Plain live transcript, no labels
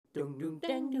Two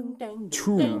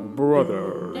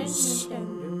brothers,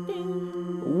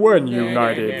 when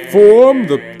united, form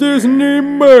the Disney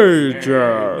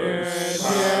Majors,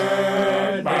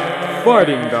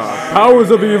 fighting the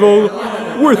powers of evil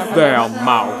with their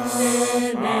mouths.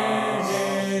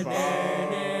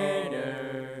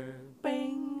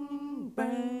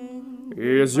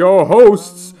 Here's your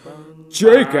hosts,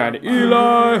 Jake and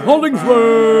Eli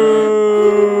Hollingsworth.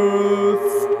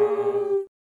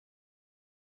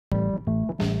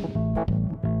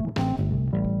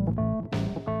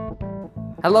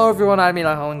 Hello everyone, I'm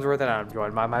Eli Hollingsworth and I'm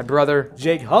joined by my brother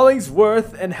Jake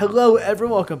Hollingsworth, and hello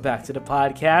everyone, welcome back to the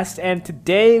podcast. And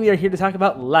today we are here to talk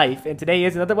about life, and today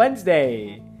is another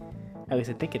Wednesday. At least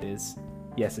I think it is.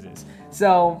 Yes, it is.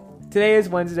 So today is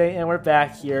Wednesday and we're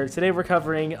back here. Today we're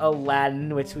covering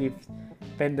Aladdin, which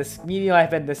I've been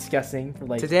discussing for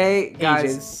like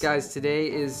ages. Guys, today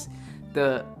is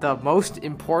the most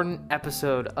important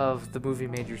episode of the Movie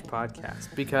Majors podcast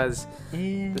because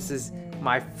this is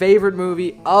my favorite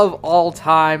movie of all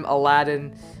time,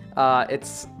 Aladdin.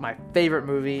 It's my favorite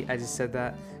movie. I just said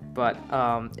that, but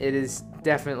it is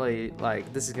definitely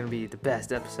like this is gonna be the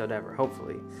best episode ever.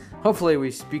 Hopefully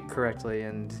we speak correctly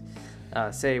and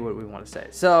say what we want to say.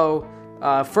 So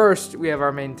first we have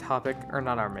our main topic, or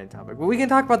not our main topic, but we can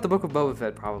talk about the Book of Boba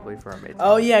Fett probably for our main topic.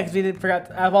 Oh yeah, because we forgot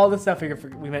of all the stuff we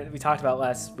talked about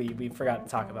last week. We forgot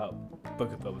to talk about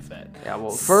Book of Boba Fett. Yeah.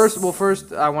 Well,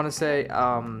 first I want to say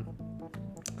an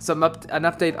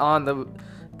update on the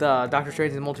Doctor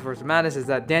Strange and the Multiverse of Madness is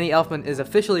that Danny Elfman is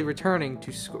officially returning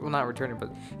to not returning,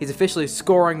 but he's officially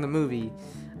scoring the movie.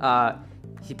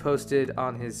 He posted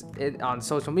on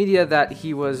social media that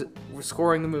he was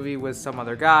scoring the movie with some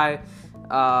other guy.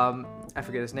 I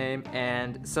forget his name.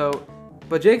 And so,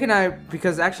 but Jake and I,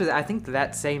 because actually I think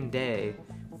that same day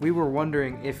we were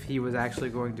wondering if he was actually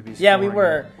going to be scoring. Yeah, we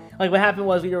were. Like what happened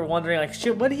was we were wondering like,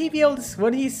 would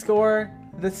he score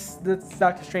this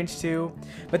Doctor Strange 2?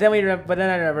 But then I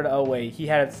remembered, oh wait, he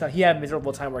had a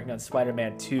miserable time working on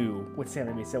Spider-Man 2 with Sam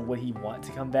Raimi, so would he want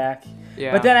to come back?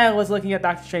 Yeah. But then I was looking at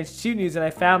Doctor Strange 2 news and I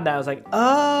found that I was like,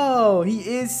 oh,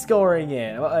 he is scoring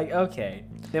it. Like, okay,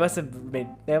 they must have made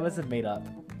up.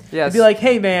 Yeah. He'd be like,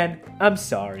 hey man, I'm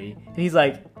sorry, and he's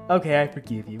like, okay, I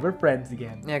forgive you. We're friends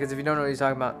again. Yeah, because if you don't know what he's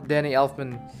talking about, Danny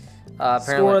Elfman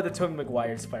apparently scored the Tobey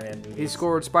Maguire Spider-Man movies. He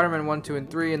scored Spider-Man 1, 2, and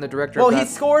 3, and the director. Well, he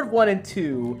scored 1 and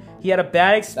 2. He had a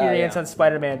bad experience on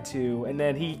Spider-Man 2, and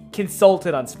then he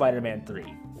consulted on Spider-Man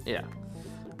 3. Yeah.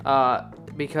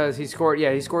 Because he scored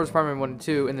Spider-Man 1 and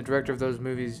 2, and the director of those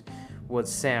movies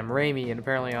was Sam Raimi, and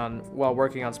apparently while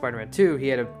working on Spider-Man 2, he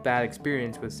had a bad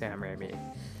experience with Sam Raimi.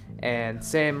 And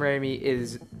Sam Raimi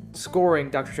is scoring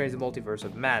Doctor Strange: The Multiverse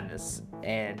of Madness.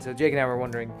 And so Jake and I were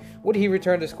wondering, would he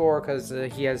return to score? Because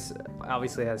he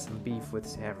obviously has some beef with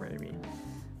Sam Raimi.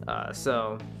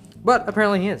 But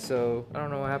apparently he is. So I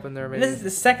don't know what happened there. Maybe This is the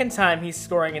second time he's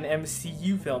scoring an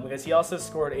MCU film, because he also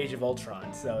scored Age of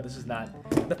Ultron. So this is not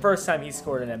the first time he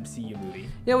scored an MCU movie.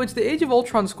 Yeah, which the Age of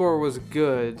Ultron score was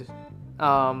good.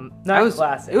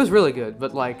 Classic. It was really good,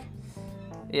 but like,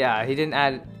 yeah, he didn't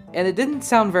add, and it didn't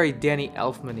sound very Danny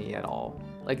Elfman-y at all.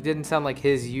 Like, it didn't sound like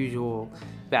his usual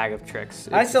bag of tricks.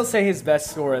 I still say his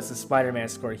best score is the Spider-Man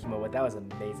score he came up with. That was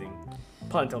amazing.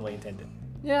 Pun totally intended.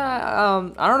 Yeah,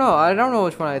 I don't know. I don't know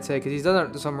which one I'd say, because he's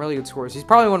done some really good scores. He's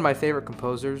probably one of my favorite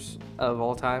composers of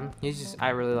all time. I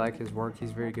really like his work.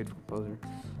 He's a very good composer.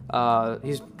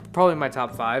 He's probably my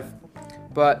top 5.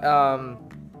 But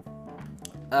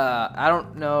I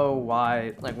don't know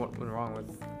why, like, what went wrong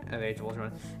with an Age of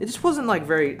Ultron. It just wasn't like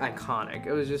very iconic.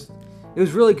 It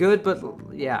was really good, but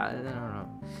yeah, I don't know.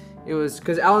 It was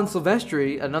because Alan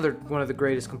Silvestri, another one of the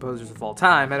greatest composers of all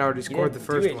time, had already scored the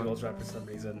first one. Age of Ultron for some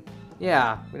reason.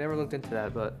 Yeah, we never looked into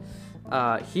that, but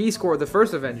he scored the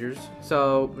first Avengers,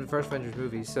 the first Avengers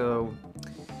movie. So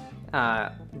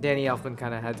Danny Elfman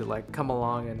kind of had to like come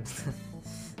along, and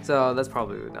so that's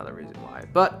probably another reason why.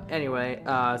 But anyway,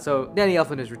 so Danny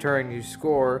Elfman is returning to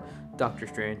score Doctor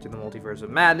Strange in the Multiverse of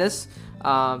Madness.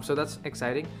 So that's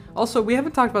exciting. Also, we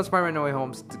haven't talked about Spider-Man No Way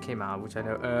Home since it came out, which I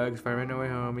know, Spider-Man No Way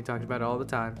Home, we talked about it all the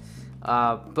time.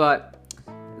 But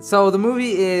so the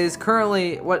movie is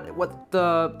currently what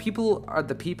the people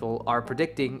are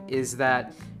predicting is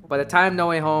that by the time No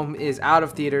Way Home is out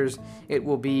of theaters, it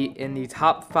will be in the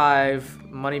top 5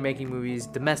 money-making movies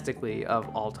domestically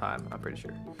of all time. I'm pretty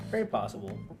sure. Very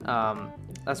possible.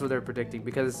 That's what they're predicting,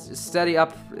 because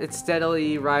it's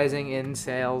steadily rising in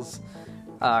sales,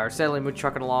 or steadily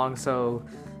trucking along. So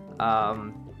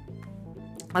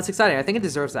that's exciting. I think it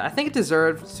deserves that. I think it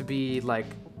deserves to be like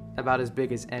about as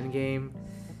big as Endgame,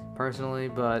 personally.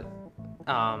 But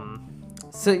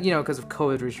So because of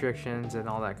COVID restrictions and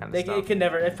all that kind of stuff.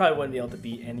 It probably wouldn't be able to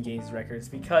beat Endgame's records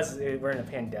because we're in a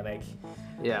pandemic.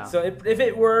 Yeah. So if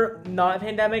it were not a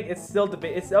pandemic, it's still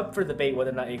it's up for debate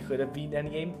whether or not it could have beaten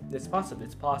Endgame. It's possible.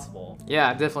 It's possible.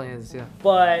 Yeah, it definitely is. Yeah.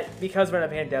 But because we're in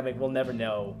a pandemic, we'll never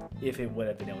know if it would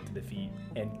have been able to defeat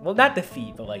not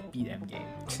defeat, but like beat Endgame.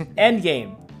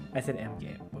 Endgame. I said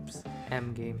Endgame. Whoops.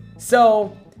 Endgame.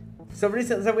 So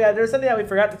recently, there's something that we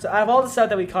forgot to. Out of all the stuff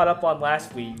that we caught up on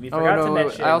last week, we forgot to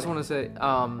mention. I also want to say,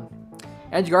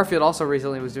 Andrew Garfield also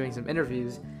recently was doing some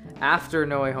interviews after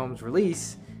No Way Home's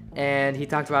release, and he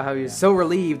talked about how he was so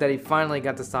relieved that he finally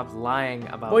got to stop lying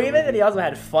about. Well, he meant that he also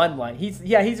had fun lying. He's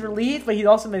relieved, but he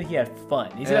also meant he had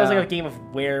fun. He said it was like a game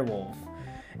of Werewolf,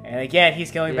 and again,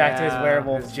 he's going back to his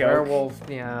werewolf joke. Werewolf,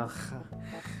 yeah,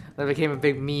 that became a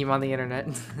big meme on the internet.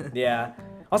 Yeah.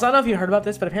 Also, I don't know if you heard about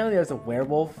this, but apparently there was a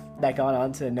werewolf that got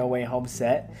onto the No Way Home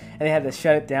set, and they had to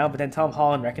shut it down, but then Tom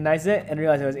Holland recognized it and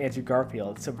realized it was Andrew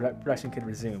Garfield, so production could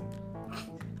resume.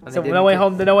 So the No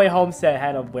Way Home set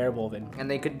had a werewolf in.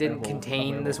 And they didn't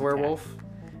contain this werewolf?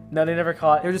 No, they never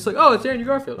caught. They were just like, oh, it's Andrew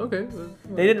Garfield, okay.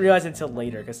 They didn't realize it until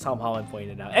later, because Tom Holland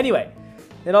pointed it out. Anyway,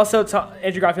 then also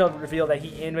Andrew Garfield revealed that he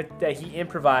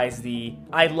improvised the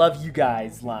 "I love you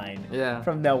guys" line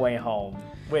from No Way Home.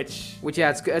 Which yeah,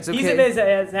 it's okay.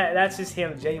 That's just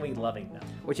him genuinely loving them.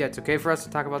 Which yeah, it's okay for us to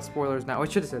talk about spoilers now. We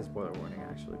should have said spoiler warning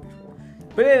actually before.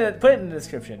 Put it in the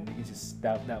description. You can just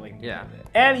that way. Yeah.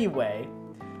 Anyway,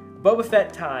 Boba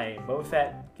Fett time. Boba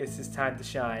Fett gets his time to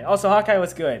shine. Also, Hawkeye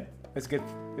was good. It was good.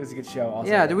 It was a good show. Also.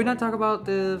 Yeah. Did we not talk about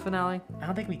the finale? I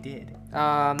don't think we did.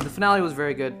 The finale was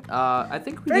very good. I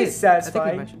think we very did. satisfying. I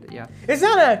think we mentioned it. Yeah. It's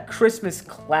not a Christmas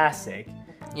classic.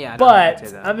 Yeah,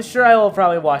 but I'm sure I will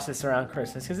probably watch this around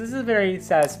Christmas because this is a very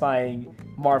satisfying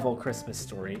Marvel Christmas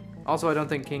story. Also, I don't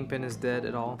think Kingpin is dead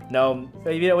at all. No,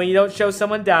 when you don't show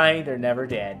someone dying, they're never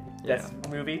dead. That's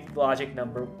movie logic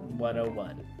number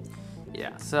 101.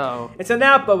 Yeah, so... And so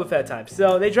now Boba Fett time.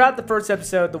 So they dropped the first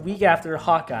episode the week after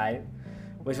Hawkeye,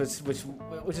 which is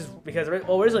because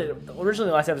originally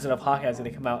the last episode of Hawkeye was going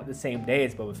to come out the same day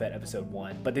as Boba Fett episode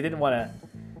 1, but they didn't want to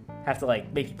have to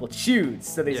like make people choose,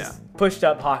 so they just pushed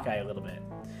up Hawkeye a little bit.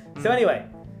 So anyway,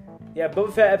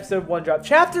 Boba Fett episode 1 dropped.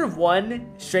 Chapter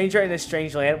 1, Stranger in a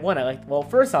Strange Land.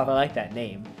 First off, I like that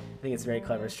name. I think it's very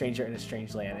clever, Stranger in a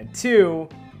Strange Land. And 2,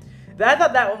 I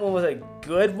thought that one was a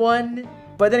good one,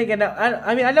 but then again,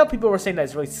 I know people were saying that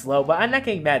it's really slow, but I'm not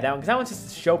getting mad at that one because that one's just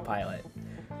a show pilot.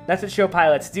 That's what show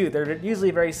pilots do. They're usually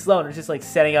very slow, and they're just like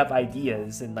setting up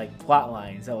ideas and like plot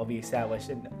lines that will be established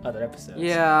in other episodes.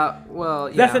 Yeah, well,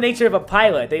 yeah. That's the nature of a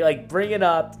pilot. They like bring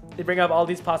up all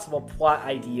these possible plot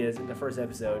ideas in the first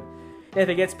episode. And if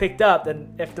it gets picked up,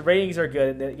 then if the ratings are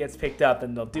good and it gets picked up,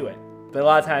 then they'll do it. But a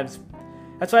lot of times,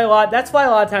 that's why a lot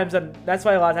of times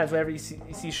whenever you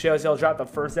see shows, they'll drop the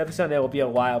first episode, and it will be a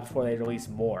while before they release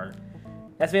more.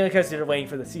 That's mainly because they're waiting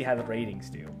to see how the ratings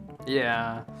do.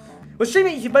 Yeah. With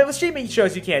streaming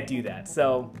shows, you can't do that.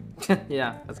 So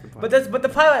yeah, that's a good point. But the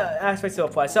pilot aspect still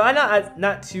applies. So I'm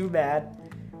not too mad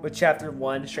with Chapter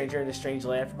 1, Stranger in a Strange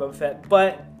Land for Boba Fett,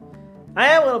 but I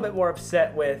am a little bit more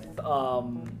upset with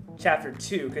Chapter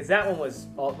 2 because that one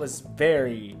was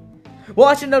very well.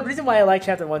 Actually, no, the reason why I like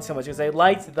Chapter 1 so much is I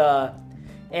liked the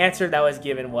answer that was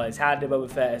given was how did Boba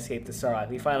Fett escape the Sarlacc?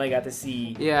 We finally got to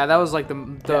see. Yeah, that was like the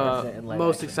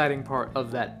most exciting part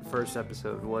of that first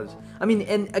episode was. I mean,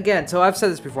 and again, so I've said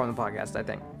this before on the podcast. I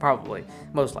think probably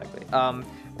most likely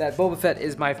that Boba Fett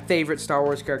is my favorite Star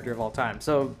Wars character of all time.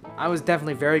 So I was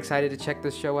definitely very excited to check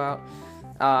this show out.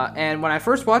 And when I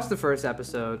first watched the first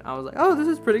episode, I was like, oh, this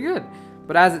is pretty good.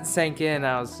 But as it sank in,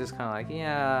 I was just kind of like,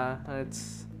 yeah,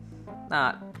 it's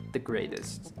not the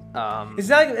greatest. It's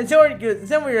nowhere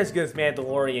near as good as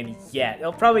Mandalorian yet.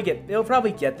 It'll probably get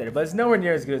there, but it's nowhere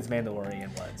near as good as Mandalorian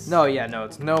was. No,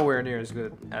 it's nowhere near as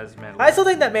good as Mandalorian. I still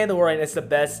think that Mandalorian is the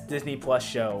best Disney Plus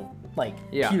show,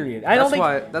 period.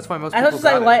 That's why most people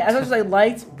got it. As much as I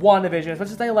liked WandaVision, as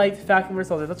much as I liked Falcon vs.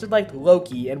 Soldier, as much as I liked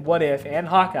Loki and What If and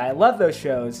Hawkeye, I love those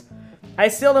shows. I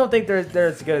still don't think they're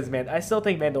as good as I still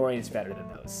think Mandalorian is better than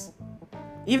those.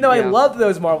 Even though I love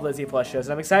those Marvel Disney Plus shows,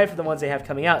 and I'm excited for the ones they have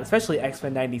coming out, especially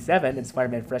X-Men 97 and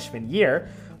Spider-Man Freshman Year.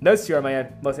 Those two are my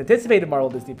most anticipated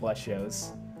Marvel Disney Plus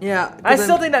shows. Yeah. I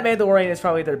still think that Mandalorian is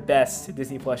probably their best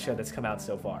Disney Plus show that's come out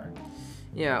so far.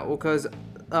 Yeah, well, because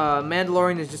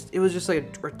Mandalorian was just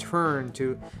like a return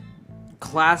to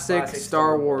classic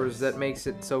Star Wars that makes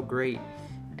it so great.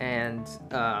 And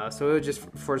so it was just,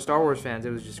 for Star Wars fans, it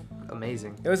was just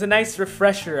amazing. It was a nice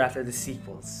refresher after the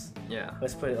sequels. Yeah.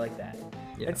 Let's put it like that.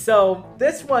 Yeah. And so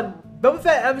this one, Boba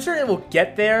Fett, I'm sure it will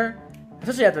get there.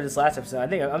 especially after this last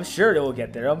episode. I'm sure it will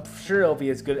get there. I'm sure it'll be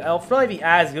as good. It'll probably be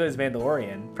as good as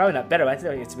Mandalorian. Probably not better, but I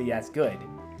think it's to be as good.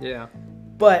 Yeah.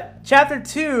 But chapter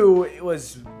 2, it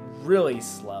was really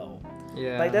slow.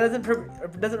 Yeah. Like that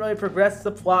doesn't really progress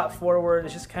the plot forward.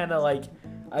 It's just kind of like,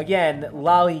 again,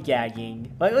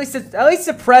 lollygagging. Like at least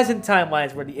the present timeline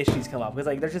is where the issues come up, because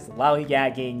like they're just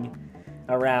lollygagging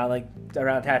around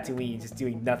Tatooine, just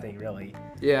doing nothing really.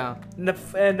 Yeah. And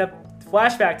the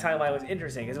flashback timeline was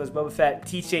interesting, because it was Boba Fett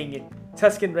teaching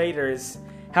Tusken Raiders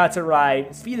how to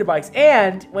ride speeder bikes,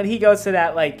 and when he goes to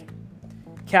that like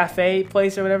cafe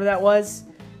place or whatever that was,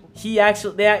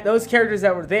 those characters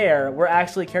that were there were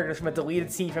actually characters from a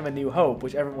deleted scene from A New Hope,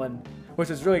 which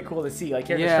was really cool to see. Like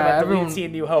characters from a deleted scene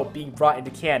in New Hope being brought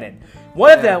into canon.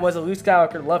 One of them was a Luke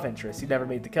Skywalker love interest who never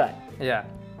made the cut. Yeah.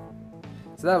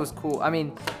 So that was cool. I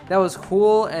mean, that was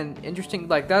cool and interesting.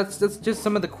 Like that's just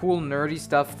some of the cool nerdy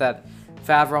stuff that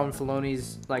Favreau and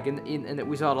Filoni's like in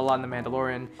we saw it a lot in The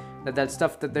Mandalorian. That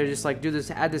stuff that they're just like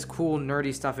add this cool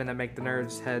nerdy stuff in that make the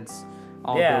nerds' heads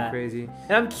all go crazy.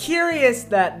 And I'm curious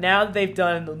that now that they've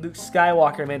done Luke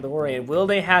Skywalker Mandalorian, will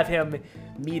they have him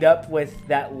meet up with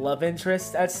that love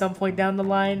interest at some point down the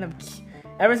line?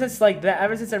 Ever since I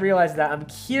realized that, I'm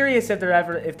curious if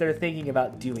they're thinking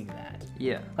about doing that.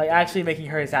 Yeah. Like actually making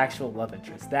her his actual love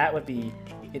interest. That would be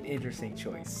an interesting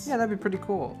choice. Yeah, that'd be pretty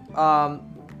cool.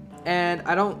 And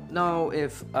I don't know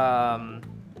if I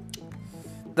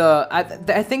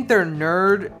think their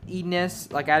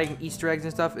nerdiness, like adding Easter eggs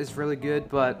and stuff, is really good,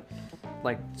 but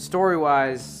like story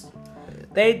wise,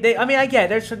 I mean I get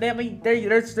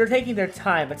they're taking their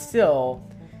time, but still,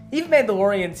 even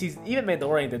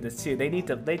Mandalorian did this too. They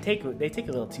take a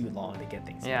little too long to get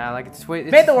things. Yeah, like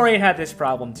Mandalorian had this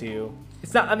problem too.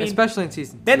 It's not. I mean, especially in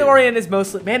season 2.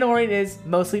 Mandalorian is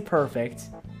mostly perfect,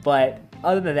 but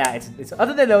other than that, it's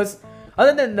other than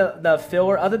the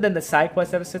filler, other than the side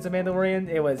quest episodes of Mandalorian,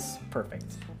 it was perfect.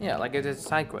 Yeah, like it's a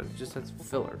side quest, just as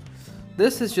filler.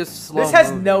 This is just slow. This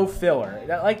has no filler.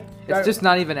 It's just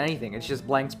not even anything. It's just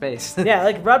blank space. Yeah,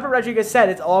 like Robert Rodriguez said,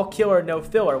 it's all killer, no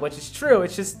filler, which is true.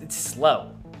 It's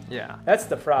slow. Yeah, that's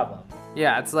the problem.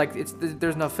 Yeah, it's like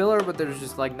there's no filler, but there's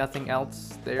just like nothing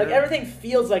else there. Like everything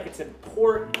feels like it's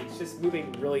important. It's just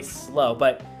moving really slow.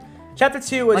 But chapter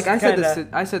 2 was like I said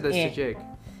this to Jake.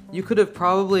 You could have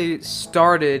probably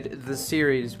started the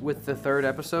series with the 3rd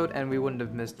episode, and we wouldn't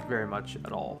have missed very much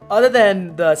at all. Other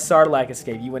than the Sarlacc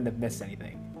escape, you wouldn't have missed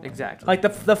anything. Exactly. Like the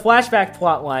flashback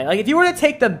plot line. Like if you were to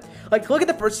take them, like look at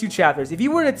the first 2 chapters. If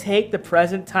you were to take the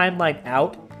present timeline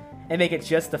out and make it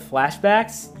just the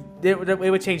flashbacks, it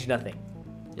would change nothing.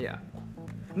 Yeah.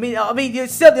 I mean,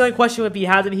 still the only question would be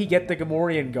how did he get the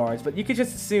Gamorrean guards? But you could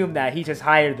just assume that he just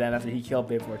hired them after he killed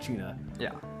Babe Fortuna.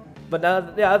 Yeah. But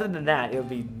other than that, it would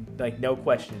be like no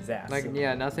questions asked. Like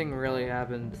yeah, nothing really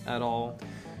happened at all.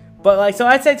 But like, so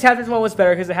I'd say chapter 1 was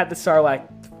better because it had the Sarlacc.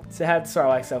 It had the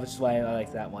Sarlacc stuff, which is why I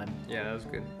like that one. Yeah, that was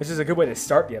good. Which is a good way to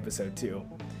start the episode too.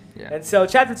 Yeah. And so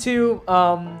chapter 2,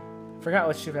 forgot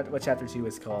what chapter 2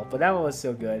 was called, but that one was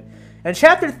so good. And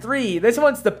chapter 3, this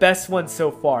one's the best one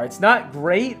so far. It's not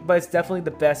great, but it's definitely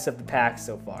the best of the pack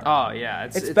so far. Oh yeah,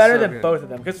 it's better so than good. Both of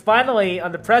them, because finally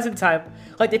on the present time,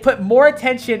 like they put more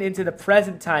attention into the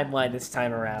present timeline this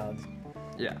time around.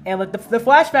 Yeah. And like the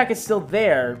flashback is still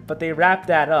there, but they wrapped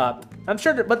that up. I'm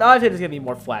sure, but obviously there's gonna be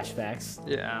more flashbacks.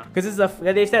 Yeah. Because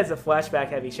they said it's a flashback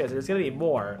heavy show, so there's gonna be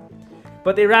more.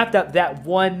 But they wrapped up that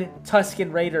one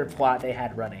Tusken Raider plot they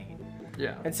had running.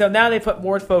 Yeah. And so now they put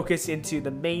more focus into the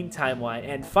main timeline,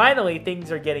 and finally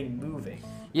things are getting moving.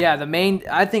 Yeah,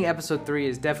 I think episode 3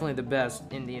 is definitely the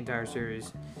best in the entire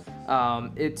series.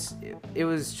 It's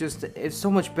so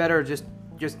much better just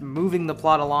moving the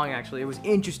plot along. Actually, it was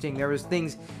interesting. There was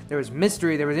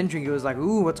mystery, there was intrigue. It was like,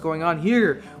 ooh, what's going on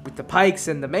here with the Pikes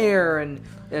and the mayor and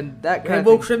that kind of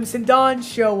will thing. Crimson Dawn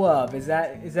show up? Is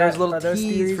that there's little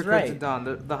keys for right? Crimson Dawn.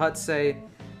 The Hutts say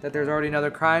that there's already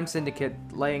another crime syndicate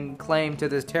laying claim to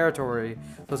this territory.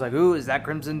 So it's like, ooh, is that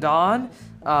Crimson Dawn?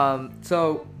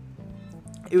 So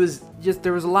it was just,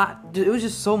 there was a lot. It was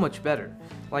just so much better.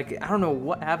 Like, I don't know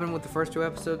what happened with the first 2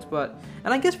 episodes,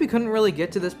 and I guess we couldn't really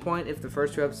get to this point if the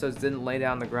first 2 episodes didn't lay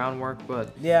down the groundwork,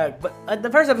 but... Yeah, but the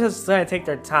first episode's trying to take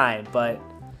their time, but...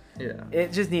 Yeah.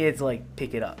 It just needed to, like,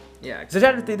 pick it up. Yeah. Exactly. So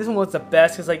chapter 3, this one was the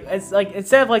best, because, like, it's, like,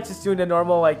 instead of, like, just doing the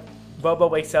normal, like,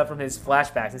 Boba wakes up from his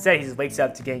flashbacks, instead he just wakes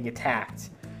up to getting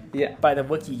attacked. Yeah. By the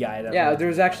Wookiee guy. Yeah, there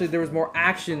was more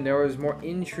action, there was more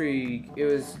intrigue, it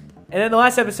was... And then the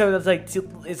last episode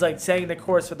is like setting the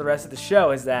course for the rest of the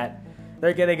show is that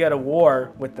they're gonna go to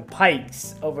war with the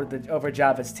Pikes over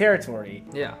Jabba's territory.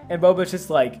 Yeah. And Boba's just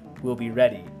like, we'll be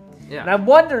ready. Yeah. And I'm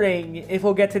wondering if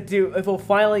we'll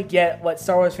finally get what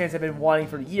Star Wars fans have been wanting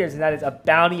for years, and that is a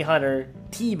bounty hunter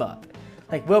team up.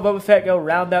 Like, will Boba Fett go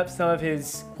round up some of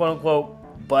his quote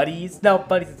unquote buddies? No,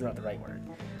 buddies is not the right word.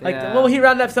 Like, will he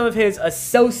round up some of his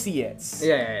associates?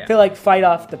 Yeah. To like fight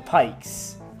off the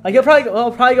Pikes? Like, he'll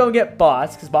probably go and get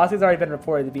Boss, because Boss has already been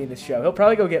reported to be in the show. He'll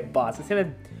probably go get Boss, because him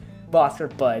and Boss are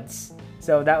buds.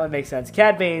 So that would make sense.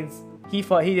 Cad Bane's, he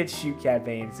did shoot Cad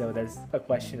Bane, so there's a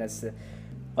question as to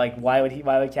like why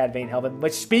would Cad Bane help him?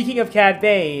 Which, speaking of Cad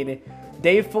Bane,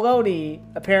 Dave Filoni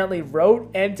apparently wrote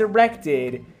and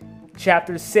directed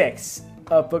Chapter 6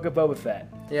 of Book of Boba Fett.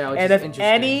 Yeah, which and is if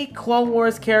any Clone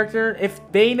Wars character, if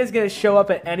Bane is going to show up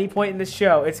at any point in the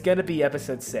show, it's going to be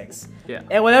Episode 6. Yeah.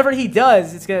 And whatever he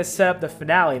does, it's going to set up the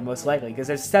finale, most likely, because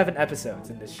there's 7 episodes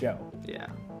in this show. Yeah.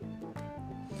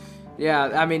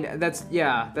 Yeah, I mean, that's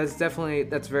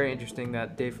very interesting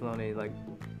that Dave Filoni, like,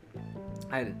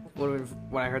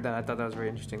 when I heard that, I thought that was very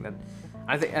interesting. That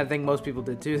I think most people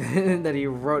did too. That he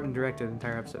wrote and directed an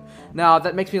entire episode. Now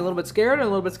that makes me a little bit scared and a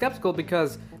little bit skeptical,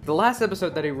 because the last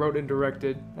episode that he wrote and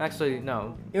directed, actually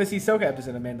no, it was the Ahsoka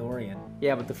episode of Mandalorian.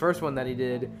 Yeah, but the first one that he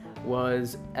did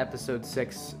was episode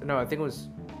 6. No, I think it was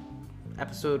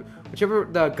the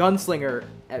Gunslinger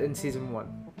in season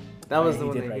 1. That was the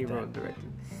one that he wrote and directed.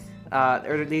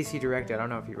 Or at least he directed. I don't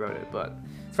know if he wrote it, but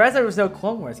as far as there was no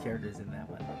Clone Wars characters in that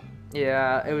one.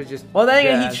 Yeah, it was just. Well,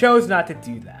 then he chose not to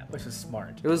do that, which was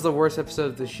smart. It was the worst episode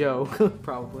of the show,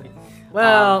 probably.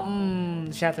 Well,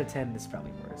 Chapter 10 is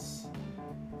probably worse.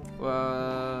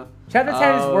 Chapter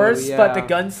 10 is worse, yeah. But the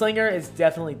Gunslinger is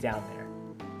definitely down there.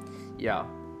 Yeah.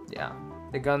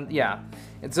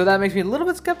 And so that makes me a little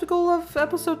bit skeptical of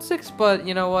episode 6, but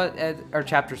you know what? Or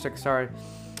chapter 6, sorry.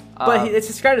 But it's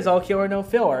described as all kill or no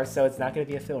filler, so it's not going to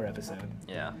be a filler episode.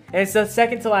 Yeah. And it's the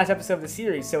second to last episode of the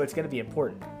series, so it's going to be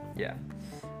important. Yeah.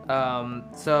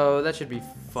 So that should be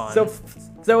fun.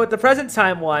 So with the present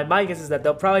timeline, my guess is that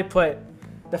they'll probably put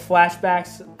the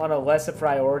flashbacks on a lesser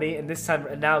priority, and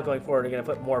now going forward, they're going to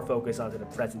put more focus onto the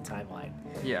present timeline.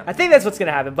 Yeah. I think that's what's going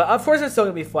to happen, but of course there's still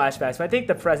going to be flashbacks, but I think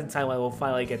the present timeline will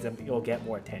finally get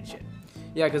more attention.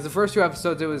 Yeah, because the first 2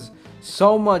 episodes, it was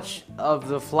so much of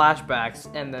the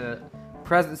flashbacks, and the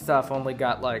present stuff only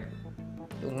got like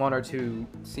 1 or 2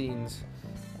 scenes.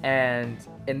 And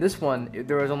in this one,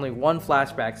 there was only 1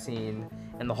 flashback scene,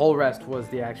 and the whole rest was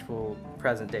the actual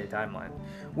present-day timeline,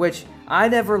 which I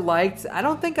never liked. I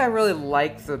don't think I really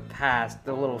like the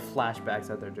little flashbacks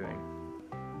that they're doing.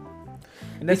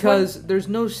 Because there's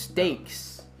no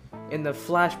stakes in the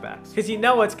flashbacks. Because you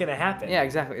know what's going to happen. Yeah,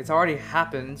 exactly. It's already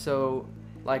happened, so...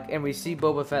 and we see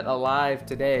Boba Fett alive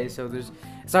today, so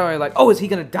it's not really like, oh, is he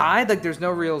gonna die? Like, there's no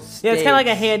real stakes. Yeah, it's kind of like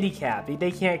a handicap.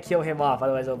 They can't kill him off,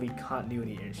 otherwise there'll be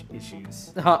continuity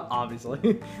issues.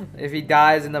 Obviously. If he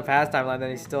dies in the past timeline,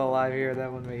 then he's still alive here.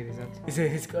 That wouldn't make any sense.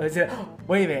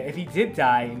 Wait a minute, if he did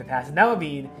die in the past, that would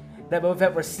mean that Boba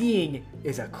Fett we're seeing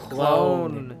is a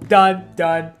clone. Dun,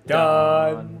 dun,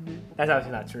 dun. That's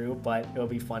obviously not true, but it would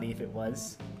be funny if it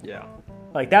was. Yeah.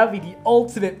 Like, that would be the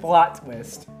ultimate plot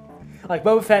twist. Like,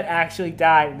 Boba Fett actually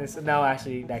died in this. No,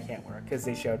 actually, that can't work because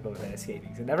they showed Boba Fett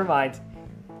escaping. So never mind.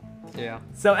 Yeah.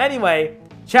 So anyway,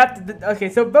 so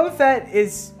Boba Fett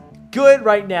is good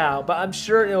right now, but I'm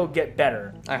sure it'll get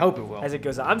better. I hope it will. As it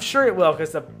goes on. I'm sure it will,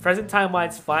 because the present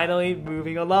timeline's finally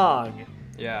moving along.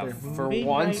 Yeah, for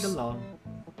once. Right along.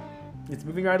 It's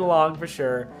moving right along for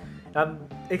sure. I'm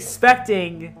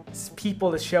expecting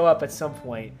people to show up at some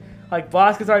point. Like,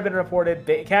 Bosca's already been reported.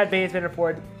 Cad Bane's been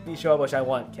reported to show up, which I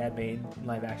want Cad Bane in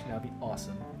live action. That would be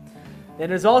awesome.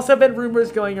 And there's also been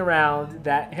rumors going around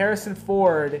that Harrison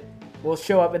Ford will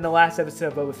show up in the last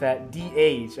episode of Boba Fett,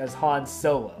 de-aged, as Han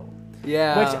Solo.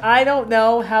 Yeah. Which I don't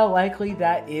know how likely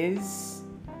that is,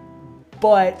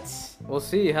 but... We'll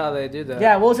see how they do that.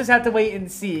 Yeah, we'll just have to wait and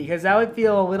see, because that would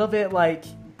feel a little bit like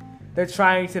they're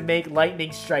trying to make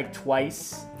lightning strike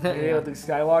twice with Luke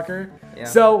Skywalker. Yeah.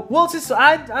 So we'll just...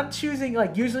 I'm choosing,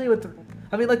 like, usually with...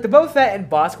 the Boba Fett and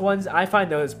Bosk ones, I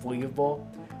find those believable.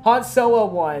 Han Solo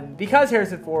one, because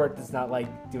Harrison Ford does not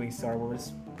like doing Star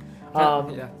Wars.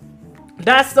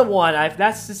 That's the one.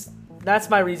 That's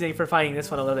my reasoning for finding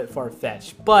this one a little bit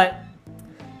far-fetched. But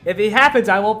if it happens,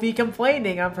 I won't be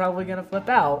complaining. I'm probably gonna flip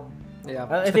out.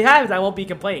 Yeah. If it happens, I won't be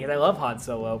complaining because I love Han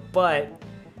Solo. But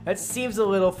that seems a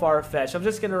little far-fetched. I'm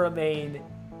just gonna remain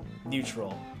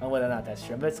neutral on whether or not that's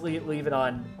true. Let's leave it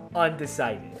on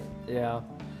undecided. Yeah.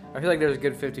 I feel like there's a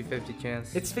good 50-50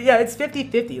 chance. It's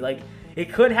 50-50. Like,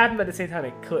 it could happen, but at the same time,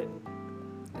 it could.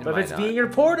 But if it's being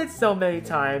reported so many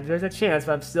times, there's a chance,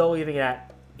 but I'm still leaving it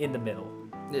in the middle.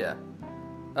 Yeah.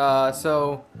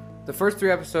 So, the first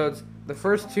 3 episodes, the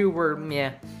first 2 were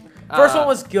meh. First one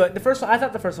was good. I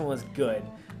thought the first one was good.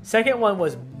 Second one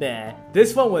was meh.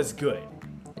 This one was good.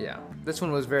 Yeah, this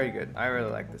one was very good. I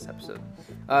really like this episode.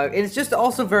 And it's just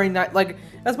also very nice. Like,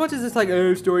 as much as it's like,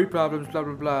 oh, story problems, blah,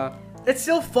 blah, blah. It's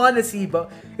still fun to see,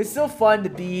 but it's still fun to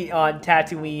be on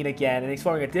Tatooine again and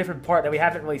exploring a different part that we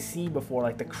haven't really seen before,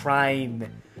 like the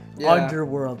crime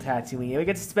underworld Tatooine. And we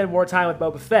get to spend more time with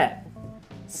Boba Fett,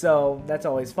 so that's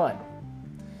always fun.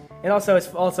 And also,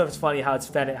 it's funny how it's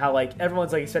Fennec, how like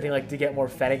everyone's like expecting like to get more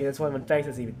Fennec in this one when Fennec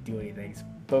doesn't even do anything. So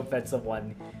Boba Fett's the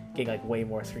one getting like way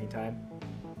more screen time.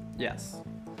 Yes.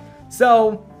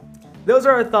 So, those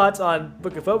are our thoughts on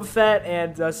Book of Boba Fett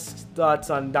and thoughts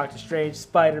on Doctor Strange,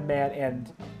 Spider-Man,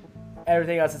 and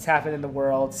everything else that's happened in the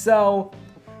world. So,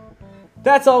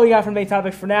 that's all we got for the main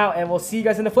topic for now, and we'll see you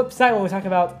guys in the flip side when we talk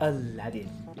about Aladdin.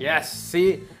 Yes,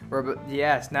 see? Now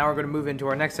we're going to move into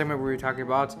our next segment where we're talking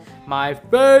about my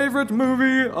favorite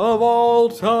movie of all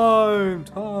time.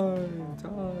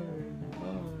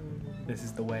 This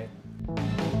is the way.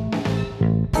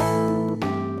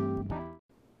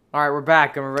 All right, we're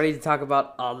back, and we're ready to talk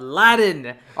about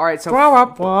Aladdin. All right, so... It's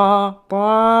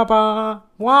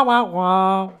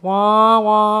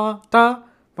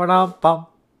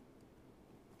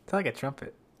like a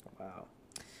trumpet.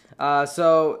 Wow.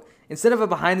 So, instead of a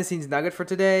behind-the-scenes nugget for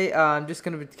today, I'm just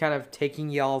going to be kind of taking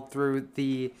y'all through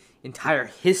the entire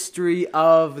history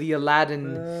of the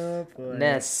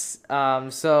Aladdin-ness.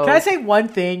 Can I say one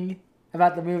thing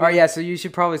about the movie? Oh, yeah, so you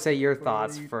should probably say your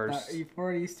thoughts first.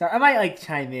 Before you start, I might like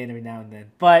chime in every now and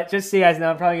then, but just so you guys know,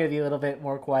 I'm probably gonna be a little bit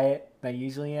more quiet than I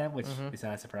usually am, which is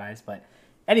not a surprise. But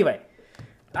anyway,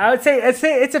 I'd say it's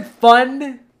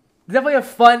definitely a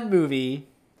fun movie.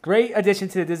 Great addition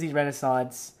to the Disney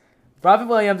Renaissance. Robin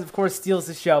Williams, of course, steals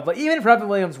the show, but even if Robin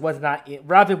Williams was not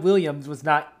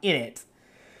in it,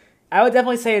 I would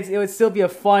definitely say it would still be a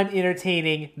fun,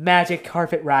 entertaining, magic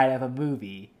carpet ride of a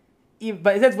movie.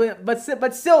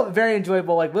 But still very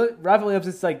enjoyable. Like Robin Williams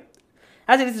is like,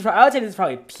 I would say this is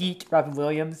probably peak Robin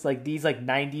Williams. Like these like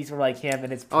 90s were like him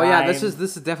and his prime. Oh yeah, this is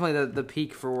definitely the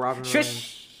peak for Robin Williams.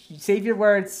 Shush! Save your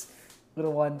words,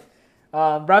 little one.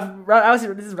 I would say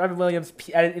this is Robin Williams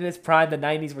in his prime. The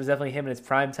 90s was definitely him in his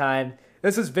prime time.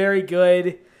 This was very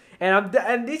good,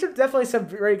 and these are definitely some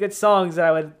very good songs that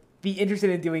I would be interested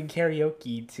in doing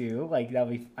karaoke too. Like that'd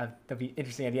be an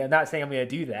interesting idea. I'm not saying I'm gonna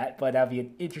do that, but that'd be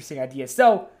an interesting idea.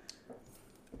 So,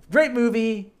 great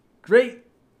movie, great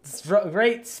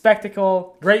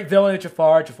spectacle, great villain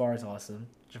Jafar. Jafar is awesome.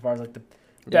 Jafar's like the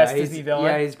best Disney villain.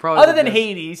 Yeah, he's probably other than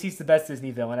Hades. He's the best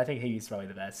Disney villain. I think Hades is probably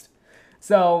the best.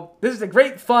 So this is a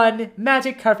great, fun,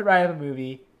 magic carpet ride of a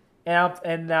movie.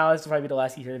 And now this will probably be the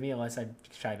last you hear of me unless I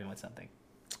chime in with something.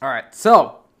 All right,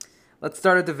 so let's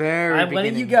start at the very beginning. I'm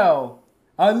letting you go.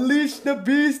 Unleash the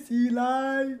beast,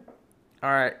 Eli. All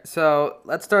right, so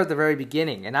let's start at the very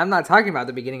beginning. And I'm not talking about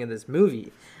the beginning of this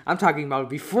movie. I'm talking about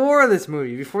before this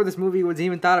movie. Before this movie was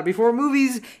even thought of. Before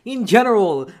movies in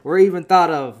general were even thought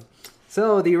of.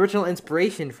 So the original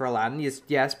inspiration for Aladdin is,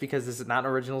 yes, because this is not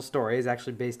an original story. It's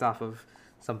actually based off of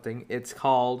something. It's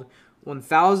called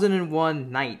 1001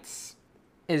 Nights.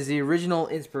 It is the original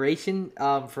inspiration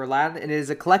for Aladdin. And it is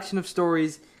a collection of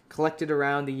stories collected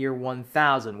around the year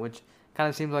 1000, which kind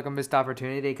of seems like a missed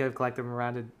opportunity. They could have collected them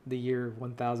around the year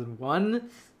 1001,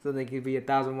 so they could be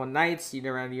 1001 Nights,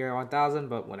 around the year 1000,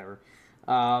 but whatever.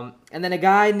 And then a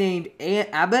guy named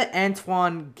Abbot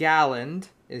Antoine Galland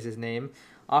is his name,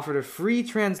 offered a free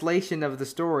translation of the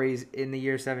stories in the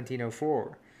year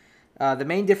 1704. The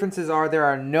main differences are there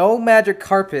are no magic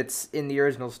carpets in the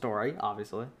original story,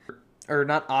 obviously. Or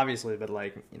not obviously, but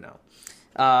like,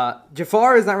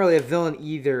 Jafar is not really a villain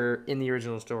either in the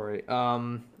original story.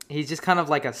 He's just kind of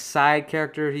like a side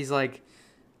character. He's like,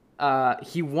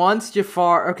 he wants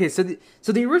Jafar. Okay, so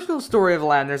the original story of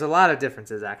Aladdin, there's a lot of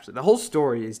differences actually. The whole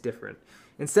story is different.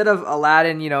 Instead of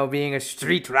Aladdin, being a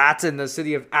street rat in the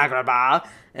city of Agrabah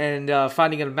and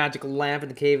finding a magical lamp in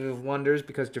the Cave of Wonders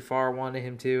because Jafar wanted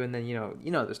him to, and then you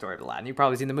know the story of Aladdin. You've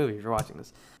probably seen the movie if you're watching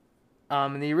this.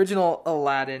 In the original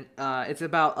Aladdin, it's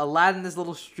about Aladdin, this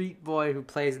little street boy who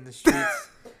plays in the streets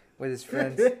with his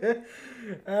friends.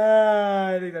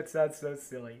 I think that sounds so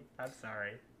silly. I'm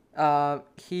sorry. What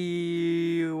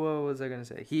was I gonna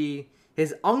say?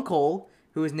 His uncle,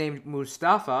 who is named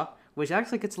Mustafa, which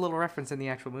actually gets a little reference in the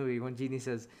actual movie when Genie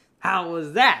says, "How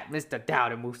was that, Mr.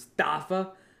 Dowdy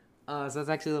Mustafa?" So that's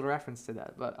actually a little reference to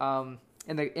that. But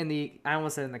in the I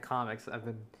almost said in the comics, I've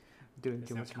been doing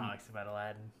too much comics about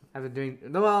Aladdin. I've been doing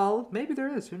well. Maybe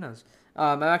there is. Who knows?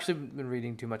 I've actually been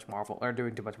reading too much Marvel or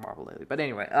doing too much Marvel lately. But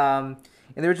anyway,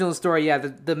 in the original story,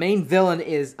 the main villain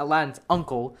is Aladdin's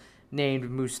uncle named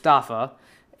Mustafa,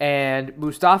 And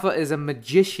Mustafa is a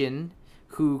magician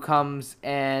who comes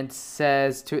and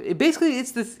says to basically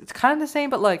it's kind of the same,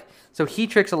 but like so he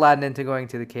tricks Aladdin into going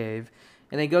to the cave,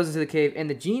 and then he goes into the cave, and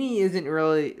the genie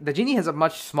has a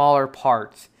much smaller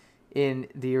part in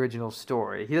the original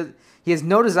story. He has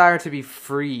no desire to be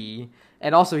free,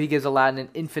 and also he gives Aladdin an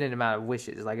infinite amount of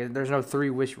wishes. Like there's no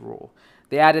 3-wish rule.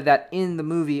 They added that in the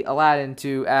movie Aladdin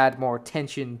to add more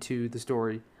tension to the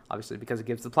story, obviously because it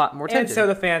gives the plot more tension. And so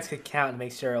the fans could count and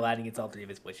make sure Aladdin gets all 3 of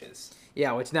his wishes.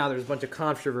 Yeah, which now there's a bunch of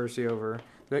controversy over.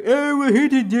 Like, oh, well, he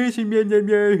did this,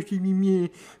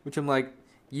 which I'm like,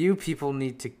 you people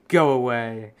need to go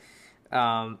away.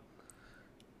 Yeah,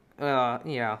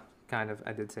 kind of.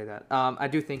 I did say that. I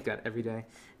do think that every day.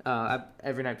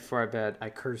 Every night before I bed, I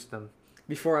curse them.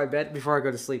 Before I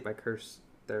go to sleep, I curse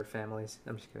their families.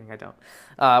 I'm just kidding, I don't.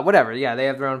 Whatever, yeah, they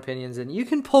have their own opinions, and you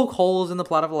can poke holes in the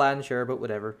plot of Aladdin, sure, but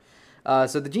whatever.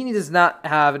 So the genie does not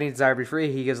have any desire to be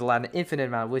free. He gives Aladdin an infinite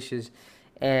amount of wishes,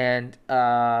 and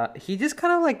he just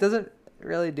kind of like doesn't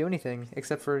really do anything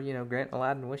except for grant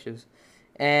Aladdin wishes.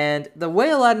 And the way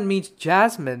Aladdin meets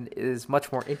Jasmine is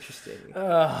much more interesting.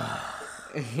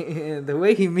 The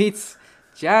way he meets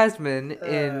Jasmine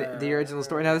in the original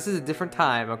story. Now this is a different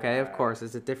time, okay? Of course,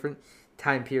 it's a different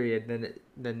time period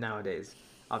than nowadays,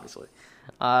 obviously.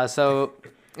 So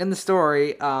in the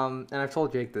story, and I've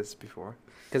told Jake this before.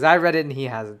 Because I read it and he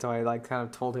hasn't, so I like kind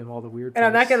of told him all the weird things. And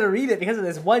I'm not going to read it because of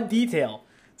this one detail.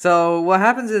 So what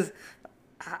happens is,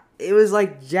 it was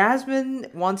like Jasmine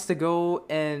wants to go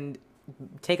and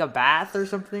take a bath or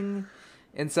something.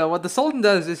 And so what the Sultan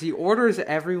does is he orders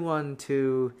everyone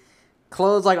to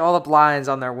close like all the blinds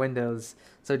on their windows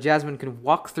so Jasmine can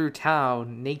walk through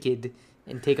town naked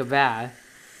and take a bath.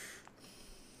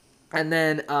 And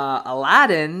then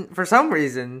Aladdin, for some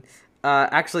reason,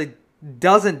 actually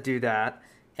doesn't do that.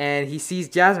 And he sees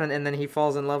Jasmine, and then he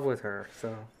falls in love with her.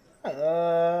 So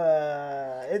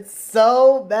it's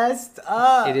so messed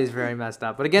up. It is very messed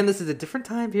up. But again, this is a different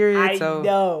time period. I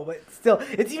know, but still,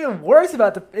 it's even worse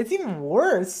about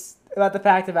the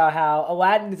fact about how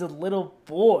Aladdin is a little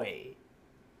boy.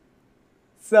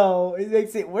 So it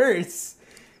makes it worse.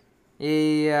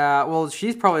 Yeah, well,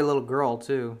 she's probably a little girl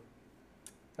too.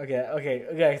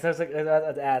 Okay. So I was like, I was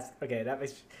about to ask. Okay, that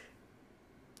makes.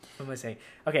 What am I saying?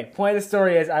 Okay, point of the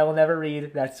story is I will never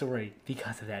read that story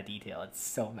because of that detail. It's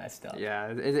so messed up. Yeah,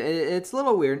 it's a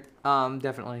little weird,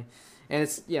 definitely, and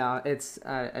it's not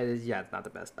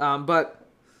the best. But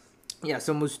yeah,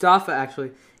 so Mustafa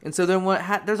actually, and so then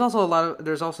there's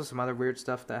also some other weird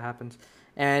stuff that happens,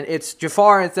 and it's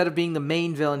Jafar, instead of being the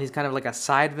main villain, he's kind of like a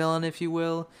side villain, if you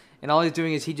will, and all he's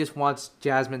doing is he just wants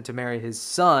Jasmine to marry his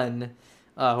son,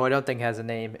 who I don't think has a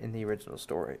name in the original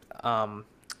story.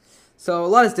 So a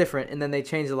lot is different, and then they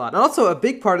changed a lot. And also, a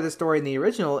big part of the story in the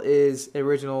original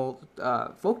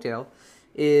folktale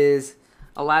is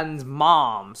Aladdin's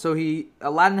mom. So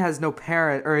Aladdin has no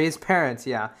parent, or his parents,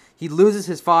 yeah. He loses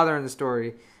his father in the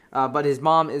story, but his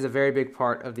mom is a very big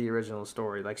part of the original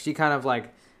story. Like, she kind of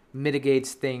like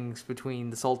mitigates things between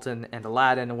the Sultan and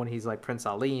Aladdin, and when he's like Prince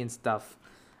Ali and stuff,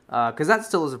 because that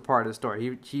still is a part of the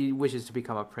story. He wishes to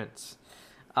become a prince.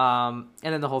 And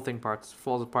then the whole thing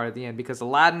falls apart at the end because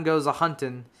Aladdin goes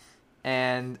a-hunting,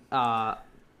 and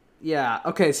yeah.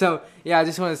 Okay, so yeah, I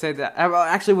just want to say that.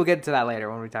 Actually, we'll get to that later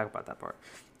when we talk about that part.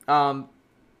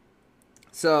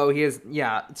 So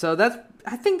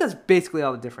I think that's basically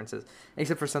all the differences,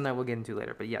 except for some that we'll get into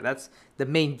later. But yeah, that's the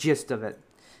main gist of it.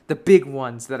 The big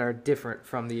ones that are different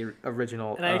from the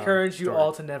original. And I encourage you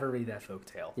all to never read that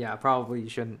folktale. Yeah, probably you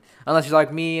shouldn't, unless you're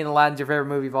like me and Aladdin's your favorite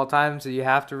movie of all time, so you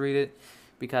have to read it.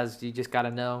 Because you just gotta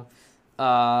know.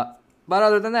 But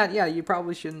other than that, yeah, you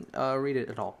probably shouldn't read it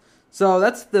at all. So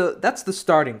that's the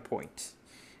starting point.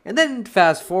 And then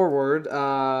fast forward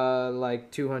like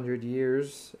 200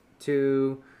 years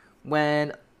to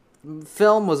when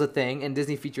film was a thing and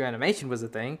Disney feature animation was a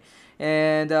thing.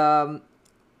 And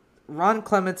Ron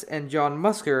Clements and John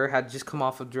Musker had just come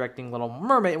off of directing Little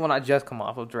Mermaid. Well, not just come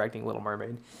off of directing Little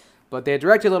Mermaid. But they had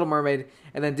directed Little Mermaid,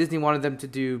 and then Disney wanted them to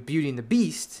do Beauty and the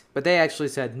Beast, but they actually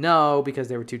said no because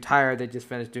they were too tired. They just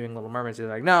finished doing Little Mermaid, so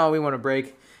they're like, no, we want a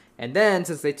break. And then,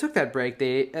 since they took that break,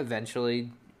 they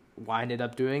eventually winded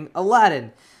up doing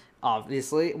Aladdin.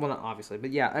 Obviously. Well, not obviously,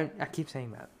 but yeah, I keep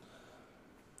saying that.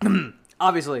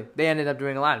 Obviously, they ended up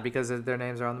doing Aladdin because their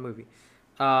names are on the movie.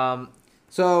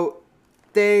 So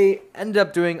they ended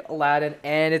up doing Aladdin,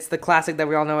 and it's the classic that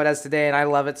we all know it as today, and I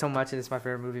love it so much, and it's my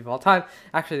favorite movie of all time.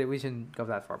 Actually, we shouldn't go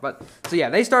that far, but so yeah,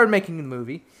 they started making the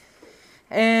movie,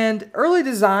 and early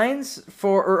designs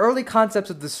or early concepts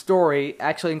of the story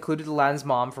actually included Aladdin's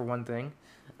mom, for one thing.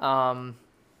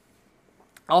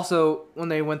 Also, when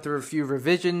they went through a few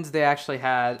revisions, they actually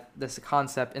had this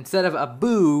concept instead of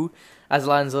Abu as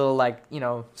Aladdin's little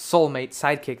soulmate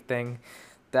sidekick thing.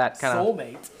 That kind of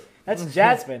Soulmate. That's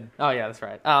Jasmine. Oh yeah, that's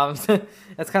right.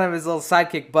 That's kind of his little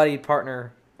sidekick, buddy,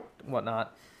 partner,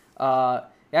 whatnot.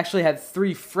 He actually had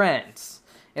 3 friends,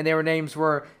 and their names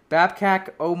were Babkak,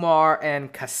 Omar,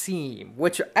 and Kasim,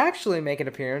 which actually make an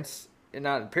appearance.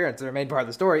 Not an appearance; they're made part of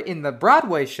the story in the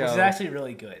Broadway show. Which is actually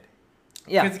really good.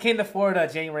 Yeah, because it came to Florida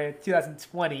January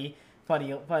 2020.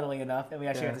 Funnily enough, and we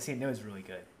actually got to see it. And it was really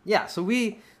good. Yeah,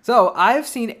 so I've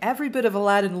seen every bit of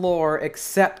Aladdin lore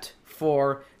except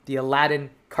for the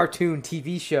Aladdin cartoon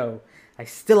TV show. I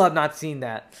still have not seen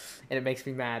that, and it makes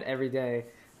me mad every day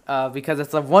because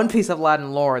it's the one piece of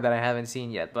Aladdin lore that I haven't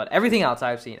seen yet. But everything else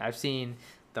I've seen. I've seen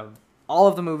all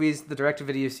of the movies, the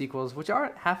direct-to-video sequels, which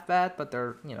aren't half bad, but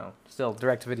they're still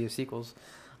direct-to-video sequels.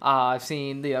 I've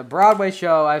seen the Broadway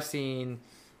show. I've seen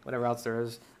whatever else there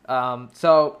is.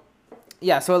 So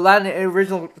Aladdin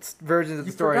original versions of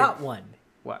the story. You forgot one.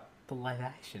 What? The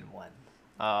live-action one.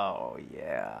 Oh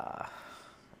yeah.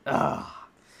 Ugh.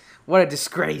 What a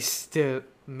disgrace to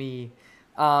me.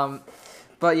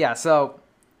 But yeah, so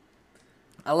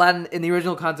Aladdin in the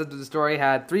original concept of the story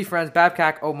had 3 friends,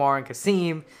 Babkak, Omar, and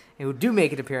Kasim, who do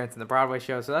make an appearance in the Broadway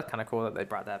show. So that's kind of cool that they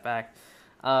brought that back.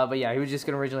 But yeah, he was just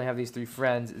going to originally have these 3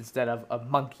 friends instead of a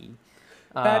monkey.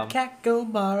 Babkak,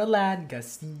 Omar, Aladdin,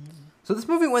 Kasim. So this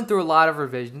movie went through a lot of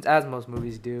revisions, as most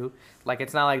movies do. Like,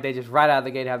 it's not like they just right out of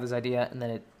the gate have this idea, and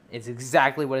then it's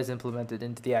exactly what is implemented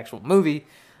into the actual movie.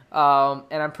 And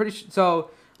I'm pretty sure...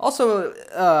 So, also,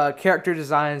 character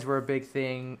designs were a big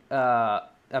thing, a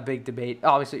big debate.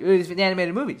 Obviously, it was an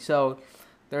animated movie, so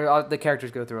the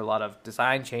characters go through a lot of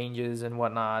design changes and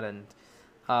whatnot, and...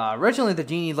 originally, the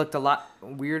genie looked a lot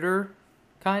weirder,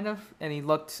 kind of, and he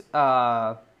looked,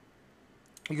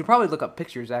 you could probably look up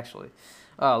pictures, actually,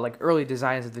 like early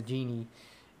designs of the genie.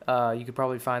 You could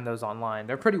probably find those online.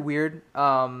 They're pretty weird.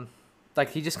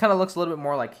 Like, he just kind of looks a little bit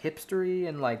more, like, hipstery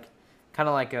and, like, kind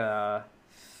of like a,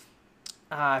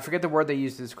 I forget the word they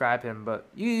used to describe him, but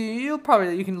you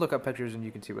can look up pictures and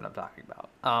you can see what I'm talking about.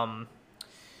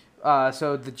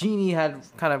 So the genie had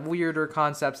kind of weirder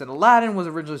concepts, and Aladdin was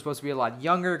originally supposed to be a lot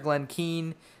younger. Glenn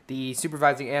Keane, the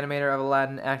supervising animator of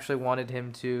Aladdin, actually wanted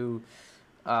him to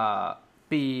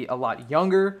be a lot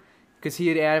younger because he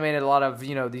had animated a lot of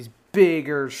these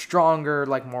bigger, stronger,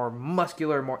 like more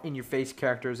muscular, more in-your-face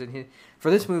characters. And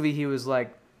for this movie, he was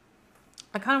like,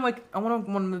 I kind of want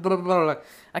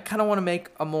to make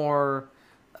a more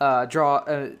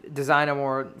design a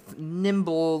more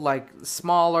nimble, like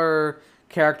smaller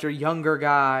character, younger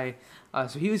guy.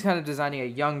 So he was kind of designing a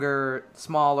younger,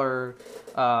 smaller,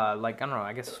 like, I don't know,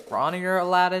 I guess scrawnier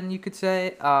Aladdin, you could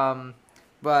say.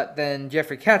 But then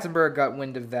Jeffrey Katzenberg got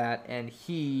wind of that, and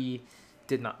he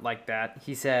did not like that.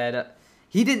 He said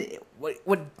he did what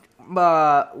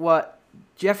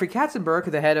Jeffrey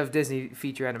Katzenberg, the head of Disney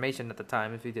Feature Animation at the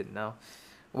time, if you didn't know,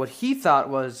 what he thought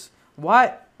was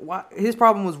why his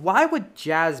problem was, why would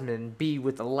Jasmine be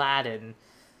with Aladdin?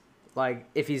 Like,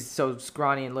 if he's so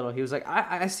scrawny and little, he was like,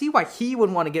 I see why he would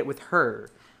want to get with her,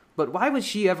 but why would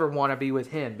she ever want to be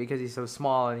with him? Because he's so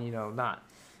small and, not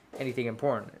anything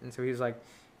important. And so he was like,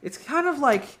 it's kind of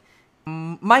like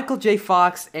Michael J.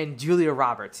 Fox and Julia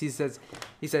Roberts. He said,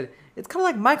 it's kind of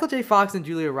like Michael J. Fox and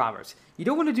Julia Roberts. You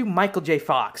don't want to do Michael J.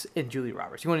 Fox and Julia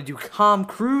Roberts. You want to do Tom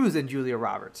Cruise and Julia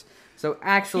Roberts. So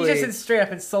actually... He just straight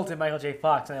up insulted Michael J.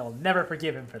 Fox, and I will never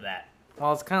forgive him for that.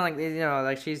 Well, it's kind of like,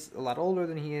 like she's a lot older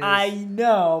than he is. I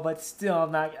know, but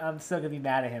still, I'm still going to be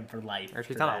mad at him for life. Or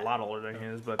she's not a lot older than he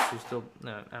is, but she's still,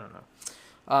 I don't know.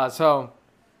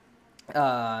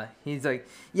 He's like,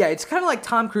 yeah, it's kind of like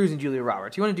Tom Cruise and Julia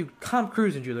Roberts. You want to do Tom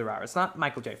Cruise and Julia Roberts, not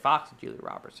Michael J. Fox and Julia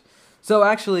Roberts. So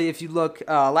actually, if you look,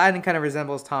 Aladdin kind of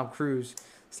resembles Tom Cruise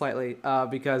slightly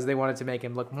because they wanted to make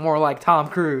him look more like Tom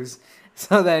Cruise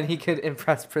so then he could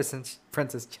impress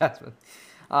Princess Jasmine.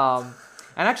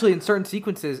 And actually, in certain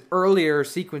sequences, earlier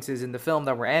sequences in the film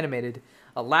that were animated,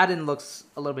 Aladdin looks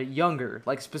a little bit younger,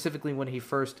 like specifically when he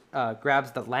first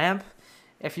grabs the lamp.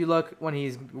 If you look, when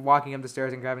he's walking up the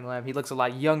stairs and grabbing the lamp, he looks a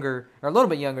lot younger, or a little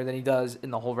bit younger than he does in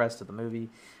the whole rest of the movie.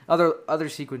 Other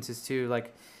sequences, too,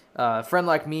 like Friend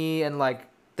Like Me and like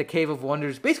the Cave of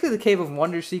Wonders. Basically, the Cave of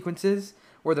Wonders sequences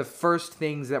were the first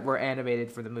things that were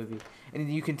animated for the movie.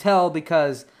 And you can tell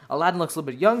because Aladdin looks a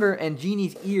little bit younger, and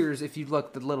Genie's ears, if you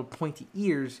look, the little pointy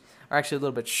ears, are actually a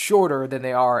little bit shorter than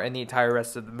they are in the entire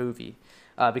rest of the movie.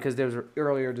 Because those were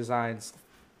earlier designs.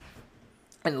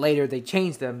 And later they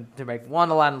changed them to make one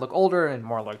Aladdin look older and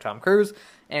more like Tom Cruise,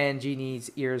 and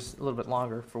Genie's ears a little bit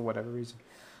longer for whatever reason.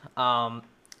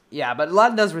 Yeah, but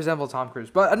Aladdin does resemble Tom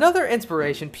Cruise. But another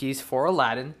inspiration piece for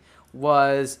Aladdin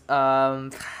was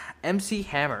MC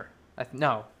Hammer.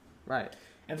 No, right.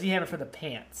 MC Hammer for the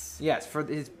pants. Yes, for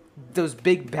those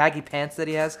big baggy pants that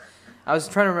he has. I was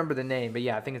trying to remember the name, but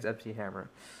yeah, I think it's MC Hammer.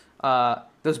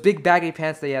 Those big baggy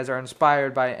pants that he has are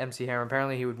inspired by MC Hammer.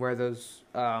 Apparently, he would wear those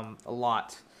a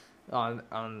lot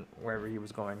on wherever he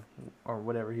was going or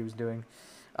whatever he was doing.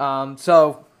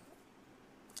 So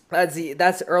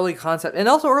that's early concept, and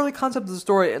also early concept of the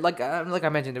story. Like I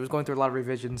mentioned, it was going through a lot of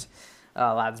revisions.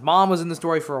 Aladdin's mom was in the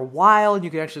story for a while, and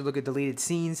you can actually look at deleted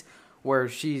scenes where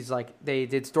she's like, they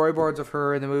did storyboards of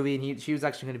her in the movie, and she was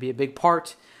actually going to be a big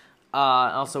part.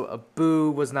 Also,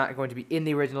 Abu was not going to be in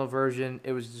the original version.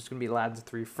 It was just going to be Aladdin's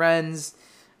 3 friends,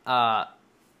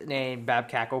 named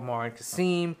Babkak, Omar, and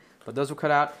Kasim. But those were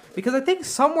cut out because I think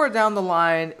somewhere down the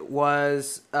line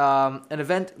was an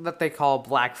event that they call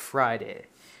Black Friday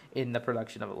in the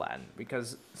production of Aladdin.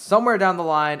 Because somewhere down the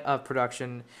line of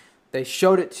production, they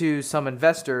showed it to some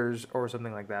investors or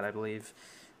something like that, I believe.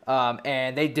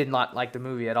 And they did not like the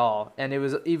movie at all. And it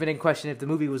was even in question if the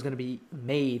movie was going to be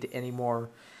made anymore.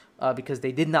 Because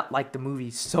they did not like the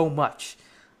movie so much,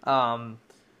 so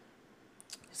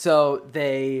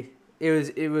it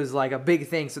was like a big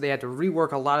thing. So they had to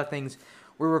rework a lot of things,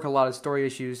 rework a lot of story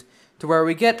issues, to where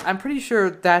we get. I'm pretty sure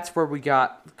that's where we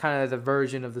got kind of the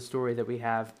version of the story that we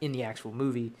have in the actual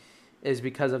movie, is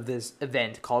because of this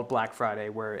event called Black Friday,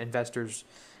 where investors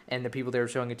and the people they were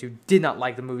showing it to did not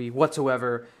like the movie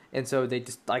whatsoever, and so they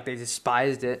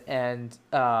despised it, and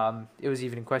it was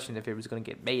even in question if it was going to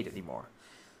get made anymore.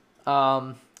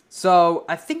 So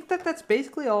I think that's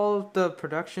basically all of the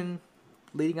production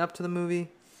leading up to the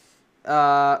movie.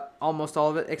 Almost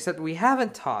all of it, except we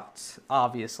haven't talked,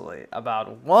 obviously,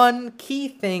 about one key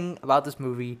thing about this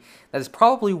movie that is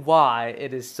probably why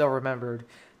it is so remembered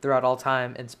throughout all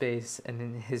time and space and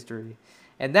in history.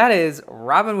 And that is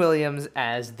Robin Williams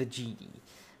as the genie.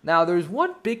 Now, there's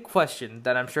one big question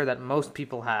that I'm sure that most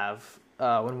people have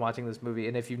when watching this movie,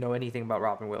 and if you know anything about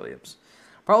Robin Williams.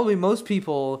 Probably most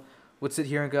people would sit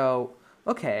here and go,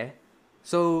 okay,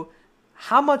 so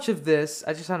how much of this,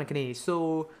 I just sounded Canadian,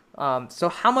 so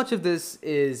how much of this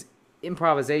is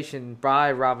improvisation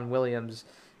by Robin Williams,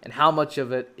 and how much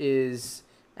of it is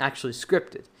actually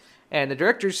scripted? And the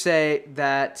directors say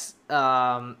that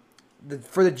for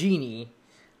the genie,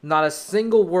 not a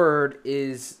single word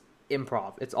is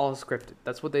improv. It's all scripted.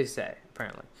 That's what they say,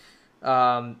 apparently.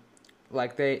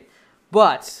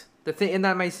 But the thing, and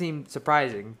that might seem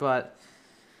surprising, but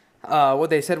what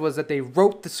they said was that they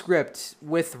wrote the script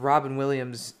with Robin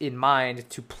Williams in mind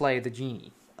to play the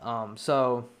genie.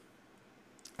 So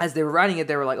as they were writing it,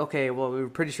 they were like, okay, well, we were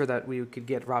pretty sure that we could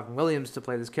get Robin Williams to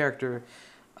play this character.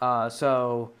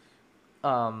 So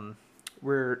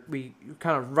we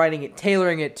kind of writing it,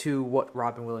 tailoring it to what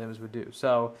Robin Williams would do.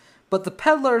 So, but the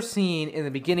peddler scene in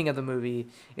the beginning of the movie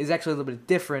is actually a little bit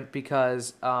different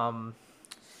because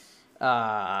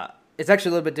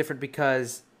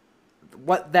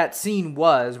what that scene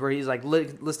was, where he's like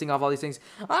listing off all these things.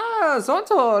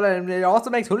 So-and-so, and it also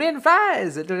makes Julian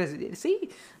fries. See?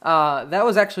 That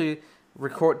was actually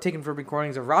taken from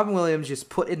recordings of Robin Williams just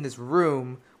put in this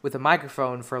room with a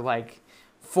microphone for like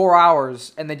 4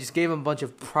 hours, and they just gave him a bunch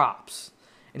of props.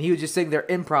 And he was just sitting there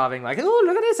improving, like, oh,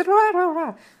 look at this,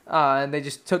 and they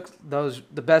just took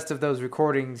the best of those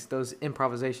recordings, those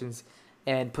improvisations,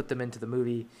 and put them into the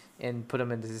movie and put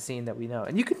them into the scene that we know.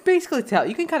 And you can basically tell,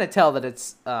 you can kind of tell that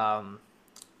it's kind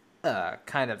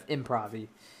of improv-y,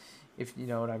 if you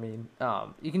know what I mean.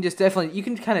 You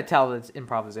can kind of tell that it's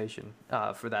improvisation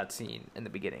for that scene in the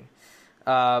beginning.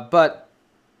 But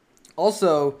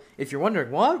also, if you're wondering,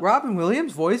 what? Robin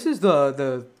Williams voices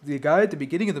the guy at the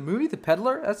beginning of the movie, the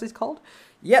peddler, as he's called?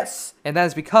 Yes! And that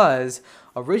is because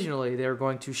originally they were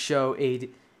going to show a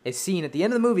scene at the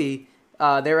end of the movie.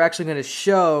 They were actually going to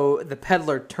show the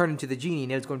peddler turn into the genie,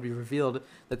 and it was going to be revealed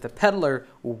that the peddler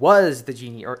was the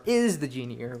genie, or is the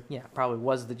genie, or yeah, probably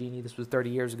was the genie. This was 30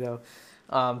 years ago.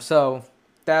 So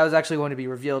that was actually going to be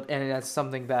revealed, and that's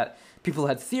something that people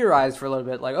had theorized for a little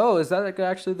bit, like, oh, is that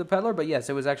actually the peddler? But yes,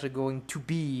 it was actually going to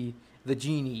be the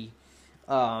genie,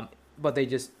 but they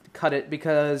just cut it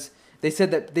because they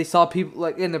said that they saw people,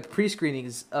 like in the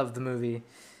pre-screenings of the movie,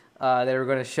 they were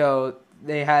going to show,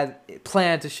 they had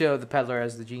planned to show the peddler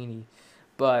as the genie,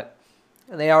 but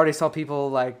they already saw people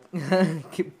like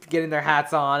getting their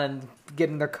hats on and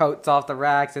getting their coats off the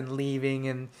racks and leaving,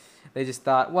 and they just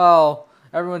thought, well,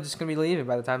 everyone's just going to be leaving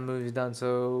by the time the movie's done,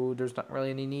 so there's not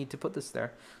really any need to put this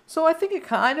there. So I think it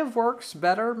kind of works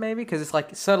better, maybe, because it's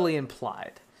like subtly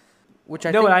implied. Which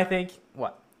I think... what I think?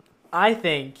 What? I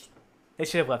think they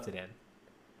should have left it in.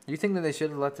 You think that they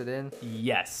should have left it in?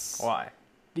 Yes. Why?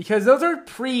 Because those are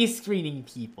pre-screening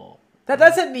people. That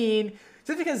doesn't mean,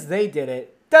 just because they did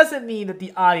it, doesn't mean that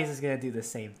the audience is going to do the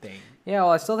same thing. Yeah,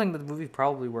 well, I still think that the movie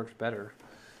probably works better.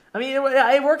 I mean,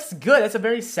 it works good. It's a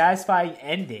very satisfying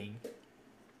ending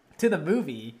to the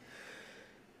movie.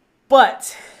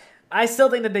 But I still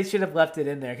think that they should have left it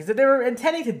in there. Because if they were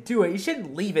intending to do it, you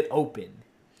shouldn't leave it open.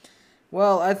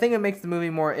 Well, I think it makes the movie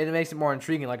more, it makes it more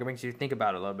intriguing. Like, it makes you think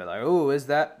about it a little bit. Like, oh, is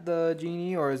that the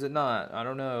genie or is it not? I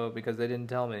don't know, because they didn't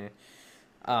tell me.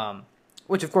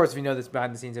 Which, of course, if you know this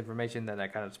behind-the-scenes information, then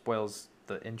that kind of spoils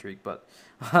the intrigue. But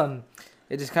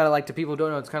it just kind of like, to people who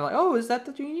don't know, it's kind of like, oh, is that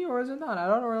the genie or is it not? I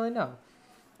don't really know.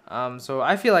 So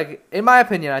I feel like, in my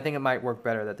opinion, I think it might work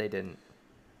better that they didn't.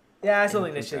 Yeah, I still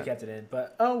think they should have kept it in.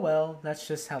 But, oh well, that's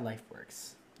just how life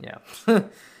works. Yeah.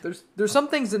 There's some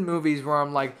things in movies where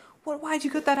I'm like, why'd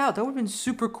you cut that out? That would have been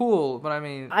super cool. But I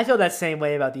mean, I feel that same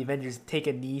way about the Avengers take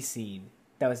a knee scene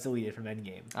that was deleted from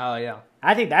Endgame. Oh, yeah.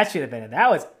 I think that should have been in. That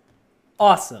was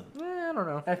awesome. I don't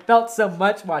know. I felt so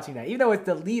much watching that. Even though it's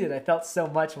deleted, I felt so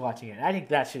much watching it. I think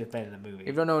that should have been in the movie. If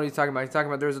you don't know what he's talking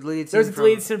about there's a deleted scene. There's a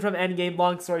deleted scene from Endgame.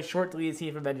 Long story short, deleted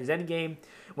scene from Avengers Endgame,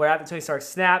 where after Tony Stark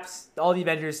snaps, all the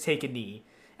Avengers take a knee.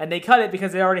 And they cut it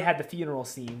because they already had the funeral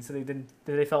scene, so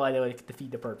they felt like they would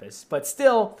defeat the purpose. But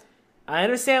still, I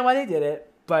understand why they did it.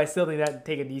 But I still think that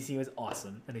take a knee scene was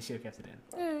awesome, and they should have kept it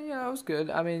in. Yeah, it was good.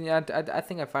 I mean, I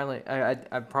think I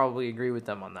probably agree with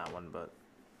them on that one. But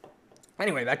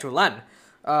anyway, back to Aladdin.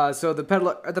 So the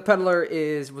peddler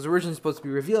was originally supposed to be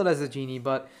revealed as a genie,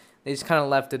 but they just kind of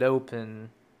left it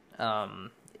open,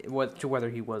 to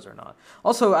whether he was or not.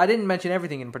 Also, I didn't mention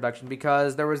everything in production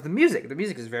because there was the music. The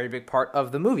music is a very big part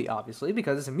of the movie, obviously,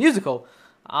 because it's a musical.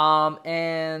 So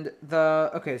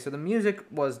the music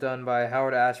was done by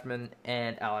Howard Ashman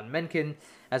and Alan Menken,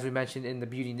 as we mentioned in the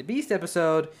Beauty and the Beast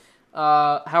episode.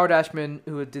 Howard Ashman,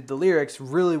 who did the lyrics,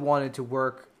 really wanted to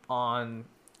work on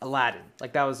Aladdin.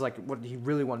 Like, that was like what he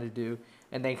really wanted to do,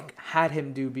 and they had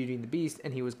him do Beauty and the Beast,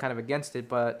 and he was kind of against it,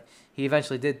 but he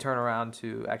eventually did turn around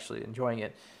to actually enjoying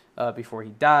it before he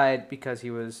died, because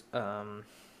he was HIV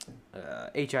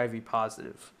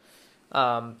positive.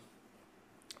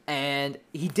 And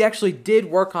he actually did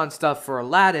work on stuff for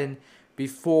Aladdin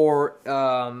before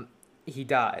he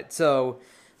died. So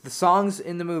the songs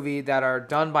in the movie that are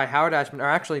done by Howard Ashman are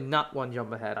actually not One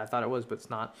Jump Ahead. I thought it was, but it's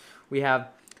not. We have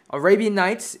Arabian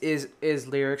Nights is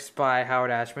lyrics by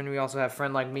Howard Ashman. We also have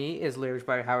Friend Like Me is lyrics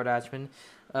by Howard Ashman.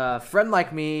 Friend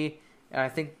Like Me, and I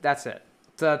think that's it.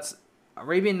 So that's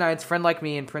Arabian Nights, Friend Like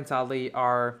Me, and Prince Ali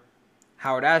are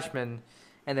Howard Ashman.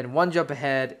 And then One Jump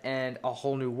Ahead and A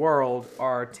Whole New World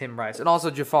are Tim Rice. And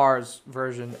also Jafar's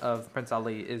version of Prince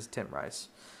Ali is Tim Rice,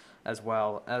 as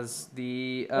well as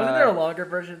the... Wasn't there a longer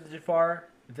version of the Jafar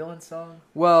villain song?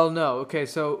 Well, no. Okay,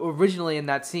 so originally in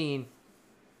that scene,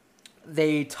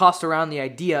 they tossed around the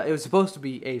idea. It was supposed to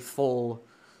be a full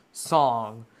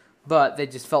song, but they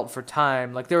just felt for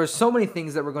time. Like, there were so many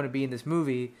things that were going to be in this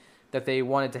movie that they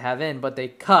wanted to have in, but they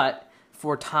cut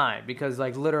for time. Because,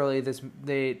 like, literally,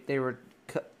 they were...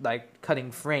 cutting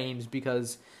frames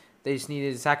because they just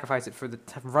needed to sacrifice it for the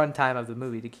runtime of the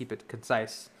movie to keep it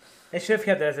concise. They should have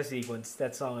kept it as a sequence.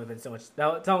 That song would have been so much.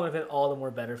 That song would have been all the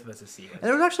more better if it was a sequence. And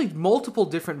there was actually multiple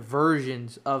different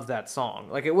versions of that song.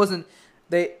 Like, it wasn't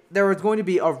there was going to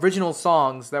be original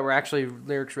songs that were actually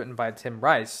lyrics written by Tim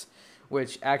Rice,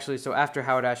 which actually, so after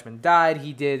Howard Ashman died,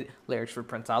 he did lyrics for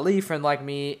Prince Ali, Friend Like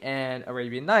Me, and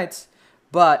Arabian Nights,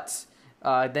 but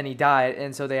then he died,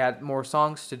 and so they had more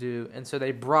songs to do, and so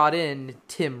they brought in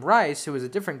Tim Rice, who was a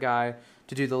different guy,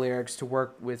 to do the lyrics, to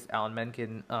work with Alan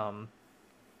Menken,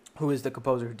 who is the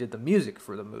composer who did the music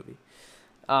for the movie.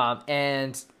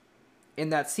 And in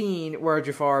that scene where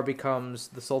Jafar becomes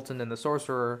the Sultan and the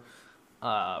Sorcerer,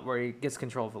 where he gets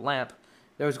control of the lamp,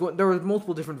 there were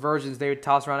multiple different versions they would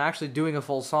toss around, actually doing a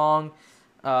full song.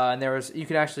 And you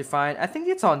could actually find, I think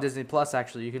it's on Disney Plus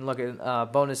actually. You can look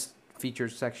at bonus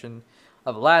features section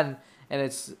of Aladdin, and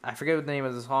I forget what the name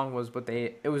of the song was, but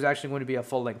it was actually going to be a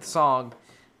full length song,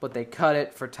 but they cut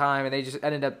it for time, and they just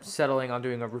ended up settling on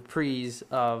doing a reprise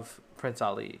of Prince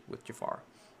Ali with Jafar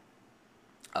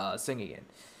singing it,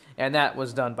 and that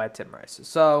was done by Tim Rice.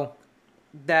 So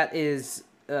that is,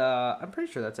 I'm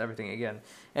pretty sure that's everything again.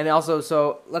 And also,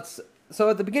 so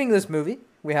at the beginning of this movie,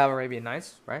 we have Arabian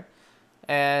Nights, right?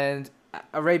 And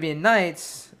Arabian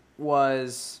Nights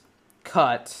was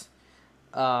cut,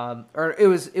 or it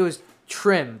was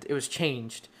trimmed, it was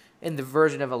changed in the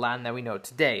version of Aladdin that we know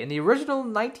today. In the original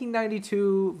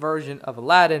 1992 version of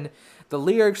Aladdin, the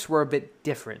lyrics were a bit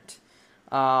different.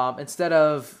 Instead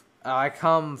of, I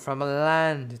come from a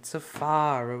land, it's a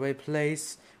faraway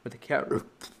place, with the caravan.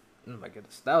 Oh my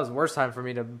goodness, that was the worst time for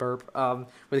me to burp.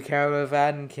 With the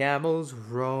caravan and camels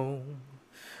roam,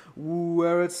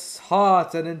 where it's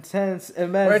hot and intense,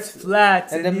 immense. Where it's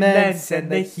flat and immense,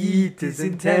 and the heat is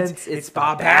intense. It's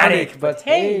barbaric, but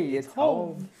hey, it's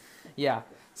home. Yeah,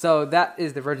 so that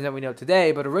is the version that we know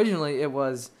today, but originally it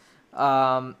was,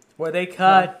 where they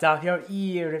cut off your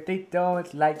ear if they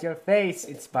don't like your face.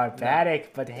 It's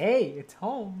barbaric, but hey, it's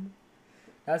home.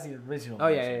 That was the original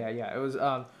version. Yeah. It was,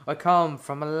 I come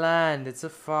from a land, it's a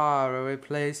faraway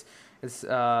place. It's,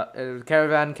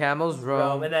 caravan camels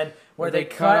roam. And then where they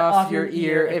cut off your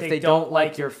ear if they don't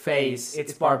like your face.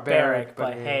 It's barbaric,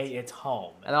 but hey, it's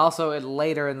home. And also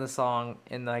later in the song,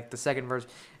 in like the second verse,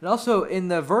 and also in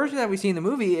the version that we see in the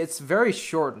movie, it's very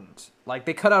shortened. Like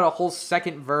they cut out a whole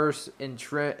second verse in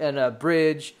a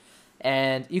bridge,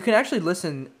 and you can actually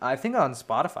listen. I think on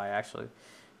Spotify actually,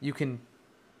 you can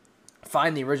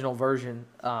find the original version.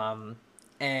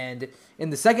 And in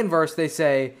the second verse, they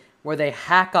say where they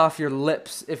hack off your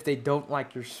lips if they don't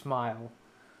like your smile.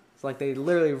 It's like they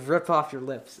literally rip off your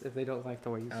lips if they don't like the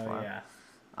way you smile. Yeah.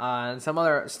 And some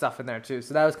other stuff in there too.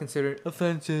 So that was considered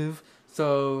offensive.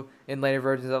 So in later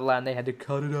versions of Aladdin, they had to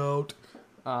cut it out.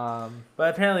 But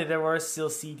apparently there were still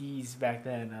CDs back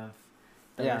then of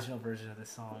the original version of the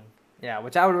song. Yeah,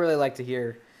 which I would really like to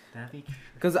hear.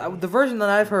 Because the version that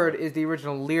I've heard is the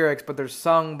original lyrics, but they're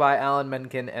sung by Alan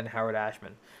Menken and Howard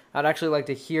Ashman. I'd actually like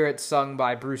to hear it sung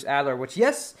by Bruce Adler, which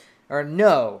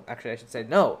no, actually I should say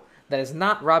no. That is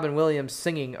not Robin Williams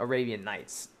singing Arabian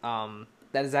Nights.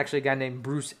 That is actually a guy named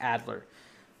Bruce Adler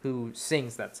who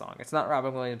sings that song. It's not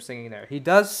Robin Williams singing there. He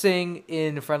does sing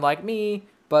in A Friend Like Me,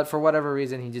 but for whatever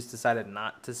reason, he just decided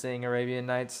not to sing Arabian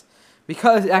Nights.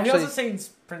 Because actually... He also sings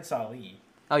Prince Ali.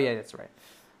 Oh, yeah, that's right.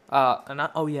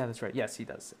 That's right. Yes, he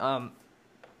does.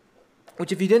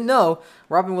 Which, if you didn't know,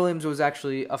 Robin Williams was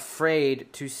actually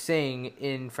afraid to sing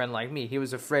in Friend Like Me. He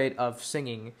was afraid of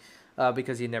singing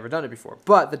because he had never done it before.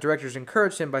 But the directors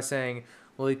encouraged him by saying,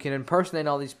 well, you can impersonate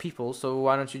all these people, so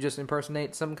why don't you just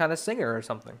impersonate some kind of singer or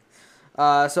something?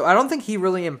 So I don't think he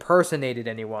really impersonated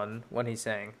anyone when he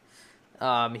sang.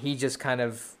 He just kind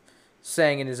of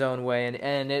sang in his own way,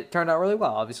 and it turned out really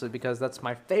well, obviously, because that's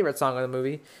my favorite song of the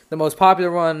movie. The most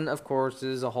popular one, of course,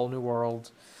 is A Whole New World,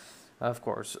 of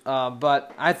course.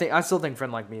 But I still think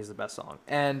Friend Like Me is the best song.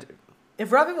 And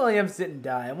if Robin Williams didn't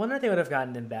die, I wonder if they would have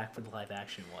gotten him back for the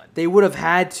live-action one. They would have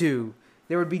had to.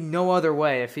 There would be no other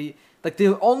way.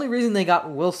 The only reason they got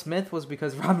Will Smith was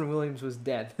because Robin Williams was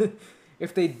dead.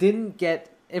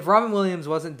 If Robin Williams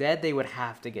wasn't dead, they would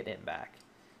have to get him back.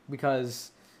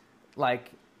 Because,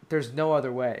 there's no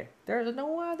other way. There's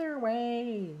no other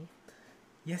way.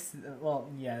 Yes, well,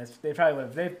 yeah, they probably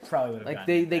would have gotten him back.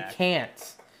 They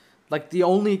can't. The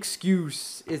only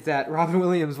excuse is that Robin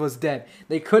Williams was dead.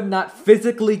 They could not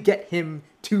physically get him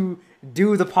to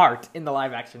do the part in the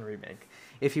live-action remake.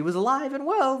 If he was alive and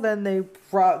well, then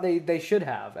they should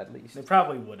have, at least. They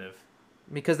probably would have.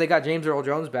 Because they got James Earl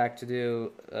Jones back to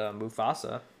do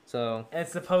Mufasa, so... And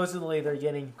supposedly they're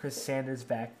getting Chris Sanders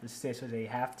back for stage, so they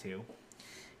have to.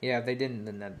 Yeah, if they didn't,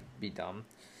 then that'd be dumb.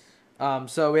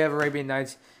 So we have Arabian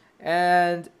Nights.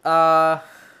 And, again,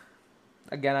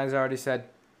 as I already said,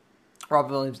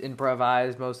 Robin Williams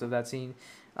improvised most of that scene.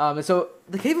 And so,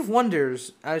 the Cave of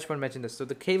Wonders, I just want to mention this. So,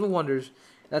 the Cave of Wonders,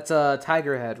 that's a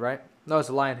tiger head, right? No, it's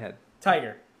a lion head.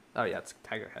 Tiger. Oh, yeah, it's a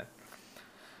tiger head.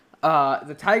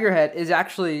 The tiger head is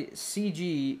actually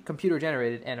CG,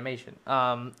 computer-generated animation.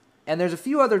 And there's a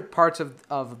few other parts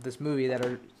of this movie that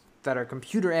are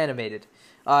computer-animated.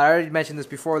 I already mentioned this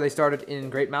before. They started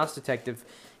in Great Mouse Detective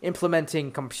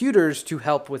implementing computers to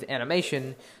help with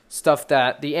animation, stuff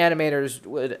that the animators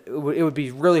it would be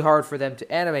really hard for them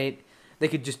to animate. They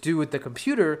could just do with the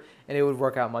computer, and it would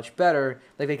work out much better.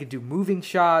 They could do moving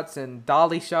shots and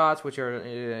dolly shots, which are,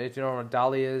 if you don't know what a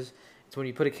dolly is, it's when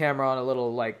you put a camera on a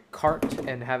little cart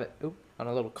and have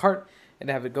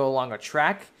it go along a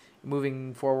track,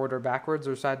 moving forward or backwards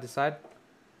or side to side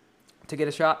to get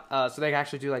a shot. So they can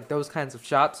actually do those kinds of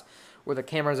shots where the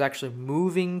camera is actually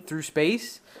moving through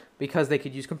space, because they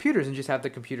could use computers and just have the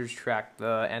computers track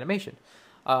the animation.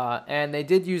 And they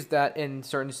did use that in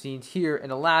certain scenes here in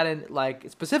Aladdin,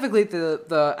 specifically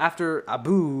the after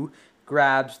Abu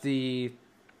grabs the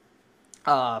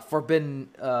forbidden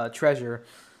treasure,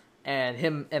 and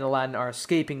him and Aladdin are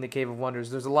escaping the Cave of Wonders.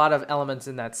 There's a lot of elements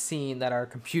in that scene that are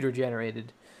computer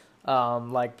generated.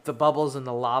 The bubbles and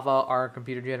the lava are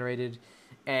computer generated,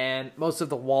 and most of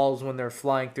the walls when they're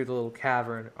flying through the little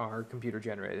cavern are computer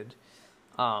generated.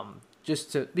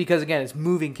 Because again, it's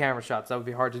moving camera shots that would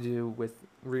be hard to do with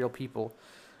real people.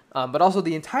 But also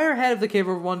the entire head of the Cave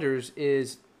of Wonders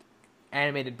is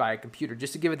animated by a computer,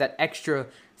 just to give it that extra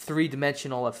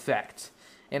 3-dimensional effect.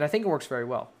 And I think it works very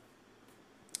well.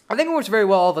 I think it works very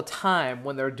well all the time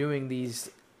when they're doing these,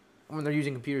 when they're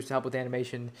using computers to help with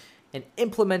animation and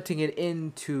implementing it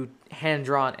into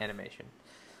hand-drawn animation.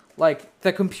 Like,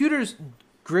 the computers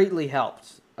greatly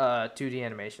helped 2D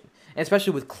animation, and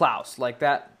especially with Klaus. Like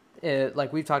that,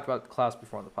 like we've talked about Klaus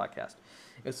before on the podcast.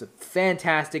 It was a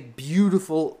fantastic,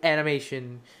 beautiful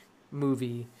animation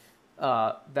movie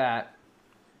that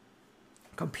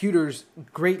computers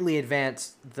greatly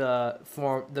advanced the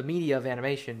media of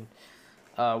animation,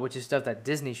 which is stuff that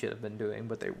Disney should have been doing,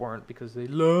 but they weren't because they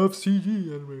love CG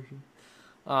animation.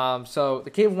 So the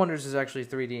Cave of Wonders is actually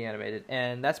 3D animated,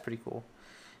 and that's pretty cool.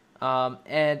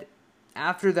 And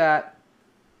after that,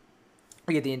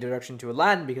 we get the introduction to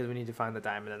Aladdin because we need to find the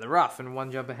diamond in the rough. And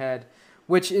one jump ahead,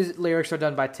 which is lyrics are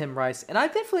done by Tim Rice, and I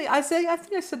think I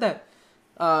said that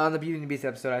on the Beauty and the Beast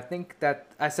episode. I think that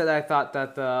I said that I thought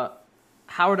that the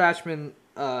Howard Ashman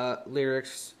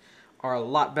lyrics are a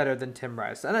lot better than Tim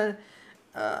Rice, and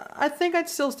I think I'd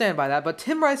still stand by that. But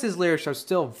Tim Rice's lyrics are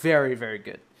still very, very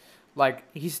good. Like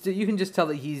you can just tell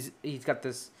that he's got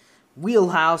this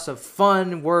wheelhouse of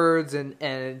fun words and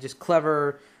just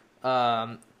clever,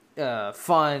 fun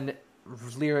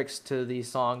lyrics to these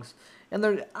songs. And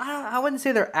they're I wouldn't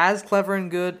say they're as clever and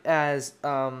good as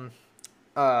Howard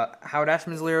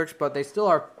Ashman's lyrics, but they still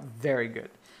are very good.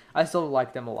 I still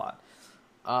like them a lot.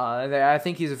 I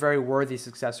think he's a very worthy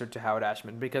successor to Howard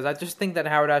Ashman because I just think that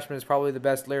Howard Ashman is probably the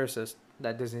best lyricist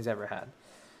that Disney's ever had.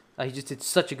 He just did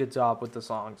such a good job with the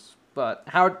songs. But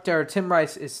Tim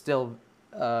Rice is still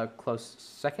close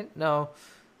second. No,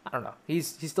 I don't know. He's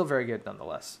still very good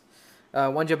nonetheless.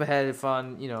 One jump ahead,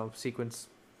 fun, sequence.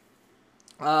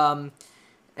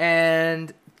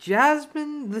 And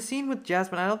Jasmine, the scene with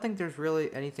Jasmine, I don't think there's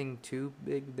really anything too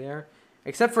big there,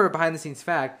 except for a behind the scenes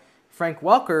fact. Frank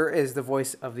Welker is the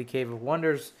voice of the Cave of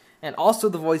Wonders, and also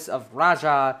the voice of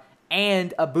Raja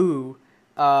and Abu,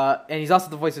 and he's also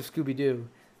the voice of Scooby-Doo.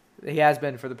 He has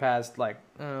been for the past,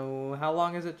 how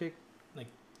long is it, Jake?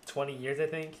 20 years, I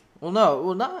think.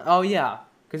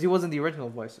 Because he wasn't the original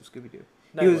voice of Scooby-Doo.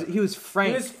 No, he was Frank.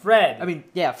 He was Fred. I mean,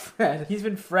 yeah, Fred. He's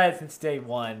been Fred since day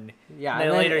one. Yeah, and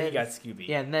then later he got Scooby.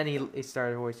 Yeah, and then he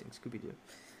started voicing Scooby-Doo.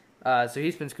 So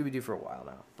he's been Scooby-Doo for a while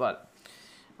now. But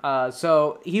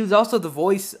so he was also the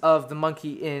voice of the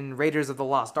monkey in Raiders of the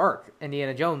Lost Ark,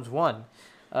 Indiana Jones 1.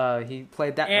 He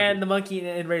played that. And the monkey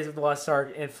in Raiders of the Lost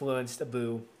Ark influenced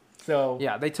Abu. So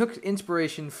yeah, they took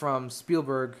inspiration from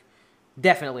Spielberg,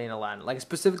 definitely in Aladdin. Like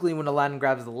specifically when Aladdin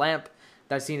grabs the lamp,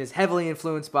 that scene is heavily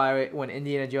influenced by when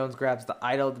Indiana Jones grabs the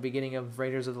idol at the beginning of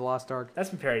Raiders of the Lost Ark. That's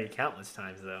been parodied countless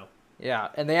times, though. Yeah,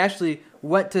 and they actually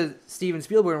went to Steven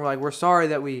Spielberg and were like, "We're sorry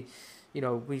that we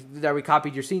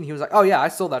copied your scene." He was like, "Oh yeah, I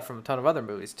stole that from a ton of other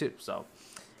movies too." So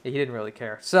he didn't really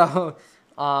care. So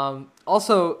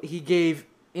also he gave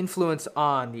influence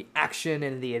on the action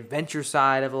and the adventure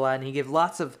side of Aladdin. He gave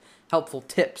lots of helpful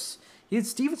tips.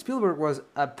 Steven Spielberg was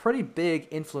a pretty big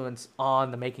influence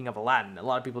on the making of Aladdin. A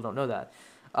lot of people don't know that.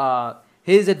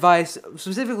 His advice,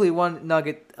 specifically one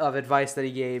nugget of advice that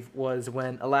he gave, was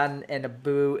when Aladdin and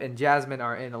Abu and Jasmine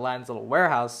are in Aladdin's little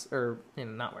warehouse, or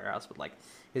not warehouse, but like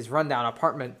his rundown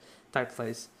apartment type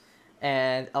place,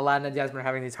 and Aladdin and Jasmine are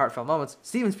having these heartfelt moments.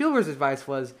 Steven Spielberg's advice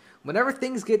was, whenever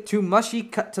things get too mushy,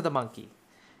 cut to the monkey.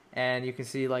 And you can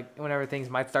see, like, whenever things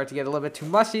might start to get a little bit too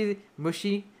mushy,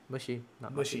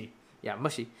 not mushy. Yeah,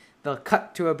 mushy. They'll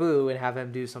cut to Abu and have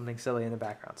him do something silly in the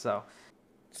background. So,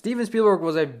 Steven Spielberg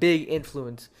was a big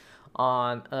influence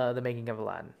on the making of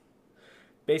Aladdin.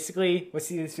 Basically, what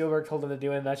Steven Spielberg told him to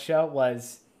do in that show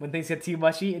was, when things get too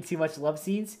mushy and too much love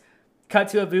scenes, cut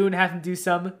to Abu and have him do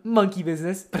some monkey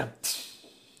business.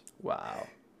 Wow.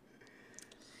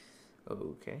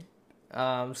 Okay.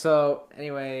 So,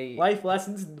 anyway... Life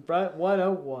Lessons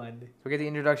 101. We get the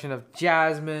introduction of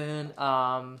Jasmine.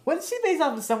 Wasn't she based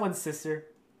off of someone's sister?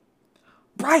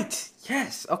 Right!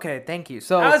 Yes! Okay, thank you.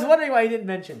 So I was wondering why you didn't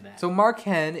mention that. So Mark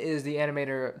Henn is the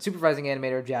supervising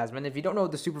animator of Jasmine. If you don't know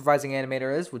what the supervising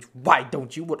animator is, which, why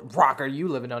don't you? What rock are you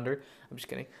living under? I'm just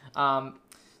kidding.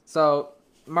 So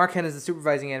Mark Henn is the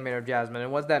supervising animator of Jasmine,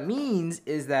 and what that means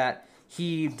is that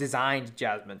he designed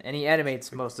Jasmine, and he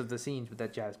animates most of the scenes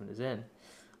that Jasmine is in.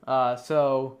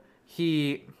 So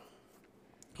he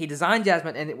designed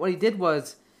Jasmine, and what he did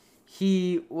was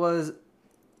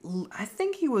I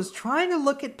think he was trying to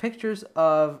look at pictures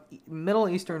of Middle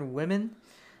Eastern women,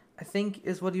 I think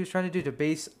is what he was trying to do to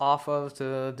base off of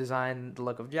to design the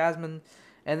look of Jasmine.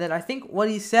 And then I think what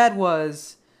he said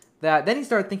was that then he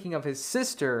started thinking of his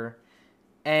sister,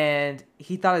 and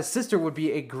he thought his sister would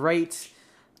be a great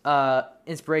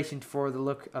inspiration for the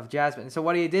look of Jasmine. So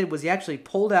what he did was he actually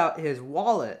pulled out his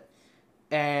wallet,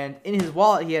 and in his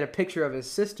wallet he had a picture of his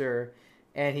sister,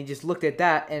 and he just looked at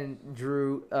that and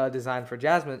drew a design for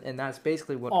Jasmine, and that's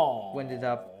basically what ended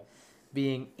up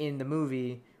being in the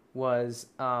movie was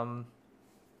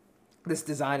this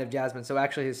design of Jasmine. So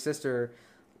actually his sister,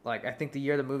 like, I think the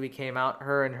year the movie came out,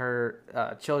 her and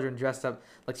her children dressed up,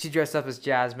 like, she dressed up as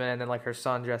Jasmine, and then, like, her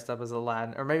son dressed up as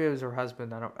Aladdin, or maybe it was her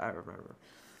husband, I remember.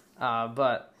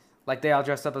 But, like, they all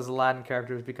dressed up as Aladdin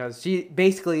characters because she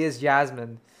basically is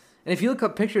Jasmine. And if you look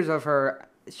up pictures of her,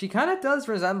 she kind of does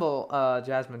resemble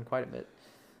Jasmine quite a bit.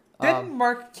 Didn't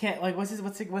Mark Kent, like,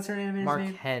 what's her name? Mark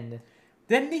Henn.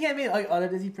 Didn't he animate, like, other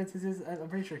Disney princesses? I'm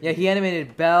pretty sure. Yeah, he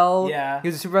animated Belle. Yeah. He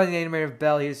was a supervising animator of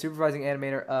Belle. He was a supervising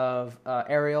animator of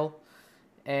Ariel.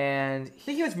 And I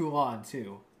think he was Mulan,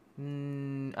 too.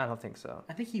 I don't think so.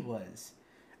 I think he was.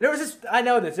 There was this, I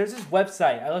know this, there's this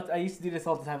website. I used to do this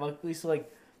all the time. I used to, like,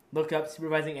 look up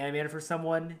supervising animator for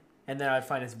someone, and then I'd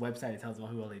find his website. It tells them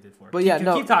who all they did for. But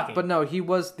keep talking. But no, he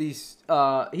was he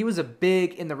was a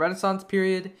big, in the Renaissance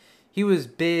period, he was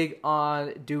big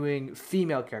on doing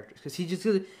female characters because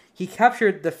he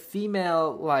captured the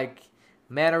female, like,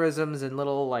 mannerisms and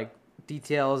little, like,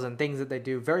 details and things that they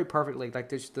do very perfectly. Like,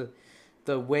 there's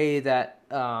the way that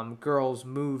girls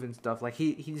move and stuff. Like,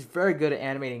 he's very good at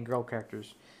animating girl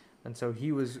characters, and so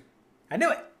he was. I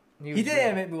knew it. He did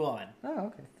animate Mulan. Oh,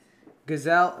 okay.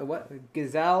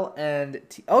 Gazelle and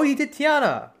he did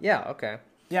Tiana. Yeah, okay.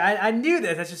 Yeah, I knew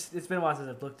this. That's just, it's been a while since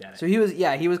I've looked at it. So he was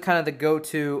kind of the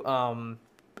go-to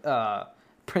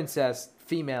princess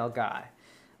female guy,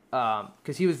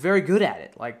 because he was very good at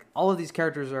it. Like, all of these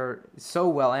characters are so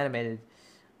well animated,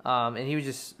 and he was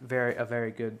just a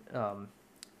very good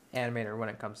animator when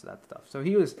it comes to that stuff. So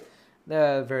he was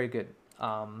very good.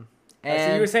 And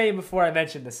so you were saying before I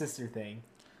mentioned the sister thing.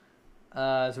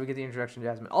 So we get the introduction to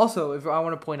Jasmine. Also, if I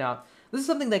want to point out, this is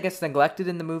something that gets neglected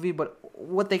in the movie, but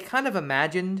what they kind of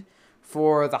imagined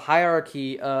for the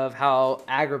hierarchy of how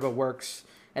Agrabah works,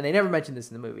 and they never mentioned this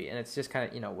in the movie, and it's just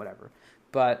kind of, whatever.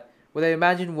 But what they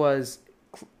imagined was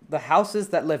the houses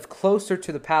that lived closer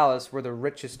to the palace were the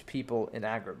richest people in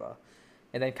Agrabah.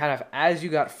 And then kind of as you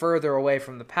got further away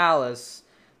from the palace,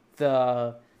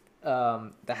 the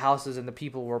houses and the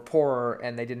people were poorer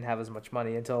and they didn't have as much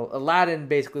money until Aladdin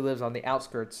basically lives on the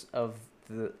outskirts of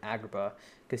the Agrabah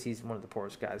because he's one of the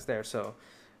poorest guys there. So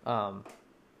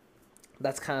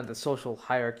that's kind of the social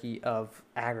hierarchy of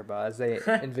Agrabah as they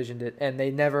envisioned it, and they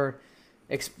never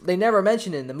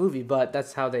mentioned it in the movie, but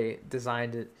that's how they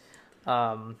designed it.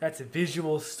 That's a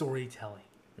visual storytelling.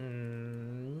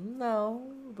 No,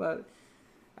 but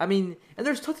I mean, and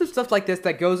there's tons of stuff like this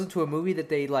that goes into a movie that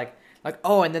they like,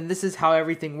 and then this is how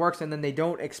everything works, and then they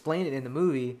don't explain it in the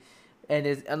movie, and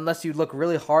unless you look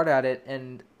really hard at it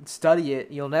and study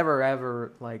it, you'll never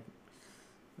ever like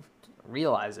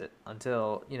realize it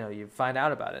until you find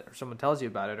out about it or someone tells you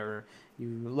about it or you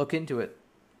look into it.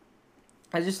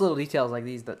 It's just little details like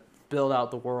these that build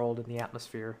out the world and the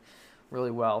atmosphere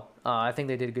really well. I think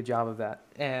they did a good job of that.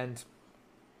 And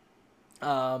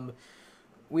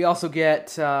we also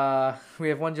get we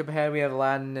have one jump ahead. We have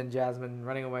Aladdin and Jasmine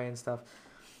running away and stuff.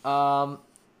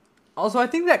 Also, I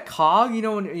think that Cog,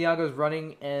 when Iago's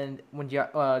running and when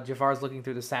Jafar's looking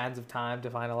through the sands of time to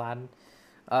find Aladdin,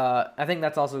 I think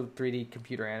that's also 3D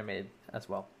computer animated as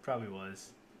well. Probably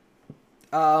was.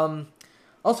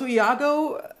 Also,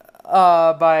 Iago,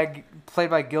 played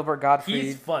by Gilbert Gottfried.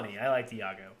 He's funny. I like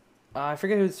Iago. I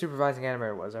forget who the supervising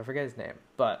animator was. I forget his name,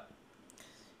 but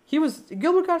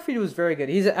Gilbert Gottfried was very good.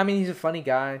 He's a funny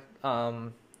guy.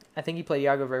 I think he played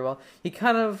Iago very well.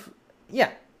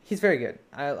 He's very good.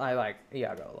 I like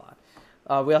Iago a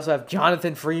lot. We also have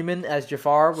Jonathan Freeman as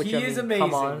Jafar, which is amazing.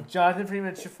 Come on. Jonathan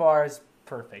Freeman as Jafar is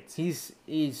perfect. He's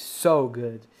so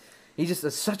good. He's just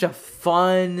such a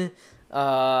fun,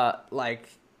 almost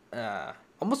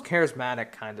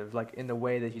charismatic kind of, like, in the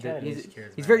way that he did.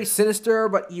 He's very sinister,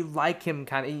 but you like him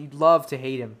kind of. You love to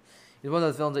hate him. He's one of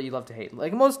those villains that you love to hate,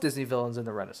 like most Disney villains in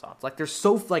the Renaissance. Like, they're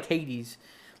so like Hades,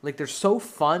 like they're so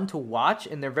fun to watch,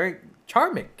 and they're very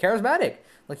charming, charismatic.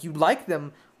 Like, you like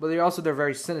them, but they're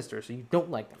very sinister, so you don't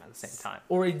like them at the same time.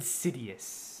 Or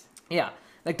insidious. Yeah,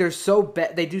 like they're so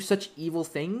bad. They do such evil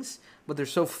things, but they're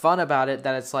so fun about it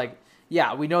that it's like,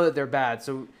 yeah, we know that they're bad.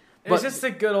 So it's just a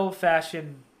good old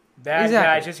fashioned bad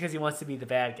guy, just because he wants to be the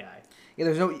bad guy.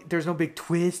 Yeah, there's no big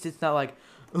twist. It's not like,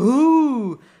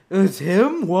 ooh, it's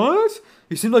him? What?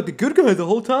 He seemed like the good guy the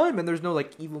whole time, and there's no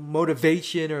like evil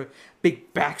motivation or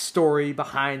big backstory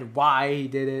behind why he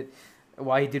did it,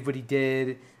 why he did what he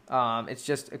did. It's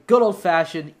just a good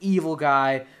old-fashioned evil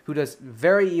guy who does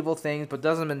very evil things, but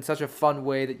does them in such a fun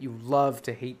way that you love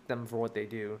to hate them for what they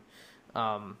do.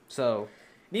 So,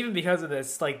 and even because of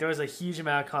this, like, there was a huge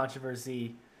amount of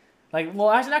controversy. Like, well,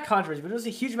 actually not controversy, but there was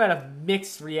a huge amount of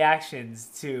mixed reactions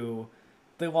to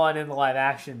the one in the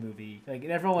live-action movie. Like,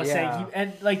 and everyone was saying,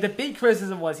 and like the big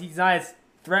criticism was he's not as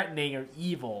threatening or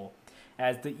evil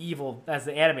as the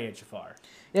animated Jafar.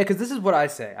 Yeah, because this is what I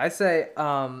say. I say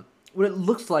what it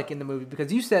looks like in the movie,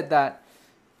 because you said that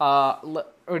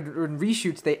in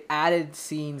reshoots they added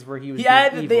scenes where he was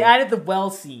evil. They added the well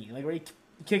scene, like where he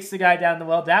kicks the guy down the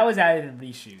well. That was added in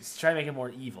reshoots to try to make him more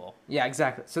evil. Yeah,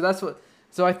 exactly. So that's what.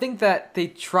 So I think that they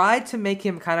tried to make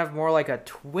him kind of more like a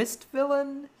twist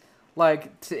villain,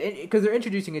 like because they're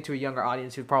introducing it to a younger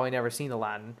audience who've probably never seen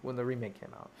Aladdin when the remake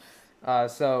came out.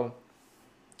 So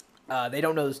they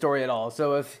don't know the story at all.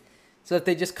 So if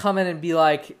they just come in and be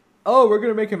like, oh, we're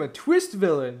gonna make him a twist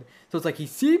villain, so it's like he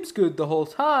seems good the whole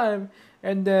time,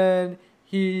 and then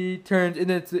he turns, and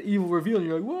then it's the evil reveal, and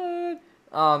you're like,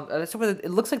 what? That's what it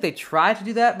looks like. They tried to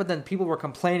do that, but then people were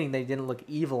complaining they didn't look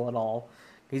evil at all.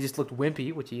 He just looked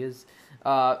wimpy, which he is.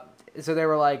 So they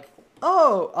were like,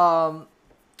 oh,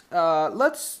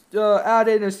 let's add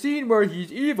in a scene where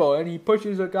he's evil and he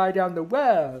pushes a guy down the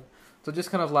well. So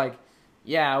just kind of like,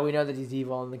 yeah, we know that he's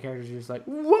evil, and the characters are just like,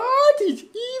 what? He's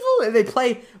evil? And they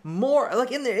play more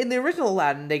like in the original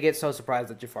Aladdin, they get so surprised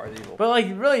that Jafar is evil. But like,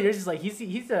 really, you're just like,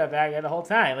 he's a bad guy the whole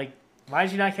time. Like, why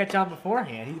did you not catch on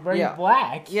beforehand? He's wearing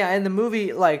black. Yeah, in the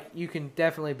movie, like, you can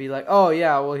definitely be like, oh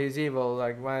yeah, well, he's evil.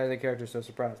 Like, why are the characters so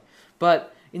surprised?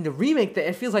 But in the remake,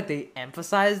 it feels like they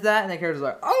emphasize that, and the characters are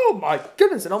like, oh my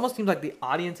goodness! It almost seems like the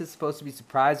audience is supposed to be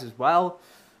surprised as well.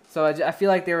 So I feel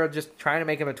like they were just trying to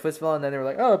make him a twist villain, and then they were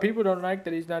like, oh, people don't like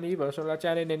that he's not evil, so let's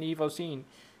add in an evil scene.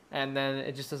 And then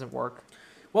it just doesn't work.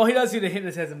 Well, he does do the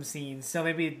hypnotism scene, so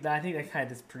maybe I think that kind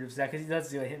of disproves that, because he does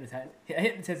do a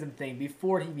hypnotism thing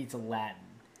before he meets Aladdin.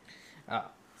 Oh.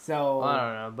 So I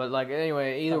don't know, but like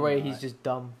anyway, either way, he's just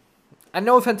dumb. And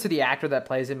no offense to the actor that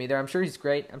plays him either. I'm sure he's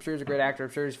great. I'm sure he's a great actor. I'm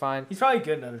sure he's fine. He's probably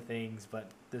good in other things, but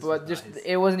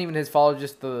it wasn't even his fault.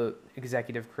 Just the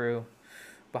executive crew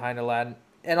behind Aladdin.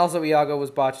 And also, Iago was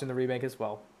botched in the remake as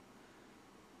well.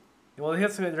 Well,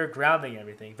 they're grounding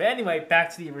everything. But anyway,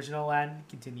 back to the original Aladdin.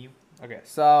 Continue. Okay,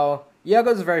 so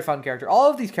Iago's a very fun character.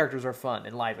 All of these characters are fun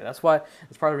and lively. That's part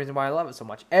of the reason why I love it so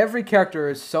much. Every character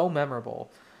is so memorable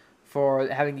for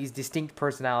having these distinct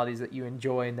personalities that you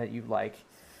enjoy and that you like.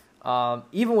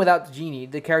 Even without the genie,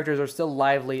 the characters are still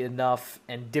lively enough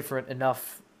and different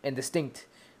enough and distinct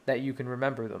that you can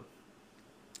remember them.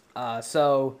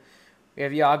 So we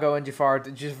have Iago and Jafar,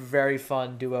 just very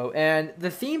fun duo. And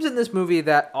the themes in this movie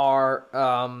that are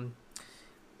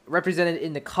represented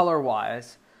in the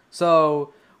color-wise.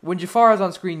 So when Jafar is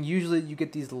on screen, usually you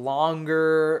get these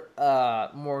longer,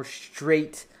 more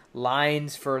straight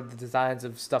lines for the designs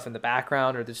of stuff in the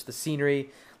background or just the scenery.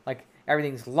 Like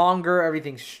everything's longer,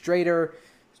 everything's straighter,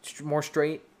 more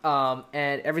straight. And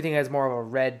everything has more of a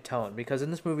red tone. Because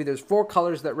in this movie, there's 4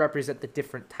 colors that represent the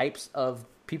different types of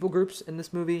people groups in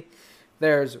this movie.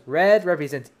 There's red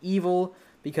represents evil,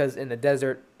 because in the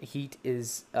desert, heat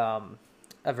is a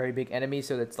very big enemy.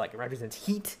 So that's like, it represents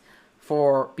heat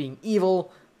for being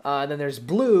evil. And then there's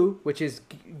blue, which is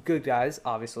good guys,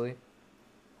 obviously.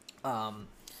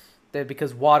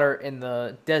 Because water in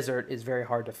the desert is very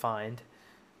hard to find.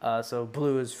 So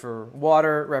blue is for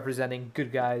water, representing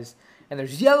good guys. And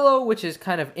there's yellow, which is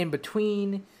kind of in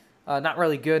between. Not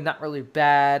really good, not really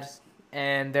bad.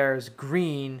 And there's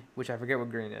green, which I forget what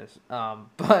green is.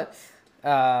 But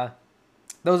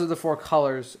those are the 4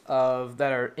 colors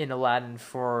that are in Aladdin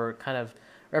for kind of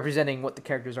representing what the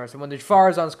characters are. So when the Jafar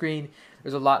is on screen,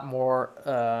 there's a lot more,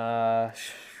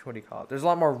 what do you call it? There's a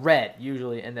lot more red,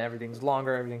 usually, and everything's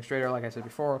longer, everything's straighter, like I said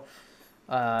before.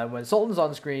 When Sultan's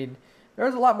on screen,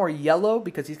 there's a lot more yellow,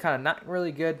 because he's kind of not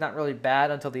really good, not really bad,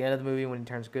 until the end of the movie when he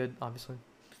turns good, obviously.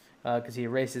 Because he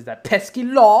erases that pesky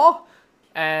law.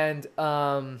 And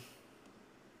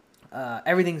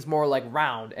everything's more like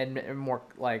round and more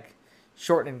like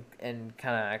short and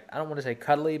kind of, I don't want to say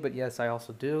cuddly, but yes, I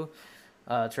also do,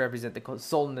 to represent the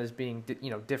Sultan as being,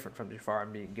 different from Jafar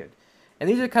and being good. And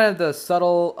these are kind of the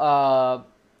subtle,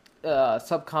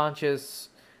 subconscious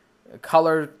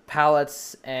color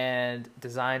palettes and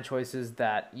design choices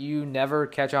that you never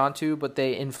catch on to, but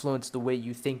they influence the way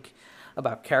you think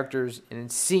about characters and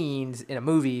scenes in a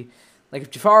movie. Like,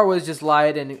 if Jafar was just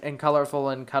light and colorful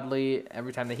and cuddly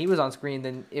every time that he was on screen,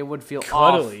 then it would feel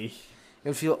cuddly. It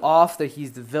would feel off that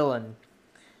he's the villain.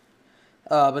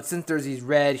 But since there's these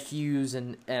red hues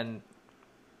and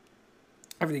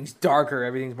everything's darker,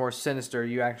 everything's more sinister,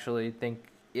 you actually think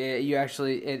you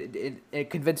actually it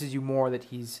convinces you more that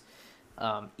he's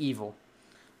evil.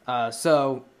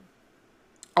 So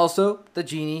also the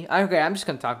genie. I'm just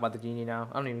gonna talk about the genie now.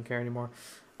 I don't even care anymore.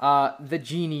 The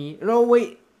genie. No,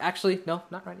 wait. Actually, no,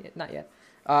 not right yet. Not yet.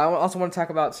 I also want to talk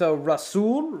about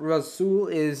Rasul. Rasul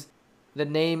is the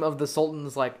name of the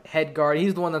Sultan's like head guard.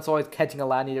 He's the one that's always catching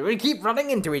Aladdin. We keep running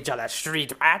into each other,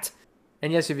 street rat.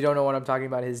 And yes, if you don't know what I'm talking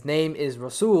about, his name is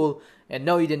Rasul. And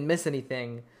no, you didn't miss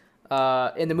anything.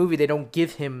 In the movie, they don't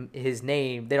give him his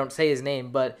name. They don't say his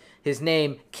name, but his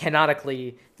name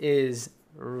canonically is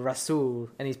Rasul.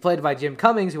 And he's played by Jim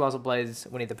Cummings, who also plays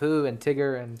Winnie the Pooh and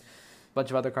Tigger and a bunch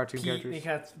of other cartoon characters. He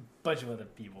got a bunch of other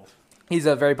people. He's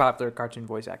a very popular cartoon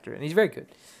voice actor, and he's very good.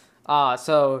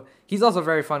 So he's also a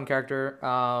very fun character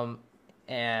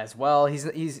as well.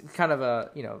 He's kind of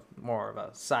a, more of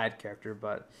a side character,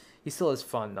 but he still is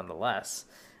fun nonetheless.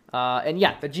 And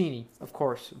yeah, the genie, of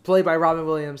course, played by Robin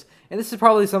Williams. And this is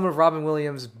probably some of Robin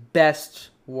Williams'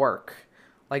 best work.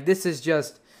 Like, this is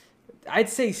just, I'd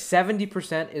say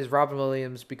 70% is Robin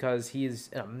Williams because he's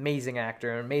an amazing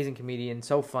actor, an amazing comedian,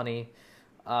 so funny.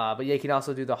 But yeah, he can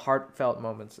also do the heartfelt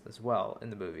moments as well in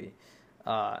the movie.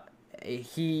 I'd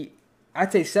say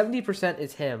 70%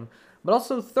 is him, but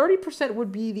also 30%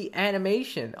 would be the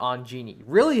animation on Genie.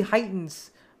 Really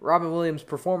heightens Robin Williams'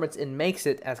 performance and makes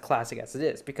it as classic as it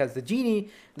is. Because the Genie,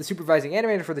 the supervising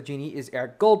animator for the Genie is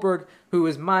Eric Goldberg, who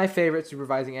is my favorite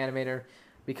supervising animator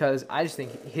because I just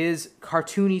think his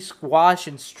cartoony squash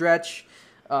and stretch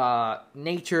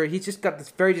nature, he's just got this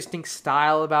very distinct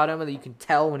style about him that you can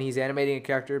tell when he's animating a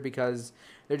character because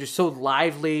they're just so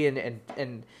lively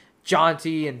and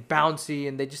jaunty and bouncy,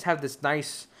 and they just have this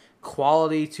nice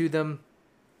quality to them.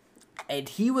 And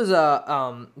he was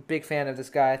a big fan of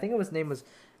this guy. I think his name was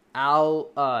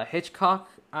Al Hitchcock.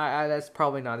 That's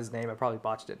probably not his name. I probably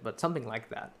botched it, but something like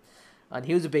that. And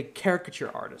he was a big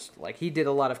caricature artist. Like, he did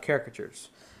a lot of caricatures.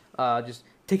 Just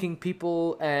taking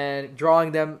people and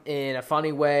drawing them in a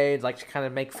funny way, like to kind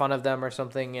of make fun of them or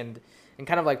something, and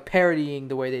kind of like parodying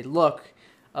the way they look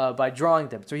by drawing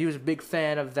them. So he was a big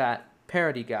fan of that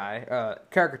parody guy,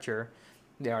 caricature,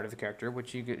 the art of the character,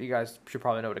 which you guys should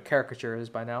probably know what a caricature is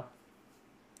by now.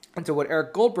 And so what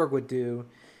Eric Goldberg would do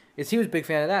is he was a big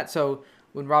fan of that. So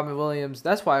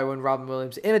that's why when Robin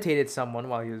Williams imitated someone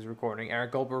while he was recording,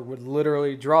 Eric Goldberg would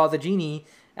literally draw the genie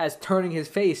as turning his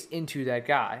face into that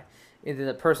guy, into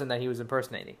the person that he was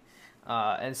impersonating.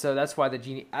 And so that's why the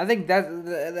genie, I think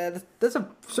that's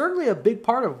certainly a big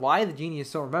part of why the genie is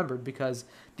so remembered, because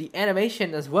the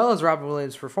animation as well as Robin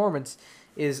Williams' performance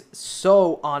is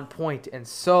so on point and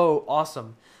so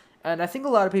awesome. And I think a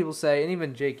lot of people say, and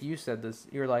even Jake, you said this,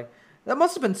 you're like, that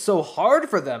must have been so hard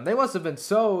for them. They must have been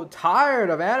so tired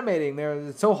of animating.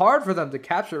 It's so hard for them to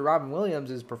capture Robin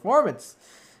Williams' performance.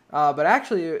 But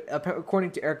actually,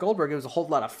 according to Eric Goldberg, it was a whole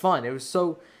lot of fun. It was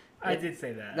so... I did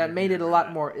say that. That made it a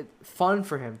lot more fun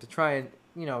for him to try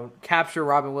and, capture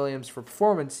Robin Williams for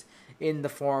performance in the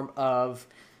form of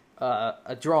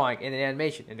a drawing and an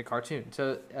animation in a cartoon.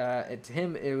 So to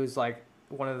him, it was like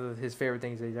one of his favorite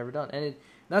things that he's ever done. And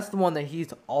that's the one that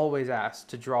he's always asked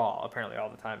to draw, apparently, all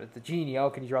the time. It's the genie. Oh,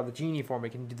 can you draw the genie for me?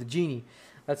 Can you do the genie?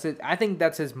 That's it. I think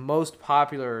that's his most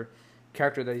popular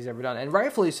character that he's ever done, and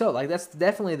rightfully so. Like, that's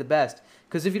definitely the best,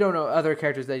 because if you don't know, other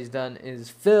characters that he's done is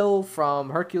Phil from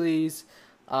Hercules,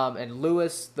 and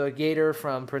Lewis the Gator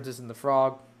from Princess and the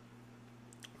Frog.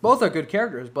 Both are good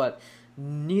characters, but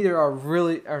neither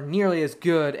are nearly as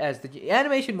good as the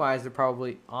animation wise. They're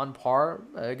probably on par.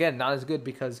 Again, not as good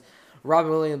because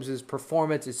Robin Williams'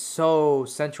 performance is so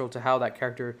central to how that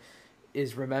character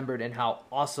is remembered and how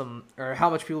awesome, or how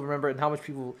much people remember it and how much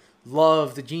people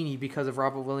love the genie because of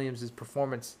Robin Williams'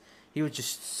 performance. He was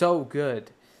just so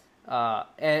good.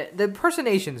 And the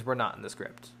impersonations were not in the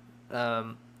script.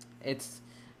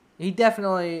 He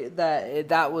definitely,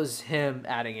 that was him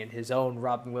adding in his own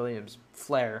Robin Williams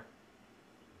flair.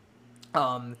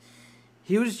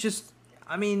 He was just,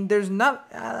 there's not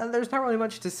really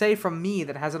much to say from me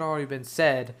that hasn't already been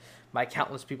said by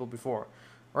countless people before.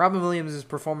 Robin Williams'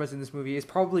 performance in this movie is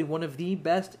probably one of the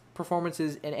best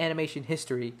performances in animation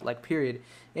history, period.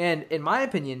 And in my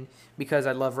opinion, because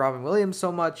I love Robin Williams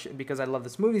so much, and because I love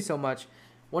this movie so much,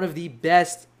 one of the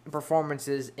best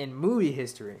performances in movie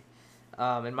history,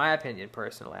 in my opinion,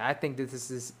 personally. I think that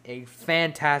this is a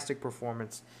fantastic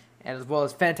performance, and as well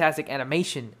as fantastic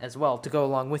animation as well to go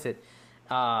along with it.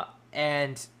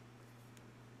 And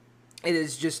it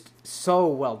is just so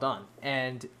well done.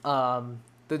 And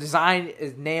the design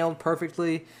is nailed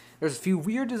perfectly. There's a few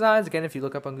weird designs. Again, if you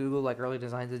look up on Google, like early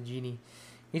designs of Genie,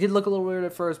 he did look a little weird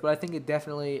at first, but I think it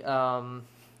definitely,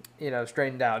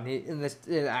 straightened out. In an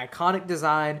iconic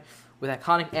design with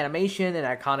iconic animation and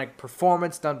iconic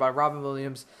performance done by Robin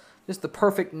Williams. Just the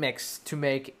perfect mix to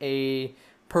make a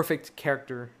perfect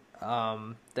character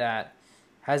that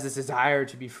has this desire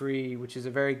to be free, which is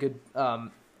a very good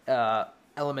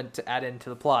element to add into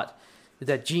the plot.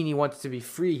 That genie wants to be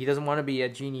free. He doesn't want to be a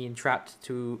genie entrapped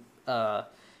to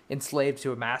enslaved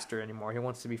to a master anymore. He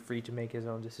wants to be free to make his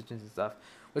own decisions and stuff.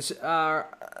 Which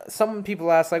some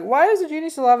people ask, like, why does the genie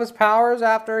still have his powers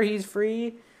after he's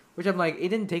free? Which I'm like, it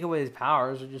didn't take away his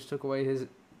powers. It just took away his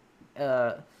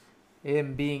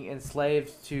him being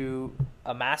enslaved to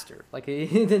a master. Like, it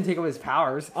didn't take away his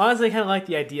powers. Honestly, I kind of like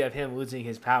the idea of him losing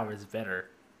his powers better.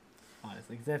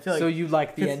 Honestly, 'cause I feel like So you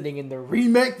like the ending in the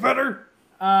remake better?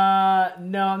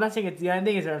 no, I'm not saying it's the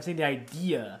ending. I'm saying the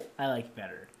idea I like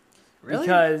better. Really?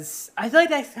 Because I feel like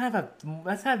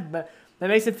that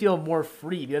makes him feel more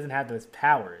free. He doesn't have those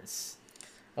powers.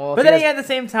 Well, But then again, at the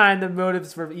same time, the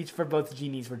motives for both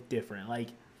genies were different. Like,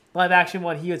 live action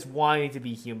one, he was wanting to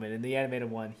be human, and the animated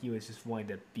one, he was just wanting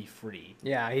to be free.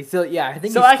 Yeah, he's still. Yeah, I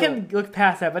think. So I can look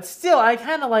past that, but still, I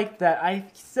kind of like that. I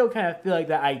still kind of feel like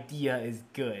that idea is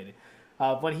good.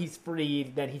 When he's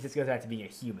freed, then he just goes back to being a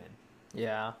human.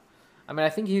 Yeah, I mean, I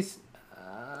think he's.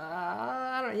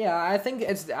 I don't. Yeah, I think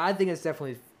it's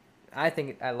definitely. I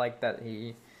think I like that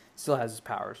he still has his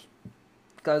powers,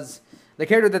 because the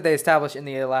character that they established in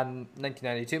the Aladdin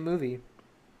 1992 movie,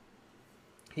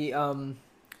 he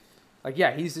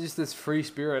he's just this free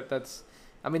spirit that's.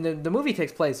 I mean, the movie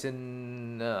takes place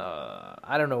in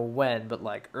I don't know when, but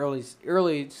like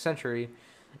early century,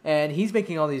 and he's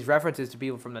making all these references to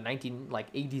people from the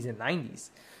 80s and 90s.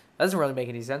 That doesn't really make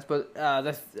any sense, but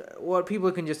what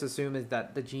people can just assume is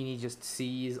that the genie just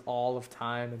sees all of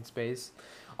time and space.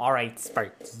 All right,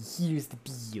 Sparky, here's the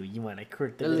deal. You want to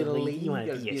court the little lady? You want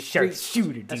to be a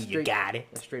sharpshooter, do you? Got it.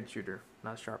 A straight shooter,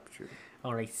 not a sharp shooter.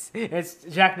 All right, it's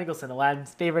Jack Nicholson,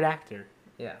 Aladdin's favorite actor.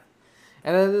 Yeah.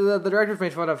 And then the directors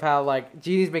made fun of how, like,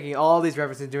 Genie's making all these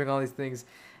references, doing all these things,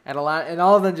 and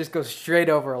all of them just go straight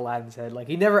over Aladdin's head. Like,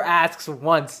 he never asks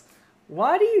once,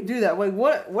 why do you do that? Like,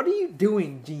 what are you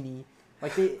doing, Genie?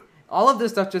 Like, all of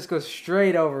this stuff just goes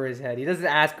straight over his head. He doesn't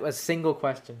ask a single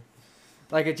question.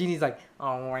 Like, a Genie's like,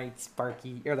 all right,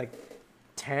 Sparky. Or like,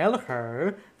 tell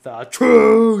her the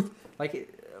truth.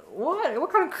 Like, what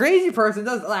kind of crazy person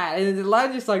does that? And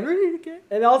Aladdin's just like, really?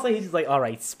 And also he's just like, all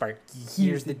right, Sparky,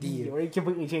 here's the deal. Or he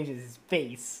completely changes his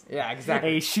face. Yeah, exactly.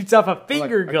 And he shoots off a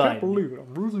finger gun. I can't believe it.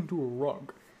 I'm bruising to a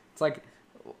rug. It's like,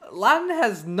 Aladdin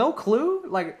has no clue.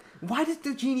 Like, why does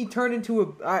the genie turn into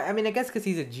a... I mean, I guess because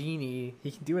he's a genie.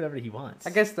 He can do whatever he wants. I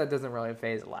guess that doesn't really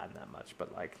faze Aladdin that much,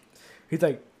 but like... He's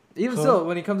like... Even still,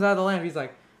 when he comes out of the lamp, he's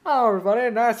like, "Oh, everybody,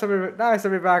 nice to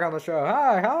be back on the show.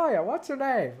 Hi, how are you? What's your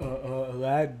name?"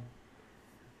 Aladdin.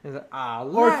 He's like,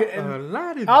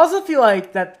 Aladdin. I also feel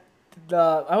like that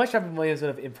I wish Robin Williams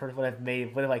would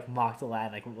have like mocked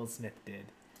Aladdin like what Will Smith did.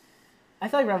 I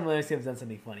feel like Robin Williams could have done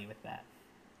something funny with that.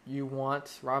 You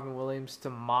want Robin Williams to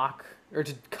mock or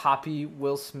to copy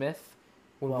Will Smith?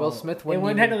 When Will Smith wouldn't it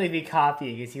wouldn't technically be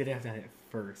copying because he would have done it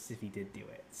first if he did do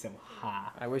it. So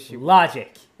I wish he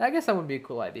logic. I guess that would be a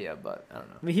cool idea, but I don't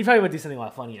know. I mean, he probably would do something a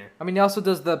lot funnier. I mean, he also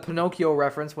does the Pinocchio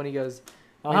reference when he goes,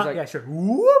 he's like, yeah, sure.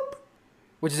 Whoop!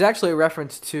 Which is actually a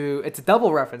reference to, it's a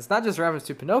double reference, not just a reference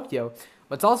to Pinocchio,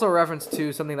 but it's also a reference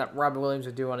to something that Robin Williams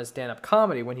would do on his stand-up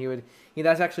comedy when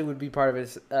that actually would be part of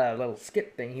his little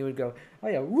skit thing. He would go, oh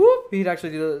yeah, whoop! He'd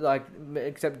actually do it, like,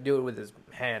 except do it with his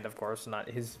hand, of course, not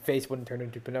his face wouldn't turn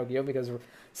into Pinocchio because,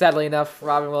 sadly enough,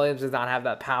 Robin Williams does not have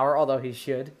that power, although he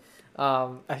should.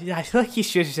 I feel like he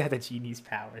should just have the genie's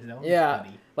powers. That yeah,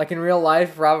 funny. Like in real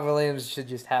life, Robin Williams should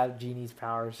just have genie's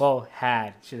powers. Well,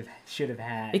 should have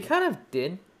had. He kind of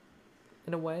did,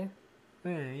 in a way.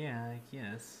 Yeah, I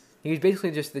guess. He was basically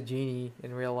just the genie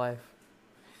in real life.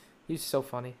 He's so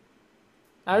funny.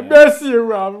 I miss you,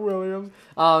 Robin Williams.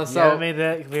 So I made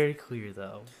that very clear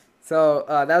though. So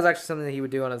that was actually something that he would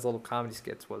do on his little comedy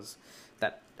skits. Was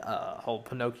that whole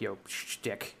Pinocchio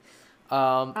shtick?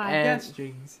 I got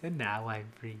strings, and now I'm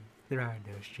free. There are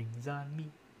no strings on me.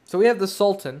 So we have the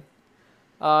Sultan.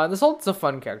 The Sultan's a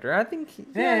fun character. I think. He's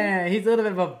a little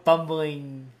bit of a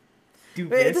bumbling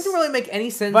doofus. It doesn't really make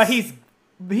any sense. But he's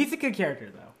a good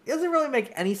character though. It doesn't really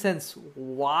make any sense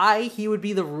why he would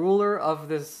be the ruler of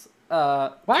this.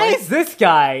 Why is this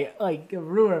guy like a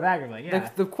ruler of Agrabah? Yeah.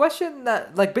 The question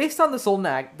that, like, based on the Sultan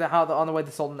on the way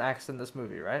the Sultan acts in this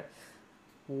movie, right?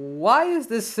 Why is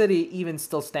this city even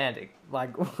still standing?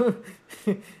 Like,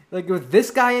 like with this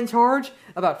guy in charge,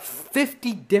 about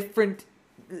 50 different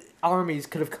armies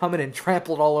could have come in and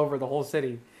trampled all over the whole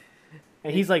city.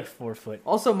 And he's like 4 foot.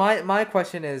 Also, my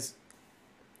question is,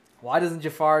 why doesn't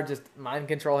Jafar just mind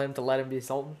control him to let him be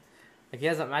Sultan? Like he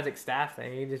has that magic staff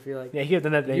thing. He can just be like, Yeah, he has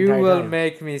done that the "You entire will time.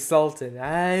 make me sultan.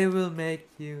 I will make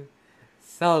you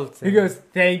sultan." He goes,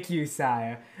 "Thank you,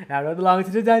 sire. Now run along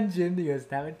to the dungeon." He goes,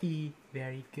 "That would be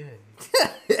very good."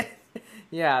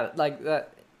 Yeah, like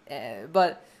that.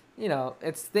 But you know,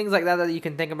 it's things like that that you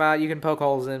can think about. You can poke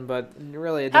holes in, but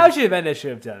really, it How doesn't- should have been? They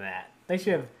should have done that. They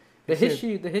should have. the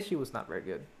history was not very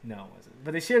good. No, it wasn't.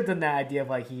 But they should have done that idea of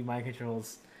like he mind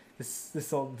controls the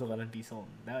Sultan to let him be Sultan.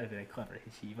 That would have been a clever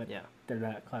Hishi, but Yeah. they're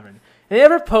not clever. And they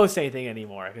never post anything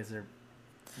anymore because they're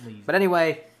lazy. But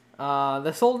anyway,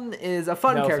 the Sultan is a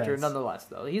fun No character offense. nonetheless.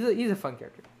 Though he's a fun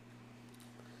character.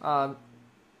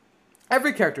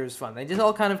 Every character is fun. They just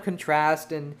all kind of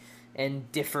contrast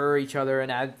and differ each other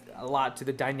and add a lot to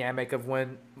the dynamic of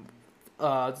when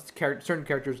certain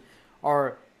characters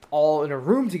are all in a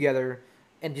room together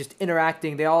and just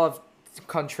interacting. They all have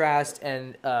contrast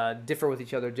and differ with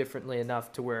each other differently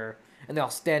enough to where, and they all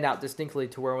stand out distinctly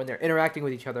to where when they're interacting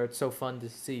with each other, it's so fun to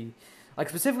see. Like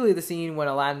specifically the scene when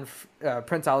Aladdin,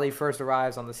 Prince Ali first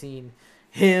arrives on the scene,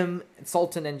 him,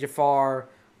 Sultan, and Jafar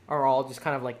are all just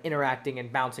kind of like interacting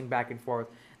and bouncing back and forth.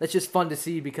 That's just fun to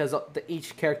see because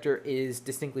each character is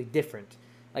distinctly different.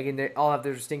 Like, and they all have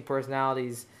their distinct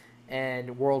personalities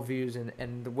and worldviews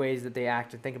and the ways that they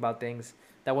act and think about things.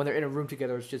 That when they're in a room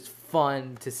together, it's just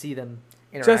fun to see them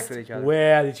interact with each other.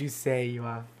 Where did you say you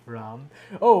are from?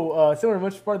 Oh, somewhere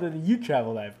much farther than you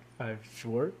traveled, I'm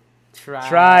sure.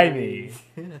 Try me.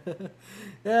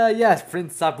 Yes,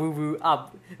 Prince Abubu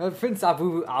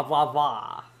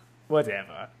Ababa.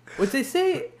 Whatever. What'd they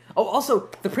say? Oh, also,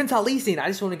 the Prince Ali scene. I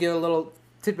just want to give a little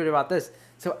tidbit about this.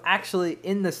 So actually,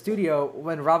 in the studio,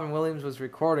 when Robin Williams was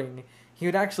recording, he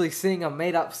would actually sing a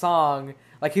made-up song.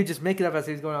 Like, he would just make it up as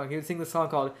he was going on. He would sing the song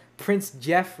called Prince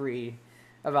Jeffrey,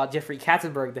 about Jeffrey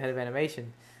Katzenberg, the head of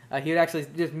animation. He would actually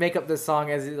just make up this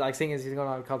song as sing as he's going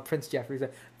on, called Prince Jeffrey. He's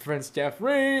like, Prince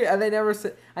Jeffrey, and they never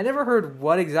said. I never heard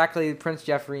what exactly Prince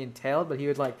Jeffrey entailed, but he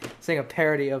would like sing a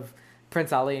parody of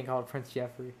Prince Ali and call it Prince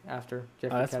Jeffrey after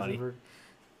Jeffrey that's funny.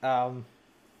 Katzenberg.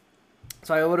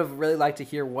 So I would have really liked to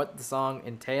hear what the song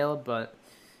entailed, but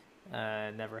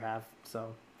never have.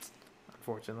 So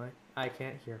unfortunately, I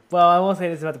can't hear. Well, I will say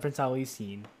this about the Prince Ali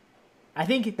scene. I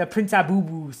think the Prince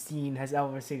Abubu scene has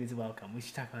overstayed its welcome. We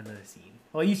should talk about another scene.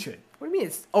 Well, you should. What do you mean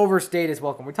it's overstayed its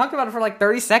welcome? We talked about it for like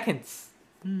 30 seconds.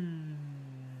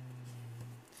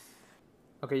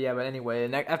 Okay, yeah, but anyway,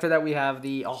 and after that we have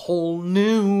the A Whole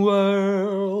New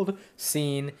World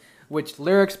scene, which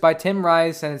lyrics by Tim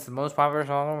Rice, and it's the most popular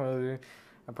song in the movie.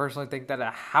 I personally think that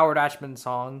a Howard Ashman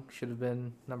song should have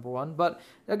been number one, but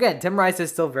again, Tim Rice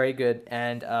is still very good,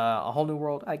 and A Whole New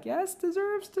World, I guess,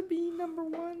 deserves to be number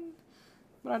one,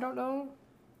 but I don't know.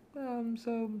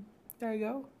 So there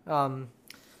you go.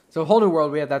 So A Whole New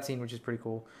World, we have that scene, which is pretty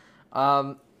cool.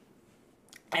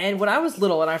 And when I was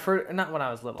little, and I first, not when I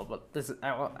was little, but this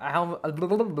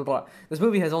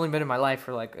movie has only been in my life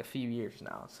for like a few years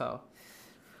now. So,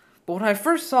 but when I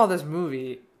first saw this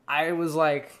movie, I was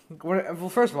like, well,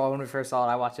 first of all, when we first saw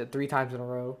it, I watched it 3 times in a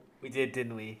row. We did,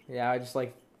 didn't we? Yeah, I just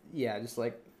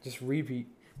repeat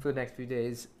for the next few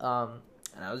days. And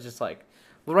I was just like,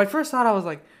 when I first saw it, I was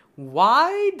like,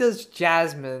 why does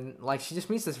Jasmine, like, she just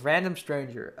meets this random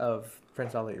stranger of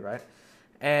Prince Ali, right?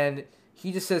 And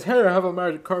he just says, hey, I have a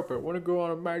magic carpet. Want to go on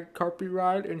a magic carpet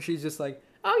ride? And she's just like,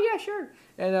 oh, yeah, sure.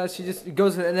 And she just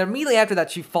goes, and then immediately after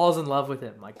that, she falls in love with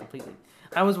him, like, completely.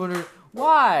 I was wondering,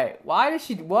 why? Why does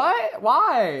she, what?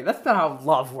 Why? That's not how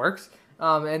love works.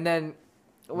 And then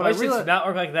Why should it not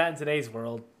work like that in today's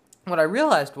world? what I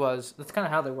realized was, that's kind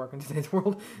of how they work in today's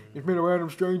world. You meet a random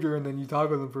stranger, and then you talk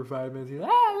with them for 5 minutes. You're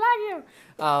like, I like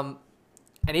you.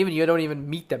 And even you don't even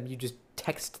meet them. You just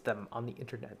text them on the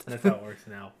internet. That's how it works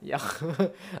now. Yeah.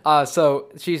 So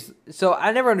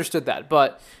I never understood that.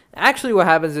 But actually what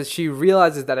happens is she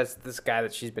realizes that it's this guy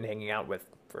that she's been hanging out with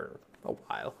for a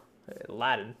while.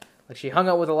 Aladdin. Like, she hung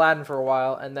out with Aladdin for a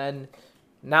while, and then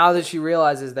now that she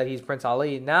realizes that he's Prince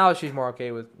Ali, now she's more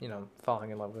okay with, falling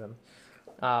in love with him.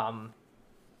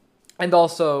 And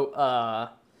also,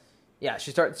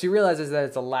 she realizes that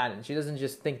it's Aladdin. She doesn't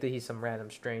just think that he's some random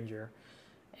stranger.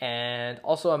 And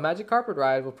also, a magic carpet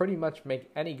ride will pretty much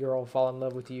make any girl fall in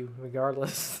love with you,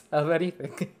 regardless of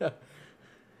anything.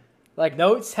 Like,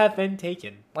 notes have been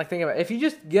taken. Like, think about it.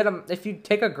 If you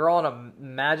take a girl on a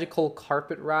magical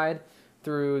carpet ride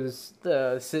through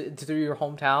through your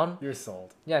hometown, You're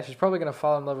sold. yeah, she's probably gonna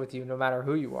fall in love with you, no matter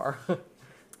who you are.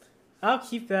 I'll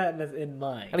keep that in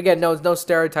mind. And again, no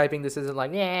stereotyping. This isn't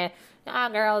like,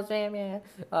 girls, yeah.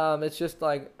 It's just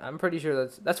like, I'm pretty sure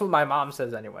that's what my mom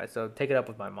says anyway. So take it up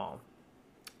with my mom.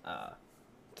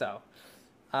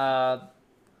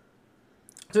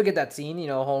 So we get that scene, you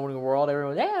know, whole new world.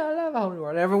 Everyone, yeah, I love a whole new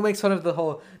world. And everyone makes fun of the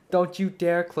whole, don't you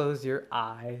dare close your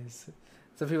eyes.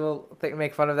 So people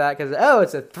make fun of that because, oh,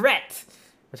 it's a threat.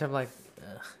 Which I'm like,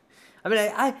 ugh. I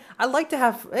mean, I like to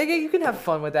have, you can have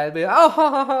fun with that. Be like, oh, ha,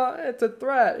 ha, ha, it's a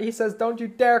threat. He says, don't you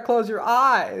dare close your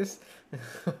eyes.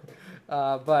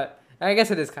 But I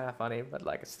guess it is kind of funny. But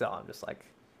like, still, I'm just like,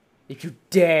 if you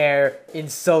dare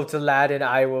insult Aladdin,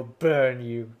 I will burn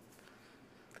you.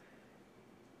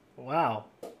 Wow.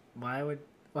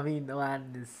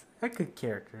 Aladdin is a good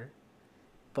character,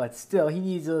 but still, he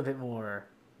needs a little bit more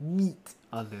meat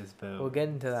on this bone. We'll get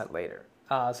into that later.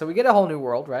 So we get a whole new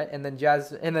world, right? And then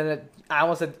I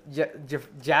almost said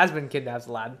Jasmine kidnaps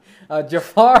Aladdin.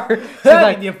 Jafar, she's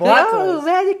like, oh,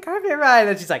 magic carpet ride,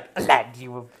 and she's like,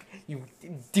 Aladdin, you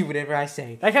do whatever I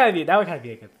say. That would kind of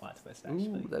be a good plot twist, actually.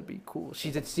 Ooh, that'd be cool.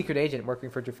 She's a secret agent working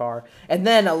for Jafar, and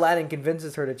then Aladdin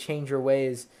convinces her to change her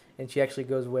ways, and she actually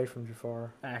goes away from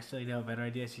Jafar. Actually, no, better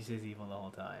idea. She says evil the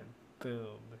whole time.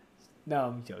 Boom. No,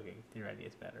 I'm joking. Your idea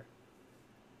is better.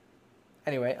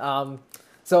 Anyway,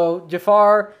 so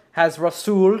Jafar has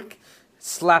Rasul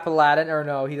slap Aladdin, or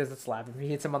no, he doesn't slap him. He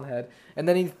hits him on the head, and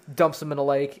then he dumps him in a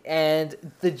lake. And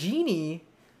the genie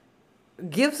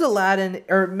gives Aladdin,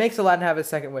 or makes Aladdin have his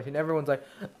second wish, and everyone's like,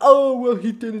 "Oh, well,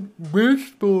 he didn't wish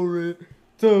for it,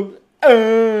 so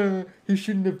he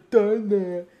shouldn't have done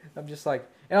that." I'm just like,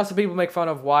 and also people make fun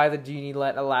of why the genie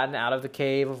let Aladdin out of the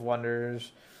Cave of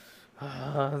Wonders.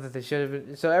 That they should have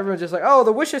been. So everyone's just like, "Oh,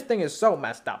 the wishes thing is so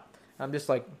messed up." I'm just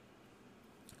like,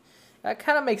 that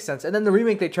kind of makes sense. And then the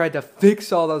remake, they tried to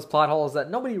fix all those plot holes that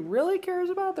nobody really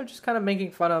cares about. They're just kind of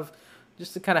making fun of,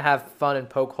 just to kind of have fun and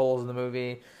poke holes in the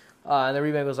movie. And the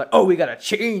remake was like, oh, we got to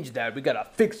change that. We got to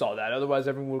fix all that. Otherwise,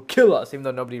 everyone will kill us, even though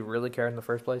nobody really cared in the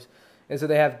first place. And so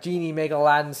they have Genie make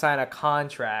Aladdin sign a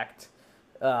contract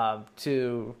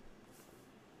to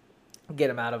get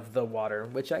him out of the water,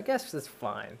 which I guess is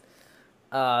fine.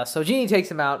 So Genie takes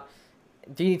him out.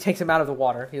 Genie takes him out of the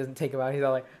water. He doesn't take him out. He's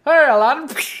all like, hey,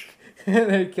 Aladdin. And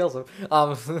then he kills him.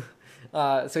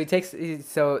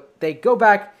 So they go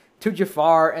back to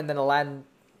Jafar, and then Aladdin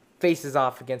faces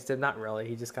off against him. Not really.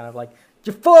 He just kind of like,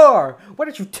 Jafar, why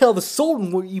don't you tell the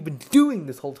Sultan what you've been doing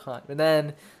this whole time? And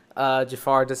then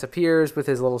Jafar disappears with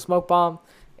his little smoke bomb,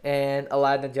 and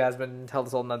Aladdin and Jasmine tell the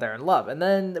Sultan that they're in love. And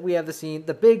then we have the scene,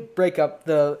 the big breakup,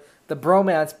 the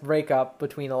bromance breakup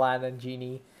between Aladdin and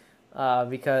Genie.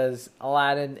 Because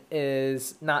Aladdin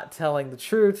is not telling the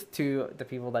truth to the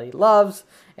people that he loves,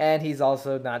 and he's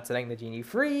also not setting the genie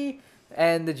free,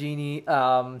 and the genie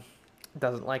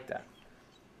doesn't like that.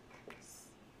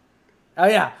 Oh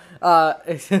yeah,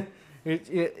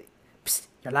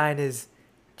 your line is,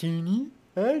 Genie,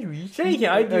 I wish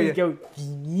you go,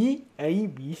 Genie, I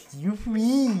wish you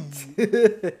free.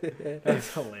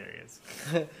 That's hilarious.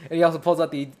 And he also pulls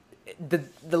out the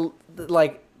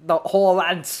whole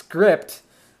Aladdin script.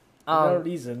 For no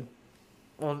reason.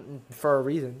 Well, for a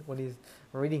reason. When he's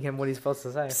reading him what he's supposed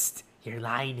to say. Psst, your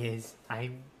line is,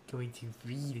 I'm going to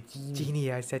free the genie.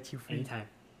 Genie, I set you free. Anytime.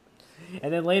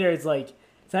 And then later it's like,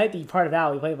 tonight the part of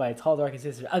Al we played by a tall, dark, and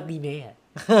sister, ugly man.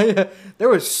 Yeah. There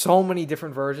were so many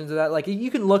different versions of that. Like, you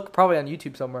can look probably on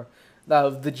YouTube somewhere.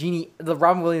 The Genie, the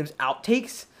Robin Williams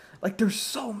outtakes. Like, there's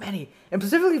so many. And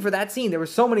specifically for that scene, there were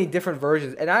so many different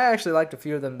versions. And I actually liked a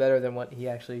few of them better than what they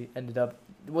actually ended up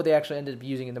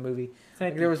using in the movie.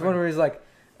 Like, there was one where he's like,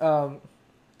 hey,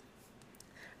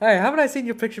 haven't I seen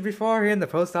your picture before here in the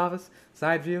post office?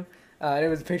 Side view. And it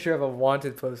was a picture of a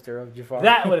wanted poster of Jafar.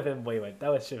 That would have been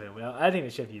that should have been. I think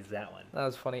they should have used that one. That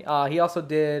was funny. He also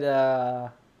did, oh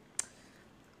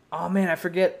man, I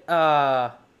forget.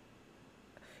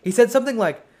 He said something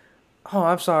like, oh,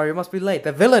 I'm sorry, you must be late.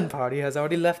 The villain party has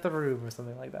already left the room, or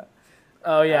something like that.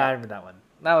 Oh yeah, I remember that one.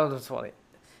 That was funny.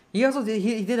 He also did.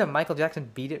 He did a Michael Jackson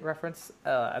 "Beat It" reference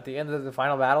at the end of the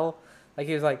final battle. Like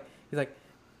he's like,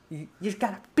 you just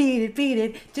gotta beat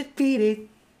it, just beat it.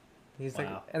 He's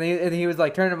wow. Like, and he was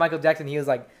like turning to Michael Jackson. He was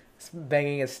like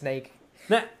banging a snake.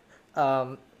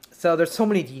 So there's so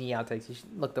many Genie outtakes. You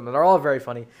should look them, and they're all very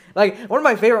funny. Like one of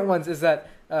my favorite ones is that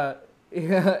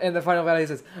in the final battle he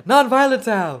says, "Non-violence,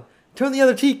 Al. Turn the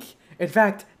other cheek. In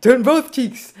fact, turn both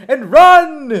cheeks and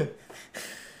run."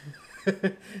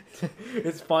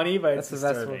 It's funny, but it's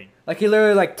disturbing. Like he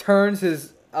literally like turns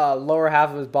his lower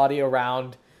half of his body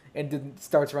around and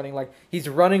starts running. Like he's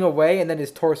running away, and then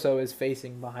his torso is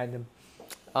facing behind him.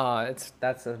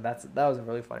 That was a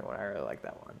really funny one. I really like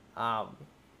that one.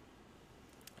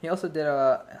 He also did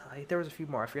there was a few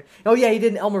more. I forget. Oh yeah, he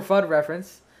did an Elmer Fudd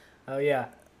reference. Oh yeah.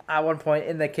 At one point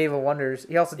in the Cave of Wonders,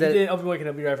 he also did Obi-Wan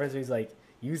Kenobi reference. Where he's like,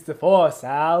 Use the Force,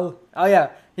 Al. Oh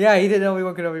yeah, he did an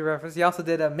Obi-Wan Kenobi reference. He also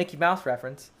did a Mickey Mouse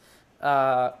reference.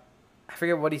 I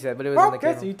forget what he said, but it was in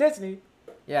the Disney.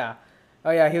 Yeah.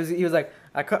 Oh yeah, he was like,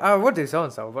 I would do so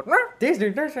and so, but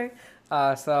Disney.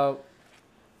 So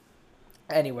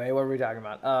anyway, what were we talking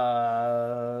about?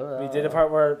 We did a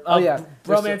part where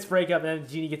romance breakup, and then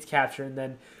Genie gets captured, and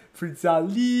then Prince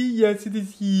Ali, yes it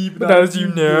is he, But as you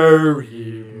know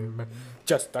him,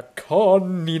 just a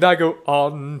con, need I go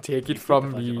on, take it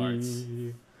from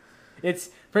me. It's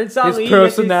Prince Ali. His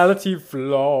personality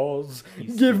flaws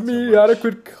give me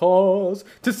adequate cause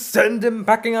to send him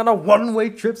packing on a one-way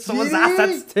trip so his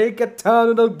assets take a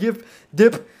turn and a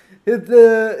dip.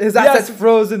 His assets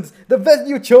frozen. The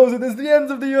venue chosen is the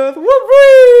ends of the earth.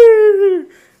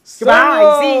 Whoopee!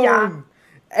 Goodbye, see ya.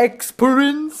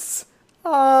 Ex-prince.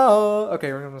 Oh.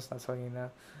 Okay, we're gonna stop swinging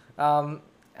now.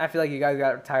 I feel like you guys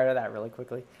got tired of that really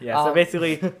quickly. Yeah, so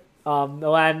basically,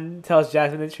 Aladdin tells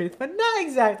Jasmine the truth, but not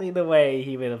exactly the way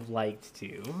he would have liked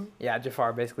to. Yeah,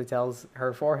 Jafar basically tells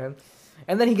her for him.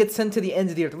 And then he gets sent to the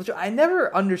ends of the earth, which I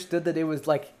never understood that it was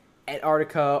like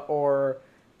Antarctica or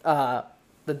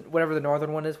whatever the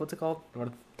northern one is. What's it called?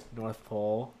 North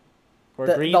Pole. Or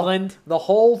Greenland. The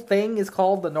whole thing is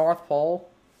called the North Pole.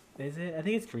 Is it? I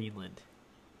think it's Greenland.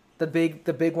 The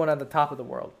big one on the top of the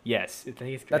world. Yes,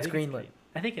 That's Greenland.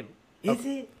 I think it is.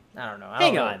 It? I don't know.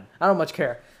 Hang on. I don't much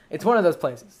care. It's one of those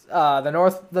places.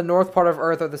 The north part of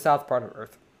Earth or the south part of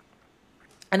Earth.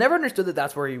 I never understood that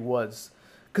that's where he was,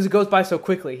 because it goes by so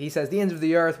quickly. He says the ends of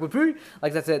the earth,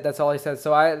 like that's it. That's all he says.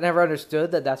 So I never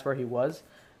understood that that's where he was.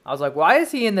 I was like, why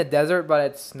is he in the desert but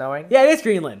it's snowing? Yeah, it is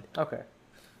Greenland. Okay.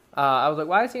 I was like,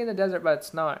 why is he in the desert but it's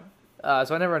snowing?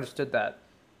 So I never understood that.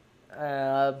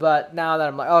 But now that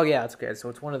I'm like, oh yeah, it's good. So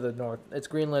it's one of the north. It's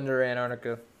Greenland or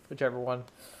Antarctica, whichever one.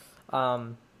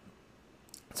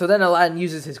 So then Aladdin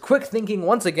uses his quick thinking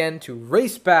once again to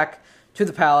race back to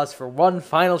the palace for one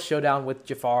final showdown with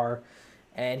Jafar.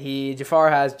 And Jafar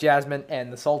has Jasmine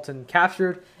and the Sultan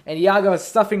captured, and Iago is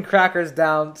stuffing crackers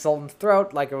down Sultan's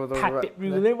throat like a Puppet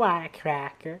ruler, wire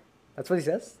cracker. That's what he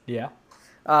says? Yeah.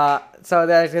 So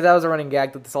that was a running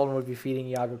gag that the Sultan would be feeding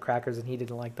Iago crackers and he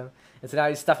didn't like them. And so now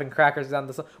he's stuffing crackers down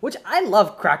the Sultan, which I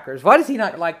love crackers. Why does he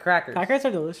not like crackers? Crackers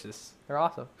are delicious. They're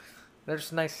awesome. They're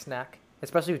just a nice snack,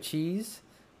 especially with cheese.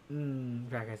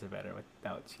 Crackers are better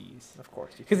without cheese. Of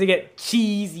course. Because they get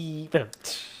cheesy.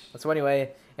 So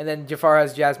anyway, and then Jafar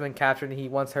has Jasmine captured and he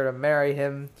wants her to marry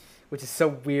him, which is so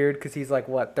weird because he's like,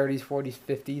 what, 30s, 40s,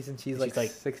 50s, and she's like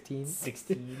 16?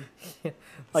 16. Weird.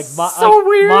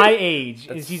 My age.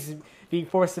 And she's being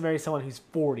forced to marry someone who's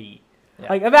 40. Yeah.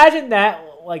 Like, imagine that,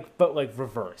 but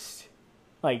reversed.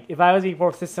 Like, if I was being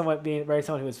forced to marry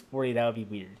someone who was 40, that would be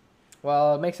weird.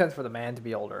 Well, it makes sense for the man to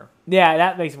be older. Yeah,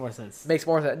 that makes more sense. Makes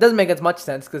more sense. It doesn't make as much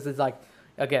sense because it's like,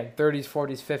 again, 30s,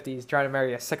 40s, 50s, trying to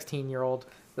marry a 16-year-old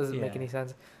doesn't make any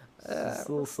sense. It's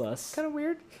a little sus. Kind of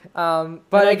weird.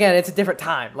 But again, it's a different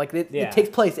time. Like, it takes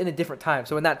place in a different time.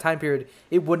 So in that time period,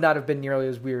 it would not have been nearly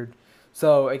as weird.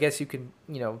 So I guess you can,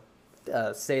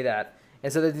 say that.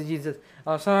 And so then he says,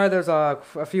 "Oh, sorry, there's a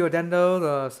few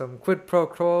addendos, some quid pro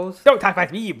quos." Don't talk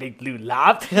about me, you big blue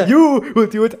lout. You will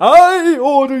do what I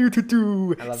order you to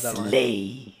do. I love that line.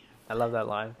 Slave. I love that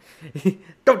line.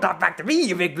 Don't talk back to me,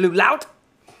 you big blue lout.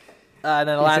 And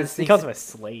then Aladdin he calls him a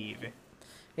slave.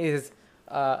 He says,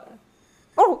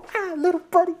 little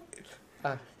buddy.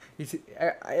 He says,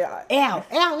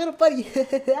 ow, little buddy. He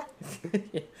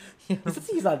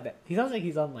sounds like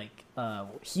he's on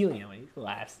helium when he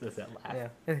laughs. Does that laugh?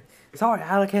 Yeah. Sorry,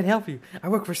 I can't help you. I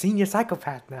work for Senior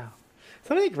Psychopath now.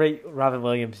 So many great Robin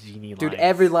Williams genie lines. Dude,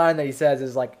 every line that he says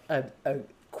is like a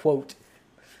quote.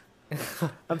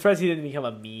 I'm surprised he didn't become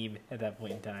a meme at that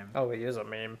point in time. Oh, he is a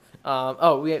meme.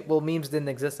 Memes didn't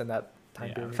exist in that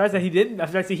time period. I'm surprised that he didn't. I'm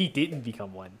surprised that he didn't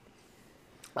become one.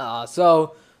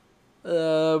 So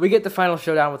we get the final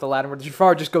showdown with Aladdin where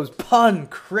Jafar just goes pun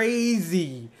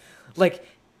crazy. Like,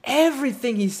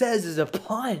 everything he says is a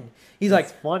pun. He's like,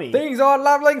 funny. Things are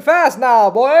leveling fast now,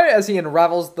 boy, as he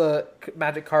unravels the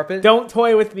magic carpet. Don't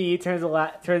toy with me. Turns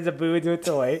Abu into a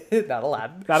toy. Not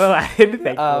Aladdin. Not Aladdin,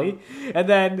 thankfully. And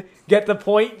then get the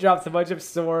point, drops a bunch of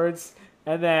swords,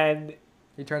 and then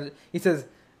he says,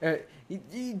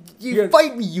 you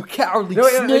fight me, you cowardly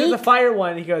snake. There's the fire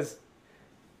one. He goes,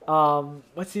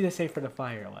 what's he to say for the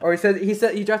fire one? Or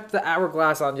he dropped the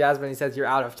hourglass on Jasmine. He says, you're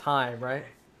out of time, right?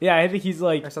 Yeah, I think he's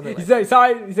like, he's like,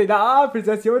 sorry, he's like,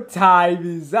 princess, your time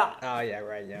is up. Oh, yeah,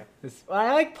 right, yeah.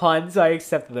 I like puns, so I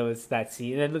accept that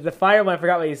scene. And then the fire one, I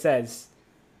forgot what he says.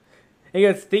 He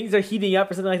goes, things are heating up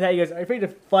or something like that. He goes, are you afraid to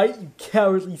fight, you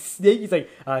cowardly snake? He's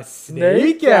like, a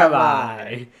snake am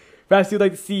I? Perhaps you'd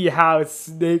like to see how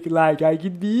snake-like I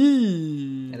can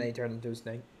be. And then he turned into a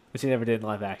snake. Which he never did in the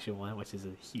live-action one, which is a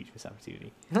huge missed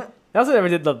opportunity. They also never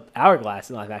did the hourglass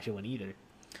in the live-action one either.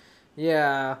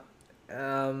 Yeah.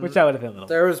 Which that would have been a little.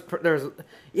 There was,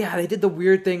 yeah, they did the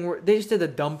weird thing where they just did the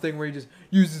dumb thing where he just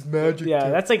uses magic. Yeah,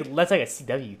 that's like a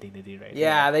CW thing to do, right?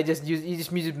 Yeah, they just use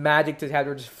magic to have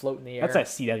her just float in the air.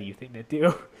 That's a CW thing to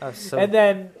do. That's so and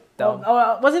then, dumb.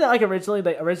 wasn't it like originally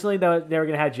they were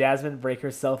gonna have Jasmine break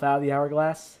herself out of the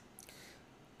hourglass?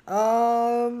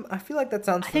 I feel like that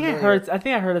sounds familiar. I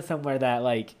think I heard it somewhere that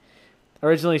like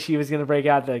originally she was gonna break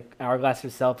out the hourglass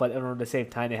herself, but in order to save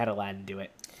time, they had Aladdin do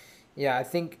it. Yeah, I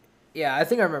think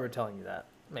I remember telling you that.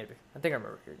 Maybe. I think I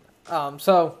remember hearing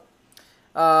that.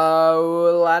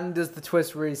 Aladdin does the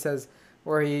twist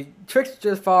where he tricks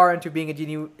Jafar into being a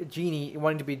genie,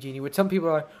 wanting to be a genie, which some people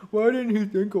are like, why didn't he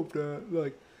think of that?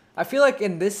 Like, I feel like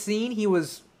in this scene, he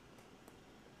was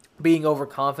being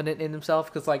overconfident in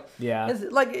himself, because, like,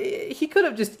 he could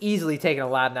have just easily taken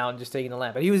Aladdin out and just taken the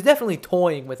lamp, but he was definitely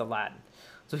toying with Aladdin.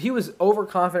 So he was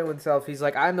overconfident with himself. He's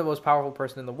like, I'm the most powerful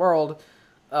person in the world.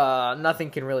 Nothing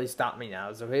can really stop me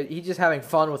now. So he's just having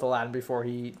fun with Aladdin before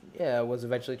he was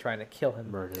eventually trying to kill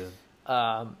him. Murder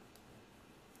him.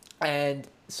 And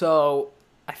so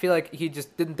I feel like he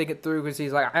just didn't think it through, because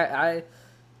he's like, I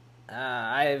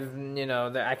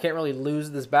can't really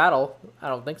lose this battle. I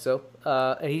don't think so.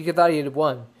 And he thought he had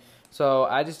won. So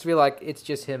I just feel like it's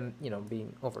just him,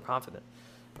 being overconfident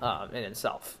in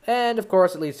himself. And of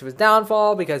course, it leads to his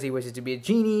downfall, because he wishes to be a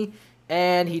genie.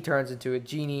 And he turns into a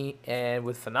genie, and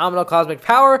with phenomenal cosmic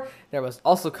power, there must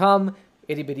also come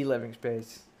itty-bitty living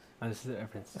space. Oh, this is the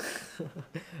reference.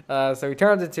 So he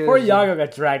turns into... Poor Iago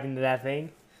got dragged into that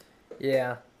thing.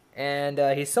 Yeah. And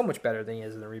he's so much better than he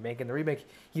is in the remake. In the remake,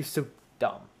 he's so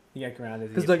dumb. He got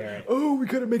grounded. It's like, we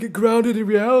gotta make it grounded in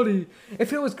reality.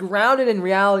 If it was grounded in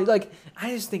reality, like,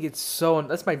 I just think it's so...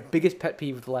 That's my biggest pet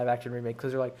peeve with the live-action remake,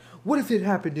 because they're like, what if it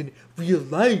happened in real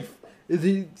life?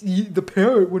 The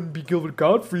parrot wouldn't be killed with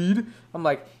Gottfried. I'm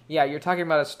like, yeah, you're talking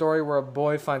about a story where a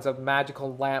boy finds a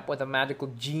magical lamp with a magical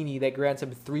genie that grants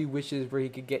him 3 wishes where he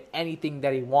could get anything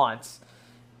that he wants.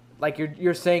 Like,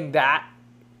 you're saying that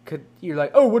you're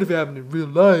like, oh, what if it happened in real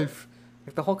life?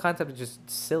 Like, the whole concept is just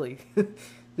silly.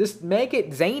 Just make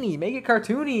it zany, make it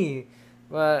cartoony.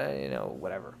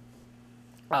 Whatever.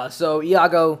 So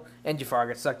Iago and Jafar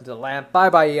get sucked into the lamp.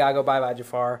 Bye-bye, Iago. Bye-bye,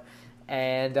 Jafar.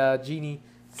 And Genie...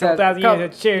 Couple thousand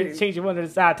years to change of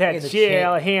wonders, I had to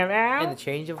chill him out. In the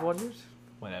change of wonders?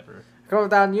 Whatever. A couple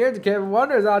thousand years, the Cave of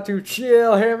Wonders ought to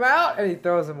chill him out. And he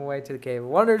throws him away to the Cave of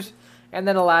Wonders. And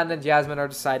then Aladdin and Jasmine are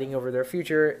deciding over their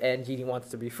future, and Genie wants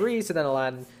to be free. So then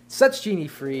Aladdin sets Genie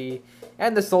free.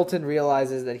 And the Sultan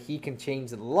realizes that he can change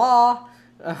the law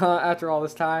after all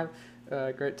this time.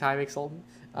 Great timing, Sultan.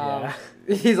 Yeah.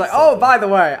 He's like, oh, by the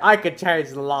way, I could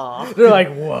change the law. They're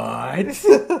like, what?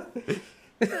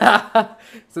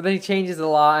 So then he changes the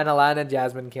law, and Aladdin and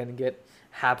Jasmine can get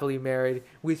happily married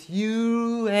with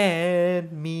you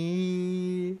and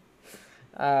me.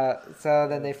 So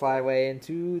then they fly away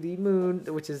into the moon,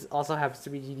 which also happens to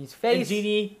be Genie's face. And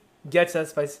Genie gets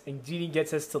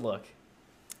us to look.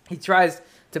 He tries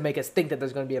to make us think that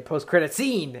there's going to be a post-credit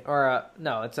scene, or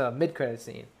no, it's a mid-credit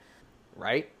scene,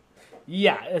 right?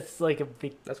 Yeah, it's like a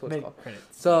big. That's what it's called. Credits.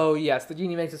 So yes, the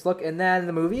Genie makes us look, and then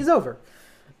the movie is over.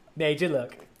 Major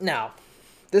look. Now,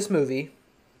 this movie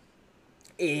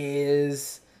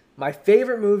is my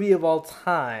favorite movie of all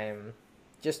time.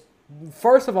 Just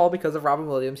first of all, because of Robin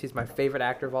Williams. He's my favorite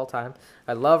actor of all time.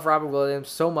 I love Robin Williams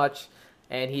so much,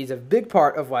 and he's a big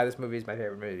part of why this movie is my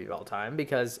favorite movie of all time,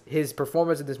 because his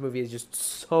performance in this movie is just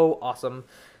so awesome,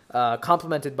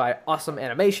 complemented by awesome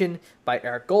animation by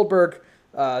Eric Goldberg.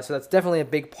 So that's definitely a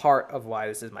big part of why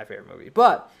this is my favorite movie.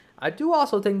 But I do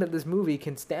also think that this movie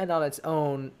can stand on its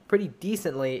own pretty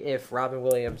decently if Robin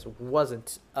Williams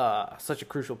wasn't such a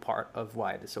crucial part of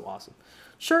why it is so awesome.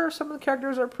 Sure, some of the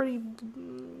characters are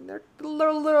they're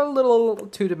a little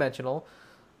two-dimensional,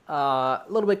 a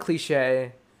little bit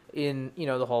cliche in,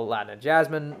 the whole Aladdin and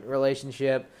Jasmine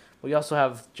relationship. We also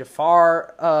have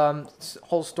Jafar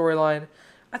whole storyline.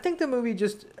 I think the movie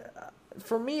just,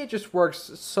 for me, it just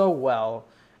works so well.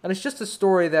 And it's just a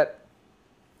story that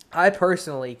I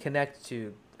personally connect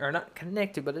to, or not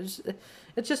connect to, but it's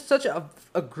just such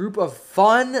a group of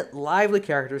fun, lively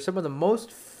characters. Some of the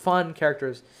most fun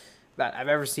characters that I've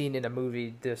ever seen in a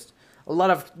movie. Just a lot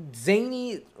of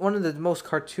zany, one of the most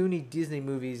cartoony Disney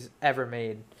movies ever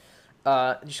made.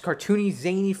 Just cartoony,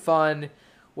 zany fun,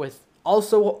 with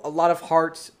also a lot of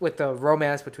heart with the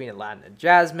romance between Aladdin and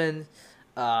Jasmine,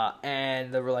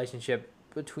 and the relationship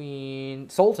between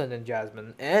Sultan and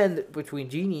Jasmine, and between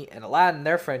Genie and Aladdin,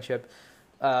 their friendship.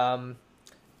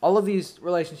 All of these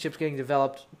relationships getting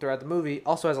developed throughout the movie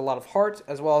also has a lot of heart,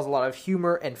 as well as a lot of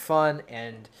humor and fun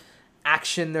and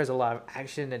action. There's a lot of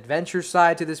action adventure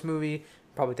side to this movie,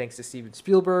 probably thanks to Steven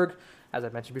Spielberg, as I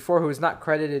mentioned before, who is not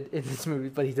credited in this movie,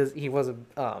 but he was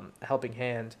a helping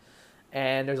hand.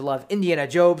 And there's a lot of Indiana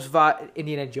Jones vibes,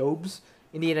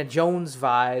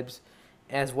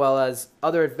 as well as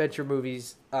other adventure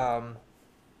movies. So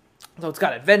it's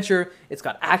got adventure, it's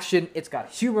got action, it's got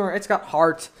humor, it's got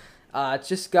heart. It's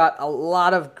just got a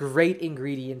lot of great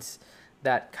ingredients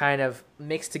that kind of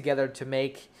mix together to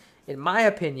make, in my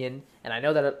opinion, and I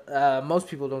know that most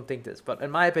people don't think this, but in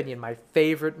my opinion, my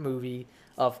favorite movie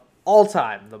of all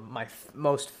time, my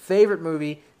most favorite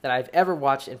movie that I've ever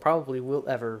watched and probably will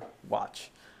ever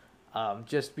watch.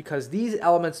 Just because these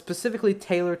elements specifically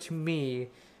tailor to me,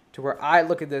 to where I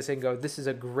look at this and go, this is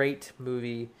a great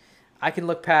movie. I can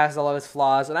look past all of its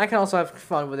flaws, and I can also have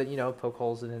fun with it, poke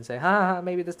holes in it and say,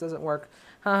 maybe this doesn't work.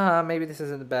 Maybe this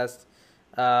isn't the best.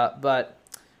 But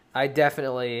I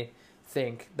definitely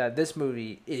think that this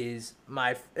movie is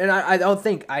I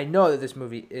know that this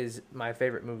movie is my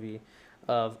favorite movie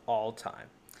of all time.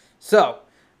 So,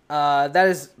 that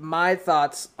is my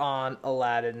thoughts on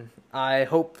Aladdin. I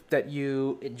hope that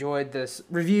you enjoyed this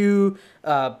review,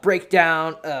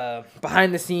 breakdown,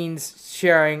 behind-the-scenes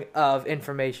sharing of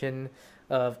information,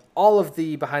 of all of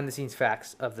the behind-the-scenes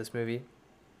facts of this movie.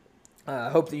 I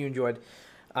hope that you enjoyed.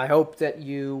 I hope that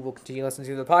you will continue listening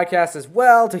to the podcast as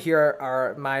well to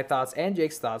hear my thoughts and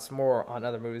Jake's thoughts more on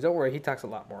other movies. Don't worry, he talks a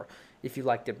lot more if you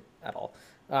liked him at all.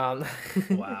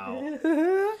 Wow.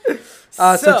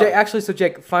 So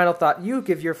Jake, final thought. You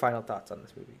give your final thoughts on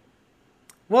this movie.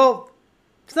 Well,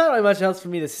 there's not really much else for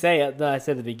me to say than I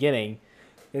said at the beginning.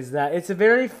 Is that it's a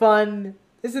very fun,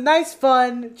 it's a nice,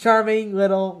 fun, charming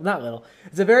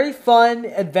it's a very fun,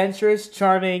 adventurous,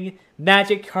 charming,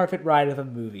 magic carpet ride of a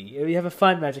movie. You have a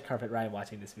fun magic carpet ride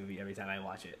watching this movie every time I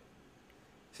watch it.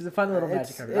 It's just a fun little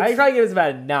magic carpet ride. I'd probably give it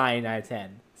about a 9 out of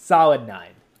 10. Solid 9.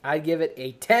 I'd give it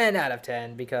a 10 out of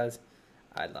 10 because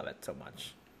I love it so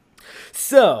much.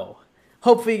 So,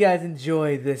 hopefully you guys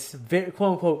enjoy this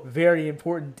quote-unquote very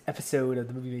important episode of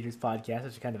the Movie Majors podcast,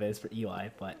 which it kind of is for Eli,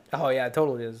 but... Oh, yeah, it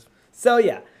totally is. So,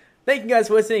 yeah. Thank you guys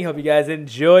for listening. Hope you guys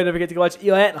enjoyed. Don't forget to go watch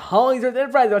Eli at Holly's Earth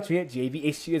Enterprise. Watch me at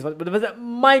JVHG. But it was at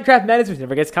Minecraft Madness, which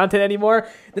never gets content anymore.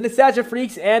 The Nostalgia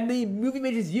Freaks and the Movie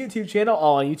Majors YouTube channel,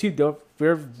 all on YouTube.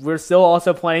 We're still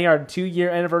also planning our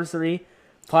 2-year anniversary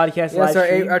podcast live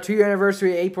stream. Our 2-year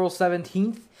anniversary, April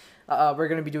 17th. We're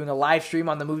going to be doing a live stream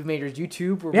on the Movie Majors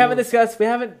YouTube. We haven't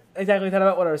exactly thought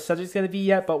about what our subject's going to be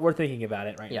yet, but we're thinking about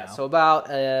it right now. Yeah, so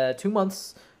about 2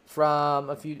 months from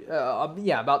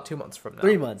about 2 months from now.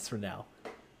 3 months from now.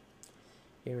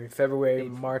 February,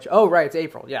 March. Oh, right, it's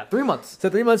April. Yeah, 3 months. So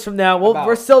 3 months from now,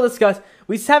 we're still discussing.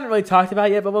 We haven't really talked about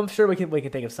it yet, but I'm sure we can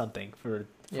think of something for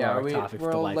our topic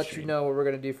for the live stream. We'll let you know what we're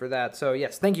going to do for that. So,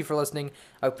 yes, thank you for listening.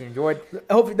 I hope you enjoyed.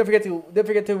 Don't forget to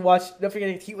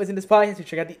keep listening to this podcast.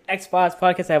 Check out the X-Files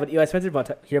podcast I have with Eli Spencer. Want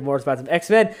to hear more about some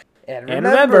X-Men. And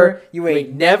remember, you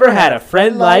ain't never had a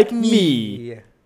friend like me.